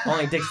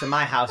 Only dicks in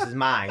my house is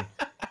mine.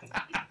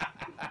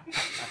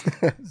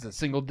 It's a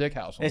single dick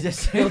household. It's a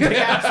single dick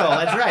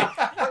household. That's right.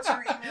 What's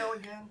your email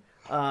again?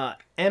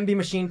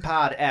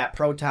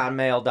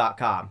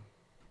 mbmachinepod@protonmail.com.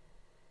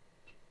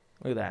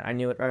 Look at that. I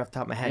knew it right off the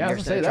top of my head. Yeah, I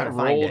was going to say, that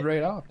rolled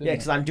right off. Yeah,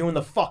 because I'm doing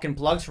the fucking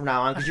plugs from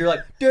now on, because you're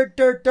like, dirt,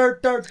 dirt,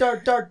 dirt, dirt,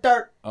 dirt, dirt,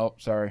 dirt. Oh,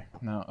 sorry.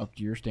 No, up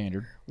to your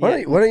standard.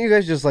 Why don't you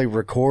guys just like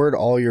record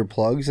all your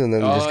plugs and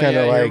then just kind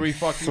of like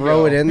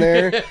throw it in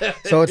there?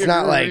 So it's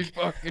not like,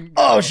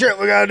 oh shit,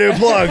 we got to do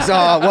plugs.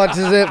 What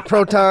is it?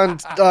 Proton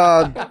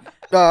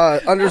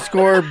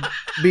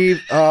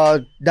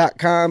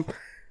 _b.com.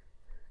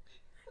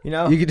 You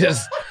know, you could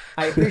just.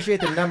 I appreciate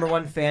the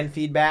 #1 fan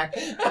feedback,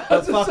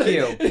 but fuck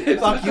you.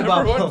 Fuck you, #1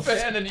 Bubbles.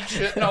 fan and he's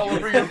shitting all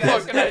over your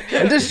fucking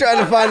idea. I'm just trying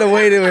to find a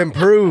way to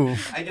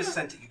improve. I just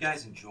sent it. You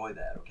guys enjoy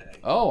that, okay?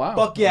 Oh, wow.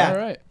 Fuck yeah. All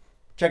right.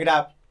 Check it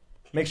out.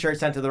 Make sure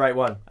it's sent to the right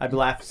one. I'd be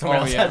laughing if someone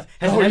else has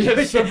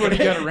Somebody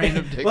got a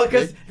random dick Well,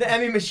 because pic. the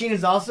Emmy machine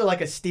is also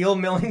like a steel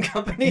milling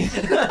company.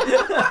 So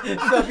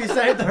if you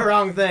send it the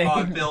wrong thing.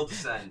 Bill to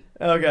send.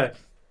 Okay.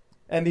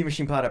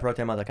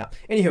 mbmachinepod@protonmail.com.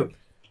 Anywho.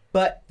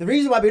 But the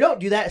reason why we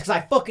don't do that is because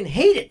I fucking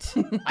hate it.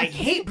 I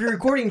hate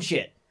pre-recording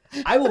shit.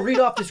 I will read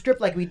off the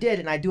script like we did,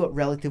 and I do it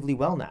relatively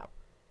well now.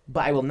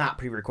 But I will not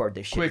pre-record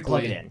this shit. Quickly,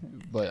 plug it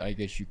in. But I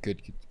guess you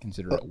could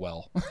consider it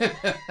well.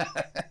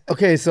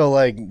 Okay, so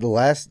like the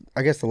last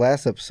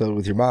episode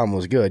with your mom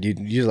was good. You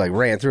just like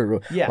ran through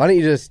it. Yeah. Why don't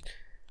you just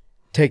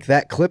take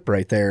that clip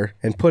right there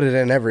and put it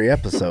in every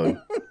episode?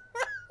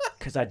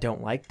 Because I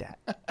don't like that.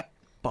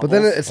 But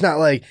then it's not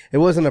like it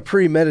wasn't a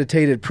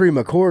premeditated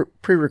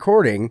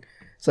pre-recording.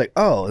 It's like,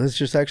 oh, this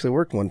just actually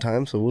worked one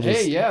time, so we'll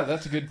just... Hey, yeah,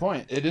 that's a good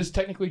point. It is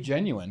technically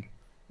genuine.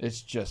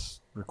 It's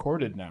just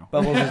recorded now.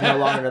 Bubbles is no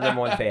longer the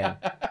 #1 fan.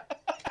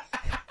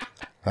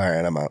 All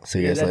right, I'm out.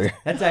 See you guys later.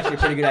 That's actually a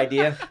pretty good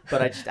idea,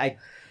 but it's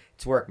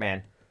work,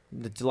 man.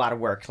 It's a lot of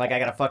work. Like, I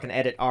got to fucking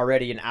edit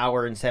already an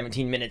hour and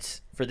 17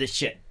 minutes for this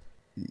shit.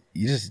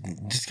 You just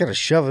got to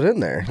shove it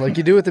in there like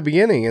you do at the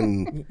beginning.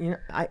 And you know,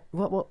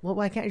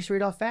 why can't I just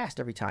read off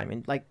fast every time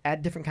and like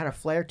add different kind of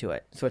flair to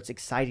it so it's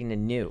exciting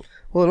and new?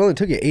 Well, it only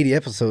took you 80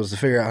 episodes to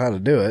figure out how to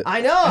do it.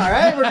 I know, all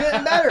right? We're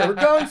getting better. We're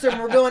going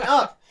somewhere. We're going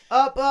up.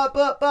 Up, up,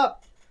 up,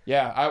 up.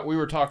 Yeah, we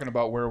were talking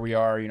about where we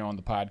are, you know, in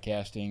the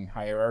podcasting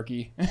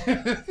hierarchy.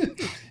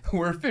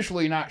 We're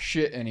officially not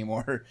shit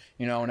anymore.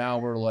 You know, now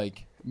we're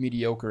like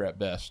mediocre at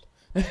best.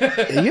 You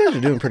guys are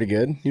doing pretty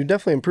good. You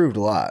definitely improved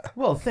a lot.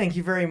 Well, thank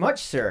you very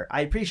much, sir.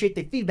 I appreciate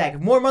the feedback.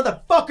 If more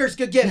motherfuckers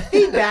could get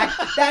feedback,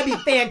 that'd be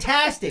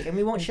fantastic. And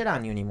we won't shit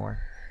on you anymore.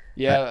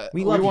 Yeah,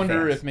 we love you,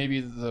 wonder fans. if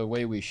maybe the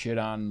way we shit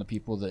on the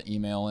people that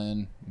email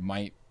in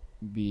might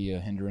be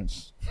a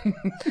hindrance.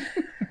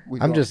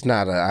 I'm just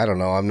not I don't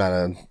know. I'm not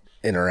an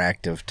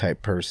interactive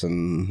type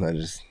person. I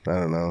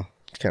don't know.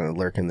 Kind of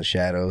lurk in the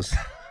shadows.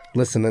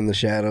 Listen in the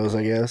shadows,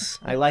 I guess.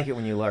 I like it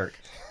when you lurk.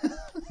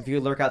 If you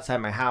lurk outside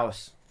my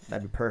house,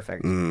 that'd be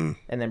perfect. And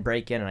then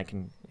break in and I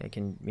can,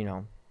 you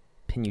know,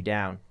 pin you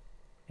down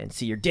and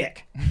see your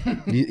dick.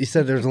 You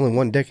said there's only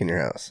one dick in your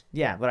house.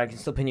 Yeah, but I can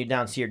still pin you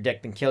down, see your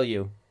dick, then kill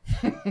you.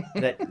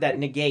 that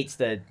negates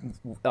the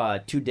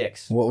 2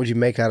 dicks. What would you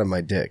make out of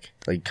my dick?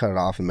 Like cut it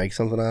off and make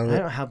something out of I it?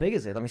 don't know. How big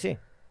is it? Let me see.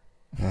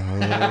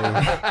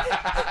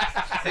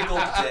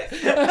 Pickled dick.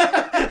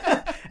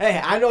 Hey,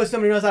 I know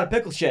somebody who knows how to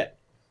pickle shit.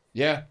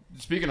 Yeah.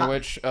 Speaking of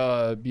which,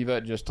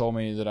 Bivette just told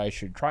me that I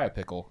should try a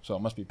pickle, so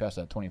it must be past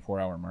that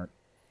 24-hour mark.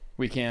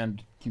 We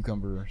canned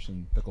cucumbers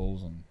and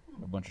pickles and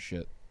a bunch of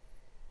shit.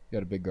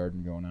 Got a big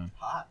garden going on.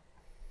 Hot.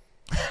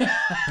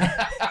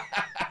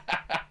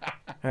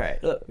 All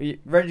right, look, you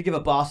ready to give a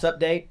boss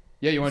update?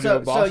 Yeah, you want to do a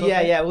boss So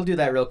yeah, update? we'll do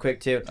that real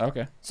quick too.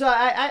 Okay. So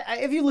I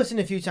if you listen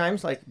a few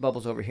times, like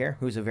Bubbles over here,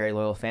 who's a very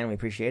loyal fan, we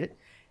appreciate it.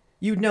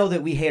 You know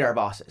that we hate our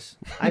bosses.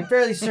 I'm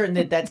fairly certain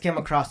that that's come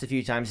across a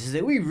few times. Is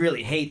that we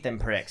really hate them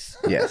pricks.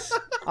 Yes.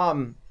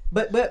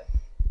 But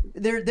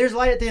there's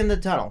light at the end of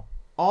the tunnel.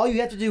 All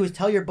you have to do is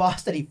tell your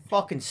boss that he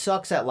fucking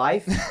sucks at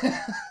life,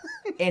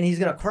 and he's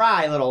gonna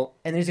cry a little,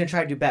 and then he's gonna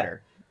try to do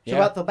better. So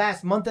about the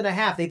last month and a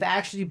half, they've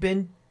actually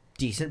been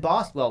decent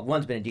boss. Well,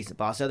 one's been a decent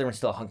boss. The other one's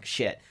still a hunk of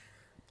shit.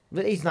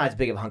 But he's not as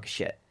big of a hunk of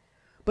shit.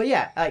 But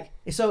yeah, like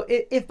so,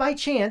 if by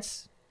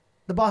chance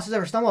the bosses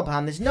ever stumble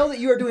upon this, know that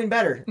you are doing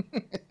better.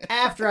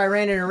 After I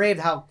ranted and raved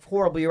how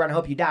horrible you are and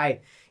hope you die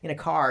in a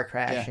car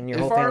crash and your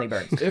whole family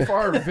burns. If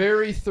our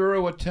very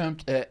thorough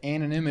attempt at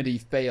anonymity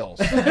fails,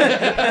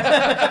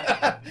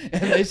 and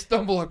they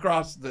stumble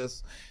across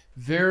this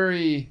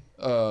very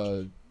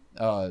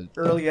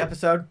early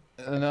episode.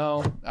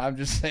 No, I'm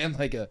just saying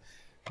like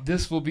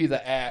this will be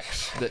the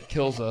axe that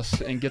kills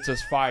us and gets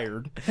us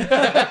fired.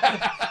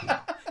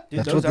 Dude,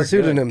 That's those what the are good.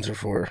 pseudonyms are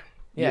for.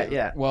 Yeah,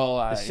 yeah. Well,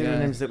 The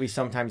pseudonyms that we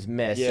sometimes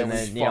miss, Yeah, and we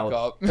then fuck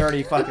up.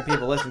 30 fucking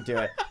people listen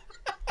to it.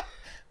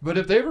 But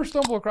if they ever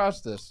stumble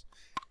across this,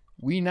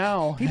 we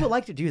now People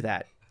like to do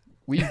that.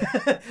 we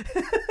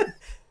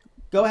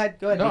Go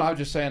ahead. no, I was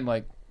just saying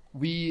like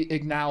we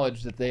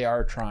acknowledge that they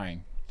are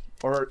trying,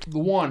 or the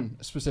one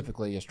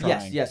specifically is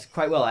trying. Yes,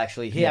 quite well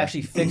actually. He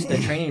actually fixed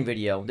a training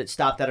video that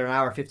stopped at an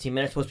hour and 15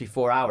 minutes, supposed to be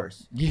 4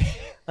 hours. Yeah.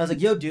 I was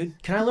like, yo,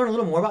 dude, can I learn a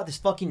little more about this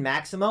fucking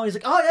Maximo? And he's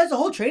like, oh, that's a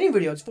whole training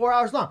video. It's 4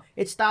 hours long.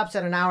 It stops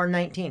at an hour and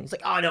 19. He's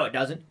like, oh, no, it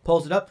doesn't.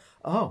 Pulls it up.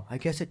 Oh, I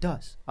guess it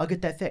does. I'll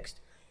get that fixed.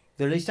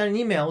 Literally sent an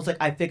email. It was like,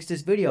 I fixed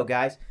this video,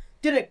 guys.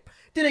 Didn't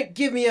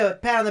give me a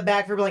pat on the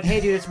back for being like, hey,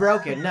 dude, it's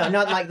broken. No,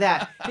 nothing like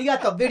that. He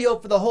got the video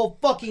for the whole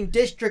fucking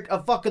district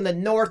of fucking the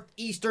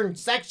northeastern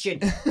section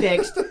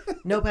fixed.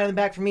 No pat on the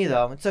back for me,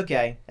 though. It's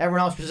okay.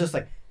 Everyone else was just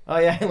like, oh,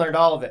 yeah, I learned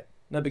all of it.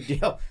 No big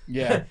deal.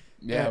 Yeah.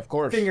 Yeah, of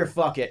course. Finger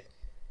fuck it.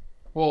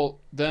 Well,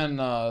 then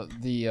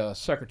the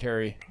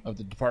secretary of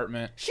the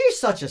department. She's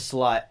such a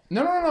slut.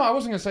 No. I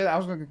wasn't gonna say that. I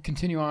was gonna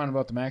continue on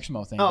about the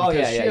Maximo thing. Oh,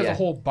 because yeah, she has yeah. a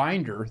whole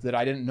binder that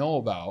I didn't know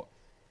about.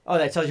 Oh,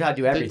 that tells you how to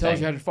do everything. That tells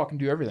you how to fucking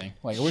do everything.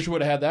 Like, I wish I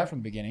would have had that from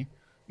the beginning.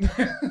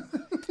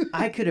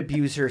 I could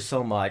abuse her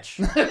so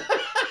much.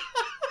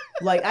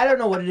 Like, I don't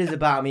know what it is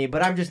about me,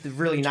 but I'm just a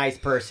really nice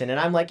person. And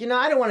I'm like,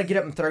 I don't want to get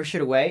up and throw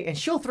shit away. And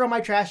she'll throw my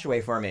trash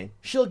away for me.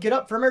 She'll get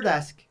up from her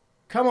desk,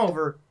 come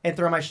over, and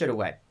throw my shit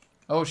away.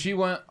 Oh, she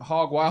went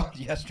hog wild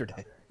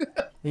yesterday.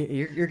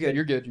 You're good.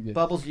 You're good.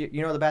 Bubbles, you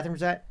know where the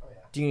bathroom's at? Oh, yeah.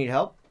 Do you need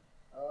help?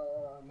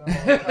 No.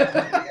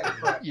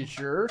 You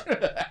sure?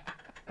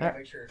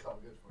 Make sure it's all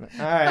good for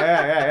you. All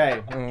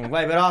right.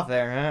 Wipe it off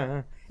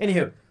there.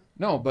 Anywho.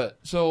 No, but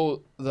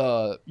so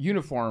the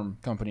uniform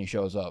company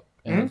shows up,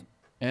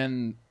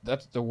 and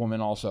that's the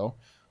woman also.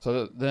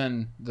 So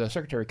then the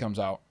secretary comes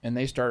out, and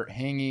they start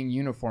hanging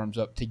uniforms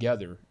up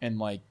together and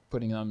like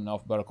putting them in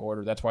alphabetical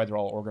order. That's why they're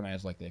all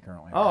organized like they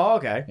currently are. Oh,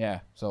 okay. Yeah.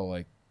 So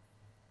like,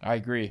 I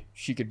agree.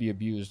 She could be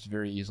abused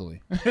very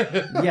easily.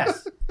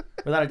 Yes,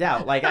 without a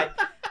doubt. Like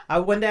I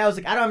one day I was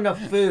like, I don't have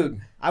enough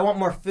food. I want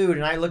more food.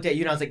 And I looked at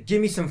you and I was like,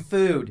 give me some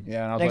food.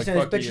 Yeah. And I was Next like,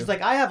 thing fuck this bitch you. is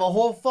like, I have a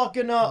whole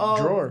fucking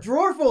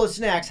drawer full of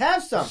snacks.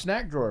 Have some.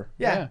 Snack drawer.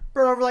 Yeah.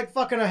 Brought over like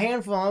fucking a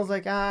handful. I was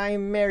like,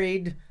 I'm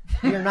married.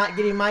 You're not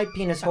getting my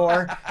penis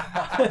whore.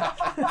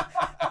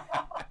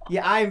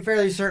 Yeah, I'm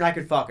fairly certain I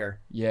could fuck her.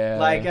 Yeah.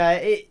 Like,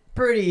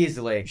 pretty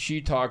easily. She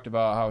talked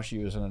about how she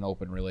was in an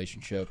open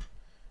relationship,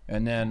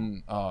 and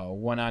then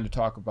went on to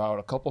talk about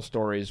a couple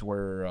stories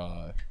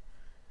where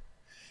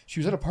she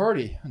was at a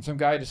party and some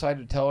guy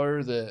decided to tell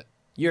her that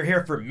You're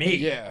here for me.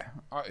 yeah,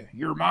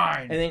 you're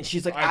mine. And then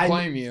she's like, I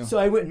claim you. So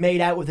I went and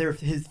made out with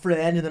his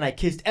friend, and then I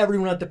kissed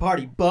everyone at the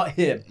party but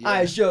him. Yeah.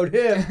 I showed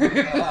him.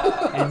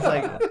 And it's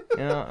like,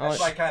 That's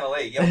like kind of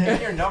late. Yo,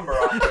 get your number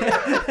on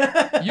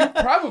there. You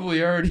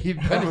probably already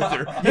been with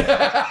her.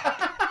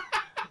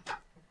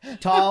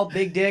 tall,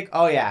 big dick.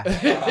 Oh, yeah.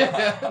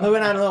 We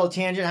went on a little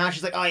tangent. How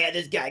she's like, oh, yeah,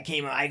 this guy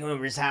came over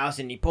to his house,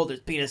 and he pulled his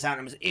penis out,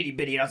 and it was itty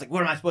bitty. And I was like,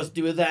 what am I supposed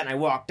to do with that? And I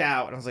walked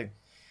out, and I was like,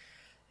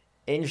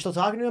 and you're still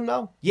talking to him,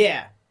 though?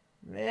 Yeah.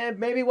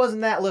 Maybe it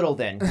wasn't that little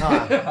then.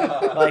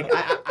 Huh? Like,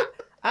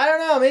 I don't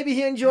know. Maybe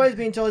he enjoys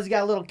being told he's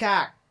got a little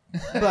cock.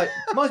 But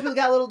most people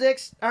got little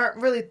dicks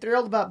aren't really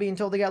thrilled about being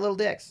told they got little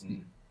dicks.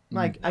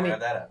 Like, I mean,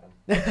 Never had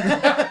that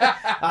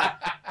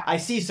happen. I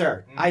see,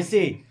 sir. I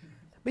see.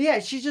 But yeah,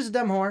 she's just a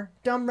dumb whore.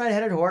 Dumb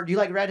redheaded whore. Do you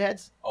like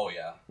redheads? Oh,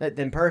 yeah.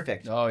 Then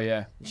perfect. Oh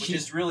yeah. Which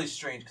is really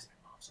strange because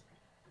my mom's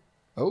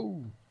a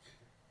Oh.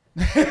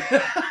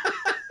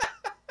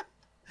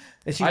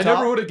 Is she I tall?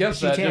 never would have Is guessed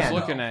she that tan? just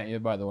looking at you.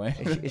 By the way.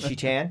 Is she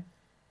tan?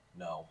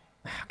 No.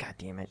 Oh, God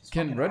damn it.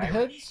 Can fucking redheads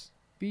Irish.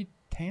 be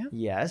tan?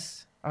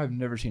 Yes. I've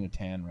never seen a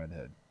tan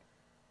redhead.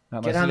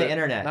 Not Get unless on they- the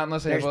internet. Not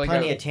unless they There's have like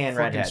plenty a of tan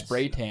fucking redheads.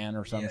 spray tan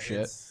or some Yeah, shit.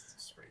 it's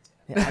spray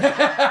tan.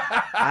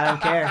 I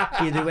don't care.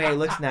 Either way, it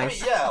looks I mean,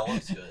 nice. yeah, it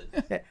looks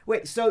good.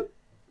 Wait, so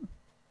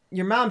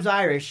your mom's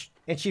Irish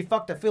and she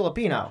fucked a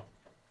Filipino?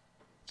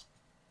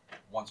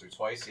 Once or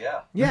twice,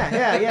 yeah.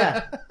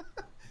 Yeah.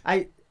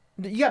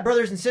 You got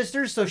brothers and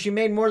sisters, so she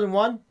made more than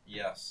one?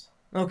 Yes.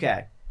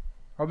 Okay.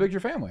 How big's your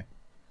family?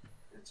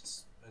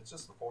 It's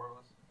just the four of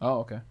us. Oh,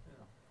 okay.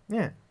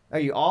 Yeah. Are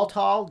you all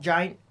tall,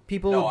 giant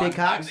people No, with big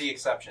I'm cocks? the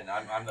exception.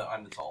 I'm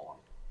the tall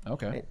one.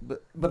 Okay.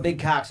 But big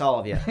cocks, all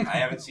of you. I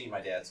haven't seen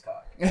my dad's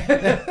cock.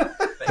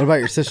 What about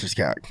your sister's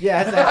cock?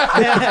 Yeah, that's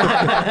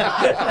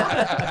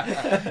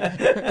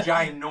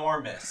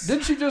Ginormous.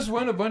 Didn't she just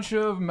win a bunch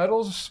of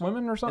medals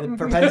swimming or something?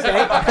 For Penn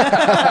State?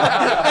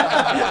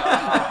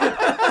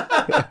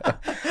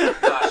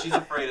 Nah, she's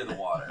afraid of the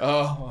water.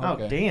 Oh,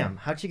 okay. Oh, damn.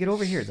 How'd you get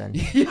over here then?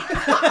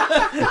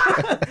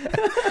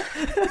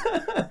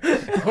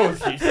 Oh,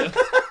 Jesus.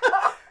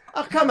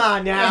 Oh, come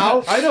on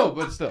now. I know,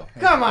 but still.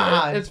 Come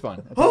on. It's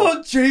fun.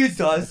 Oh,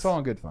 Jesus. It's all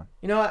in good fun.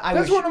 You know what?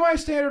 That's one of my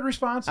standard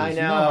responses. I know,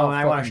 You know how and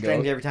I it want to fucking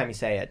strangle goes. you every time you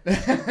say it.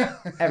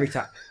 Every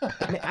time.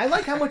 I, mean, I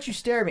like how much you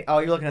stare at me. Oh,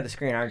 you're looking at the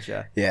screen, aren't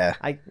you? Yeah.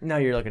 I know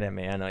you're looking at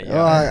me. I know you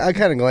Well, are. I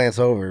kind of glance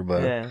over,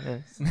 but Yeah.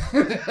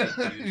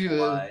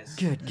 Usual eyes.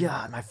 Good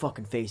God, my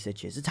fucking face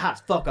itches. It's hot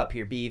as fuck up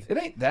here, beef. It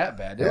ain't that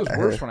bad. It was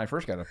worse when I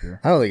first got up here.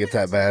 I don't think it's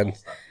that bad.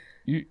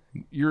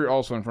 You're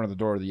also in front of the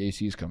door the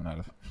AC's coming out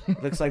of.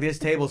 Looks like this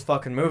table's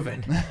fucking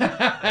moving.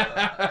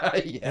 Yeah.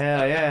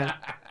 Yeah.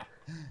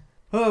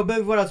 Oh,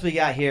 Big, what else we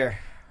got here?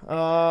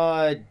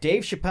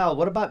 Dave Chappelle.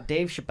 What about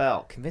Dave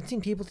Chappelle? Convincing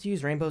people to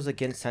use rainbows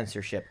against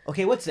censorship.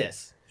 Okay, what's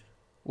this?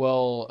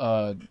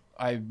 Well,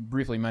 I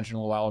briefly mentioned a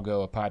little while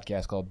ago a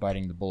podcast called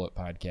Biting the Bullet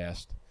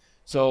Podcast.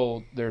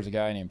 So there's a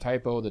guy named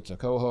Typo that's a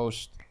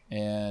co-host,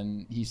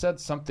 and he said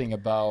something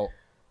about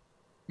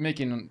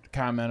making a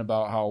comment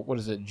about how, what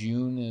is it,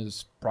 June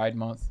is Pride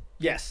Month?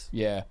 Yes.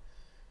 Yeah.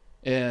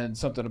 And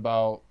something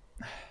about,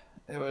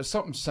 it was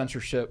something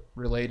censorship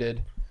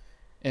related,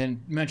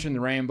 and mentioned the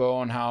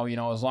rainbow and how, you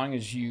know, as long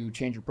as you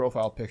change your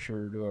profile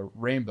picture to a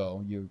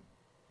rainbow,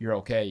 you're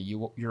okay.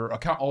 Your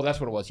account, oh, that's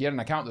what it was. He had an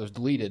account that was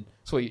deleted,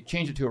 so he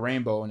changed it to a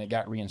rainbow and it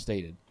got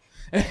reinstated.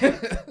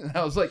 And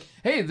I was like,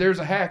 hey, there's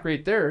a hack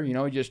right there. You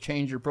know, you just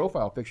change your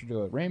profile picture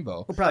to a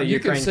rainbow. Well, probably you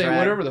Ukraine can say flag.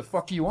 whatever the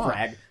fuck you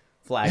want.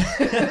 Flag.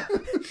 I'm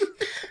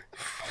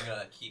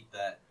gonna keep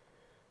that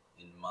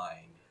in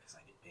mind because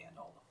I get banned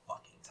all the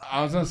fucking time.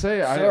 I was gonna say,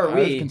 So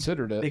I've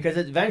considered it. Because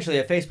eventually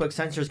a Facebook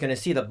censor is going to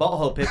see the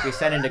butthole pic we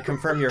sent in to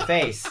confirm your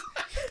face.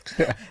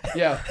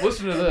 Yeah,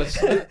 listen to this.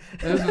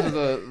 This is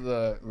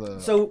the.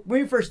 So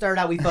when we first started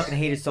out, we fucking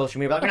hated social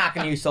media. We're like, we're not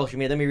going to use social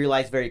media. Then we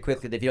realized very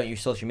quickly that if you don't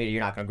use social media,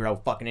 you're not going to grow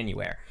fucking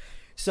anywhere.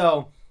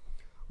 So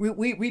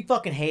we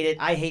fucking hate it.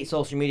 I hate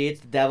social media.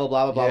 It's the devil,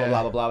 blah, blah, blah, Yeah.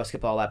 blah, blah, blah. We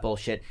skip all that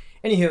bullshit.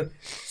 Anywho,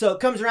 so it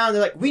comes around,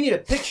 they're like, we need a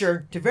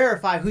picture to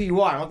verify who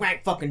you are. I'm like, I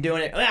ain't fucking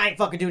doing it. I ain't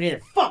fucking doing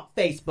it. Fuck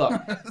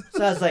Facebook.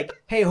 So I was like,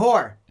 hey,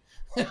 whore,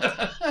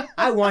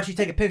 I want you to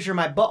take a picture of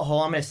my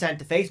butthole. I'm going to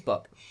send it to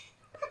Facebook.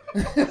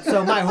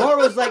 So my whore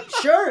was like,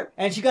 sure.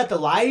 And she got the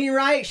lighting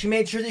right. She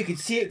made sure that you could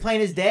see it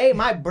plain as day.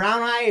 My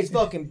brown eye is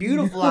fucking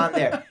beautiful on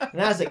there.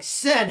 And I was like,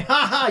 send,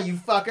 haha, you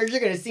fuckers. You're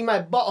going to see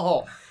my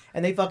butthole.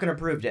 And they fucking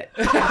approved it.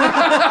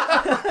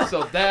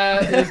 So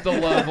that is the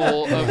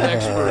level of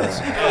experts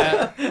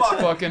at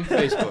fucking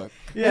Facebook.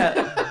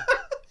 Yeah.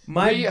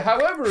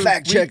 However,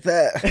 fact check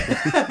that.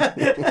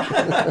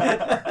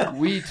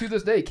 we to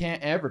this day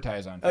can't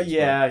advertise on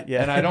Facebook.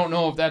 Yeah. And I don't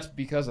know if that's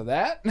because of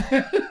that.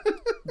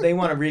 They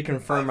want to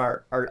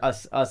reconfirm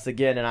us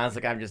again, and I was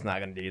like, I'm just not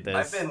going to do this.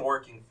 I've been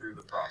working through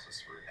the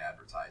process for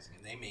advertising,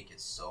 and they make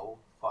it so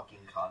fucking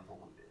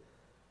convoluted,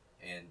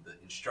 and the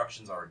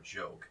instructions are a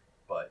joke.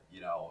 But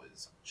you know,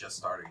 it's just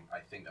starting. I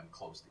think I'm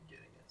close to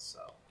getting it. So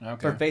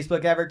For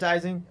Facebook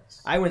advertising,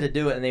 yes. I went to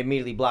do it, and they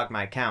immediately blocked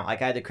my account.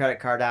 Like, I had the credit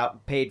card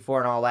out, paid for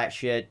it, and all that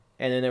shit.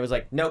 And then it was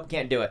like, nope,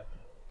 can't do it.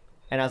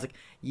 And I was like,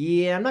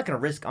 yeah, I'm not going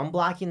to risk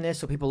unblocking this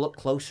so people look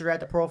closer at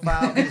the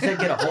profile because they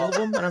get a hold of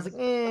them. And I was like,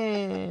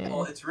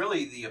 Well, it's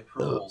really the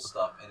approval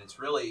stuff, and it's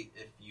really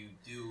if you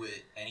do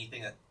it,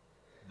 anything that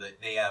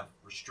they have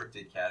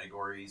restricted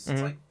categories.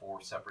 It's Mhm. like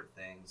 4 separate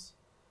things.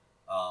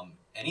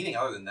 Anything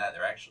other than that,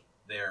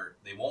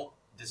 they won't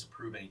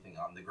disapprove anything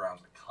on the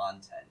grounds of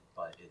content,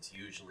 but it's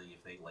usually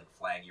if they like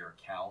flag your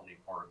account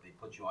or if they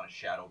put you on a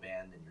shadow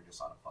ban, then you're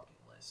just on a fucking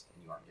list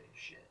and you aren't getting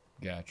shit.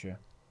 Gotcha.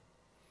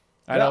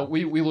 I know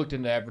we looked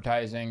into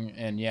advertising,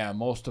 and yeah,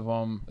 most of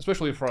them,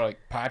 especially for like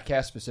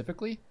podcasts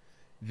specifically,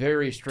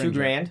 very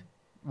stringent. $2,000.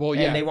 Well,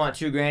 yeah. And they want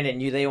 $2,000,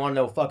 and they want to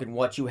know fucking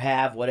what you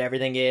have, what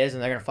everything is,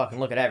 and they're going to fucking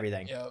look at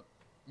everything.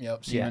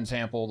 Yep. Semen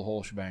sample, the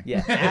whole shebang.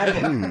 Yeah.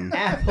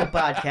 Apple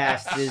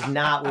Podcasts is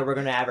not where we're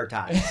going to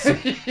advertise.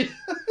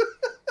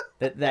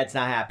 That's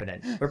not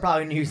happening. We're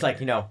probably going to use,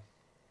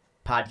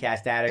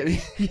 Podcast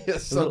Addict.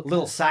 Yes. A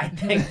little side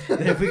thing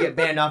that if we get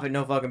banned off it,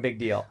 no fucking big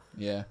deal.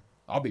 Yeah.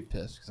 I'll be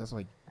pissed because that's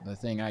like the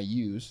thing I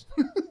use.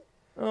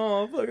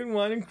 Oh, I fucking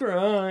want to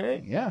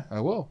cry. Yeah, I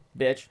will.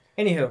 Bitch.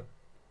 Anywho,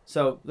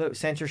 so the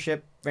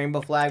censorship, rainbow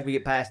flag, we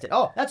get past it.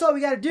 Oh, that's all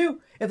we got to do.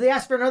 If they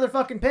ask for another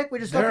fucking pic, we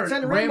just fucking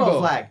send a rainbow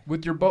flag.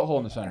 with your butthole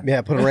in the center.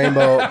 Yeah, put a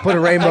rainbow Like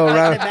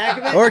around the back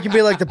of it? or it can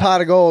be like the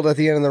pot of gold at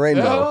the end of the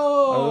rainbow.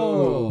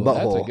 Oh, that's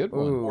a Butthole. good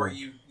one. Ooh. Or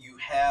you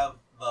have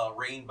the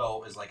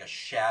rainbow as like a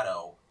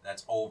shadow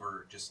that's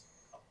over just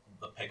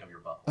the pick of your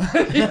butt.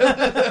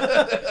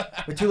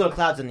 With 2 little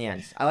clouds on the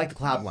ends. I like the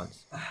cloud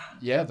ones.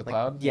 Yeah, the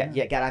cloud. Yeah,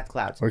 gotta have the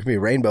clouds. Or it can be a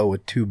rainbow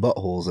with 2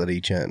 buttholes at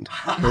each end.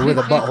 Or with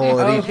a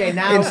butthole at each. Okay,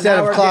 now Instead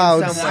now of we're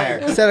clouds, getting somewhere.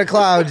 instead of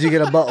clouds, you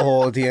get a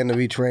butthole at the end of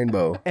each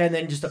rainbow. And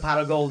then just a pot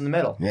of gold in the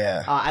middle.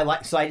 Yeah.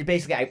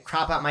 I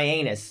crop out my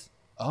anus.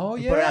 Oh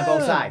yeah. Put it on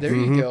both sides. There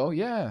you go.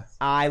 Yeah.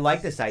 I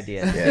like this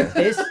idea.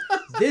 Yeah.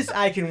 This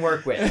I can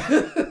work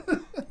with.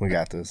 We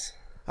got this.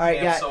 All right,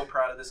 I'm guys. so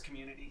proud of this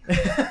community.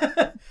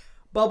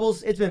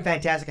 Bubbles, it's been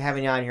fantastic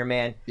having you on here,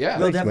 man. Yeah,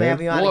 we'll thanks, definitely man.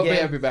 have you on We'll again,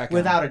 have you back on.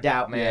 without a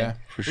doubt, man. Yeah,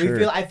 for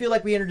sure. I feel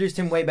like we introduced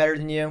him way better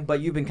than you, but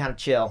you've been kind of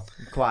chill,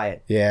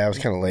 quiet. Yeah, I was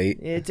kind of late.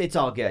 It's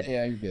all good.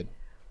 Yeah, you're good.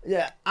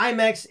 Yeah,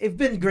 I-Mex, it's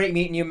been great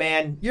meeting you,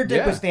 man. Your dick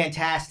Yeah. was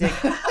fantastic.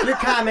 Your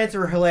comments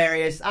were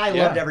hilarious. I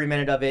Yeah. loved every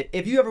minute of it.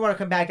 If you ever want to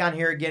come back on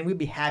here again, we'd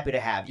be happy to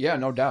have you. Yeah,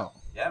 no doubt.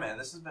 Yeah, man,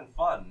 this has been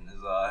fun.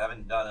 I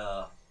haven't done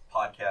a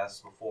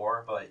podcast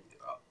before, but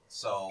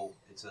so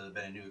it's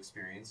been a new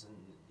experience, and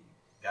you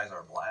guys are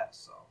a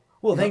blast. So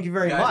Well, thank you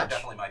very you guys much. are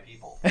definitely my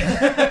people.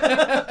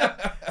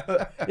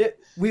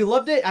 We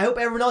loved it. I hope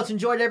everyone else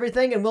enjoyed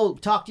everything, and we'll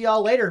talk to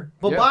y'all later.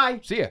 Yeah. Bye-bye.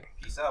 See ya.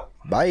 Peace out.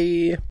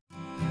 Bye.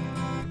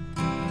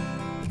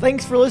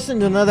 Thanks for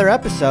listening to another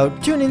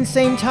episode. Tune in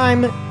same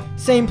time,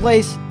 same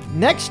place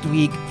next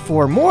week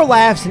for more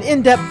laughs and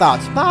in-depth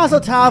thoughts. Mazel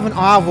tov and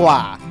au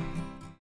revoir.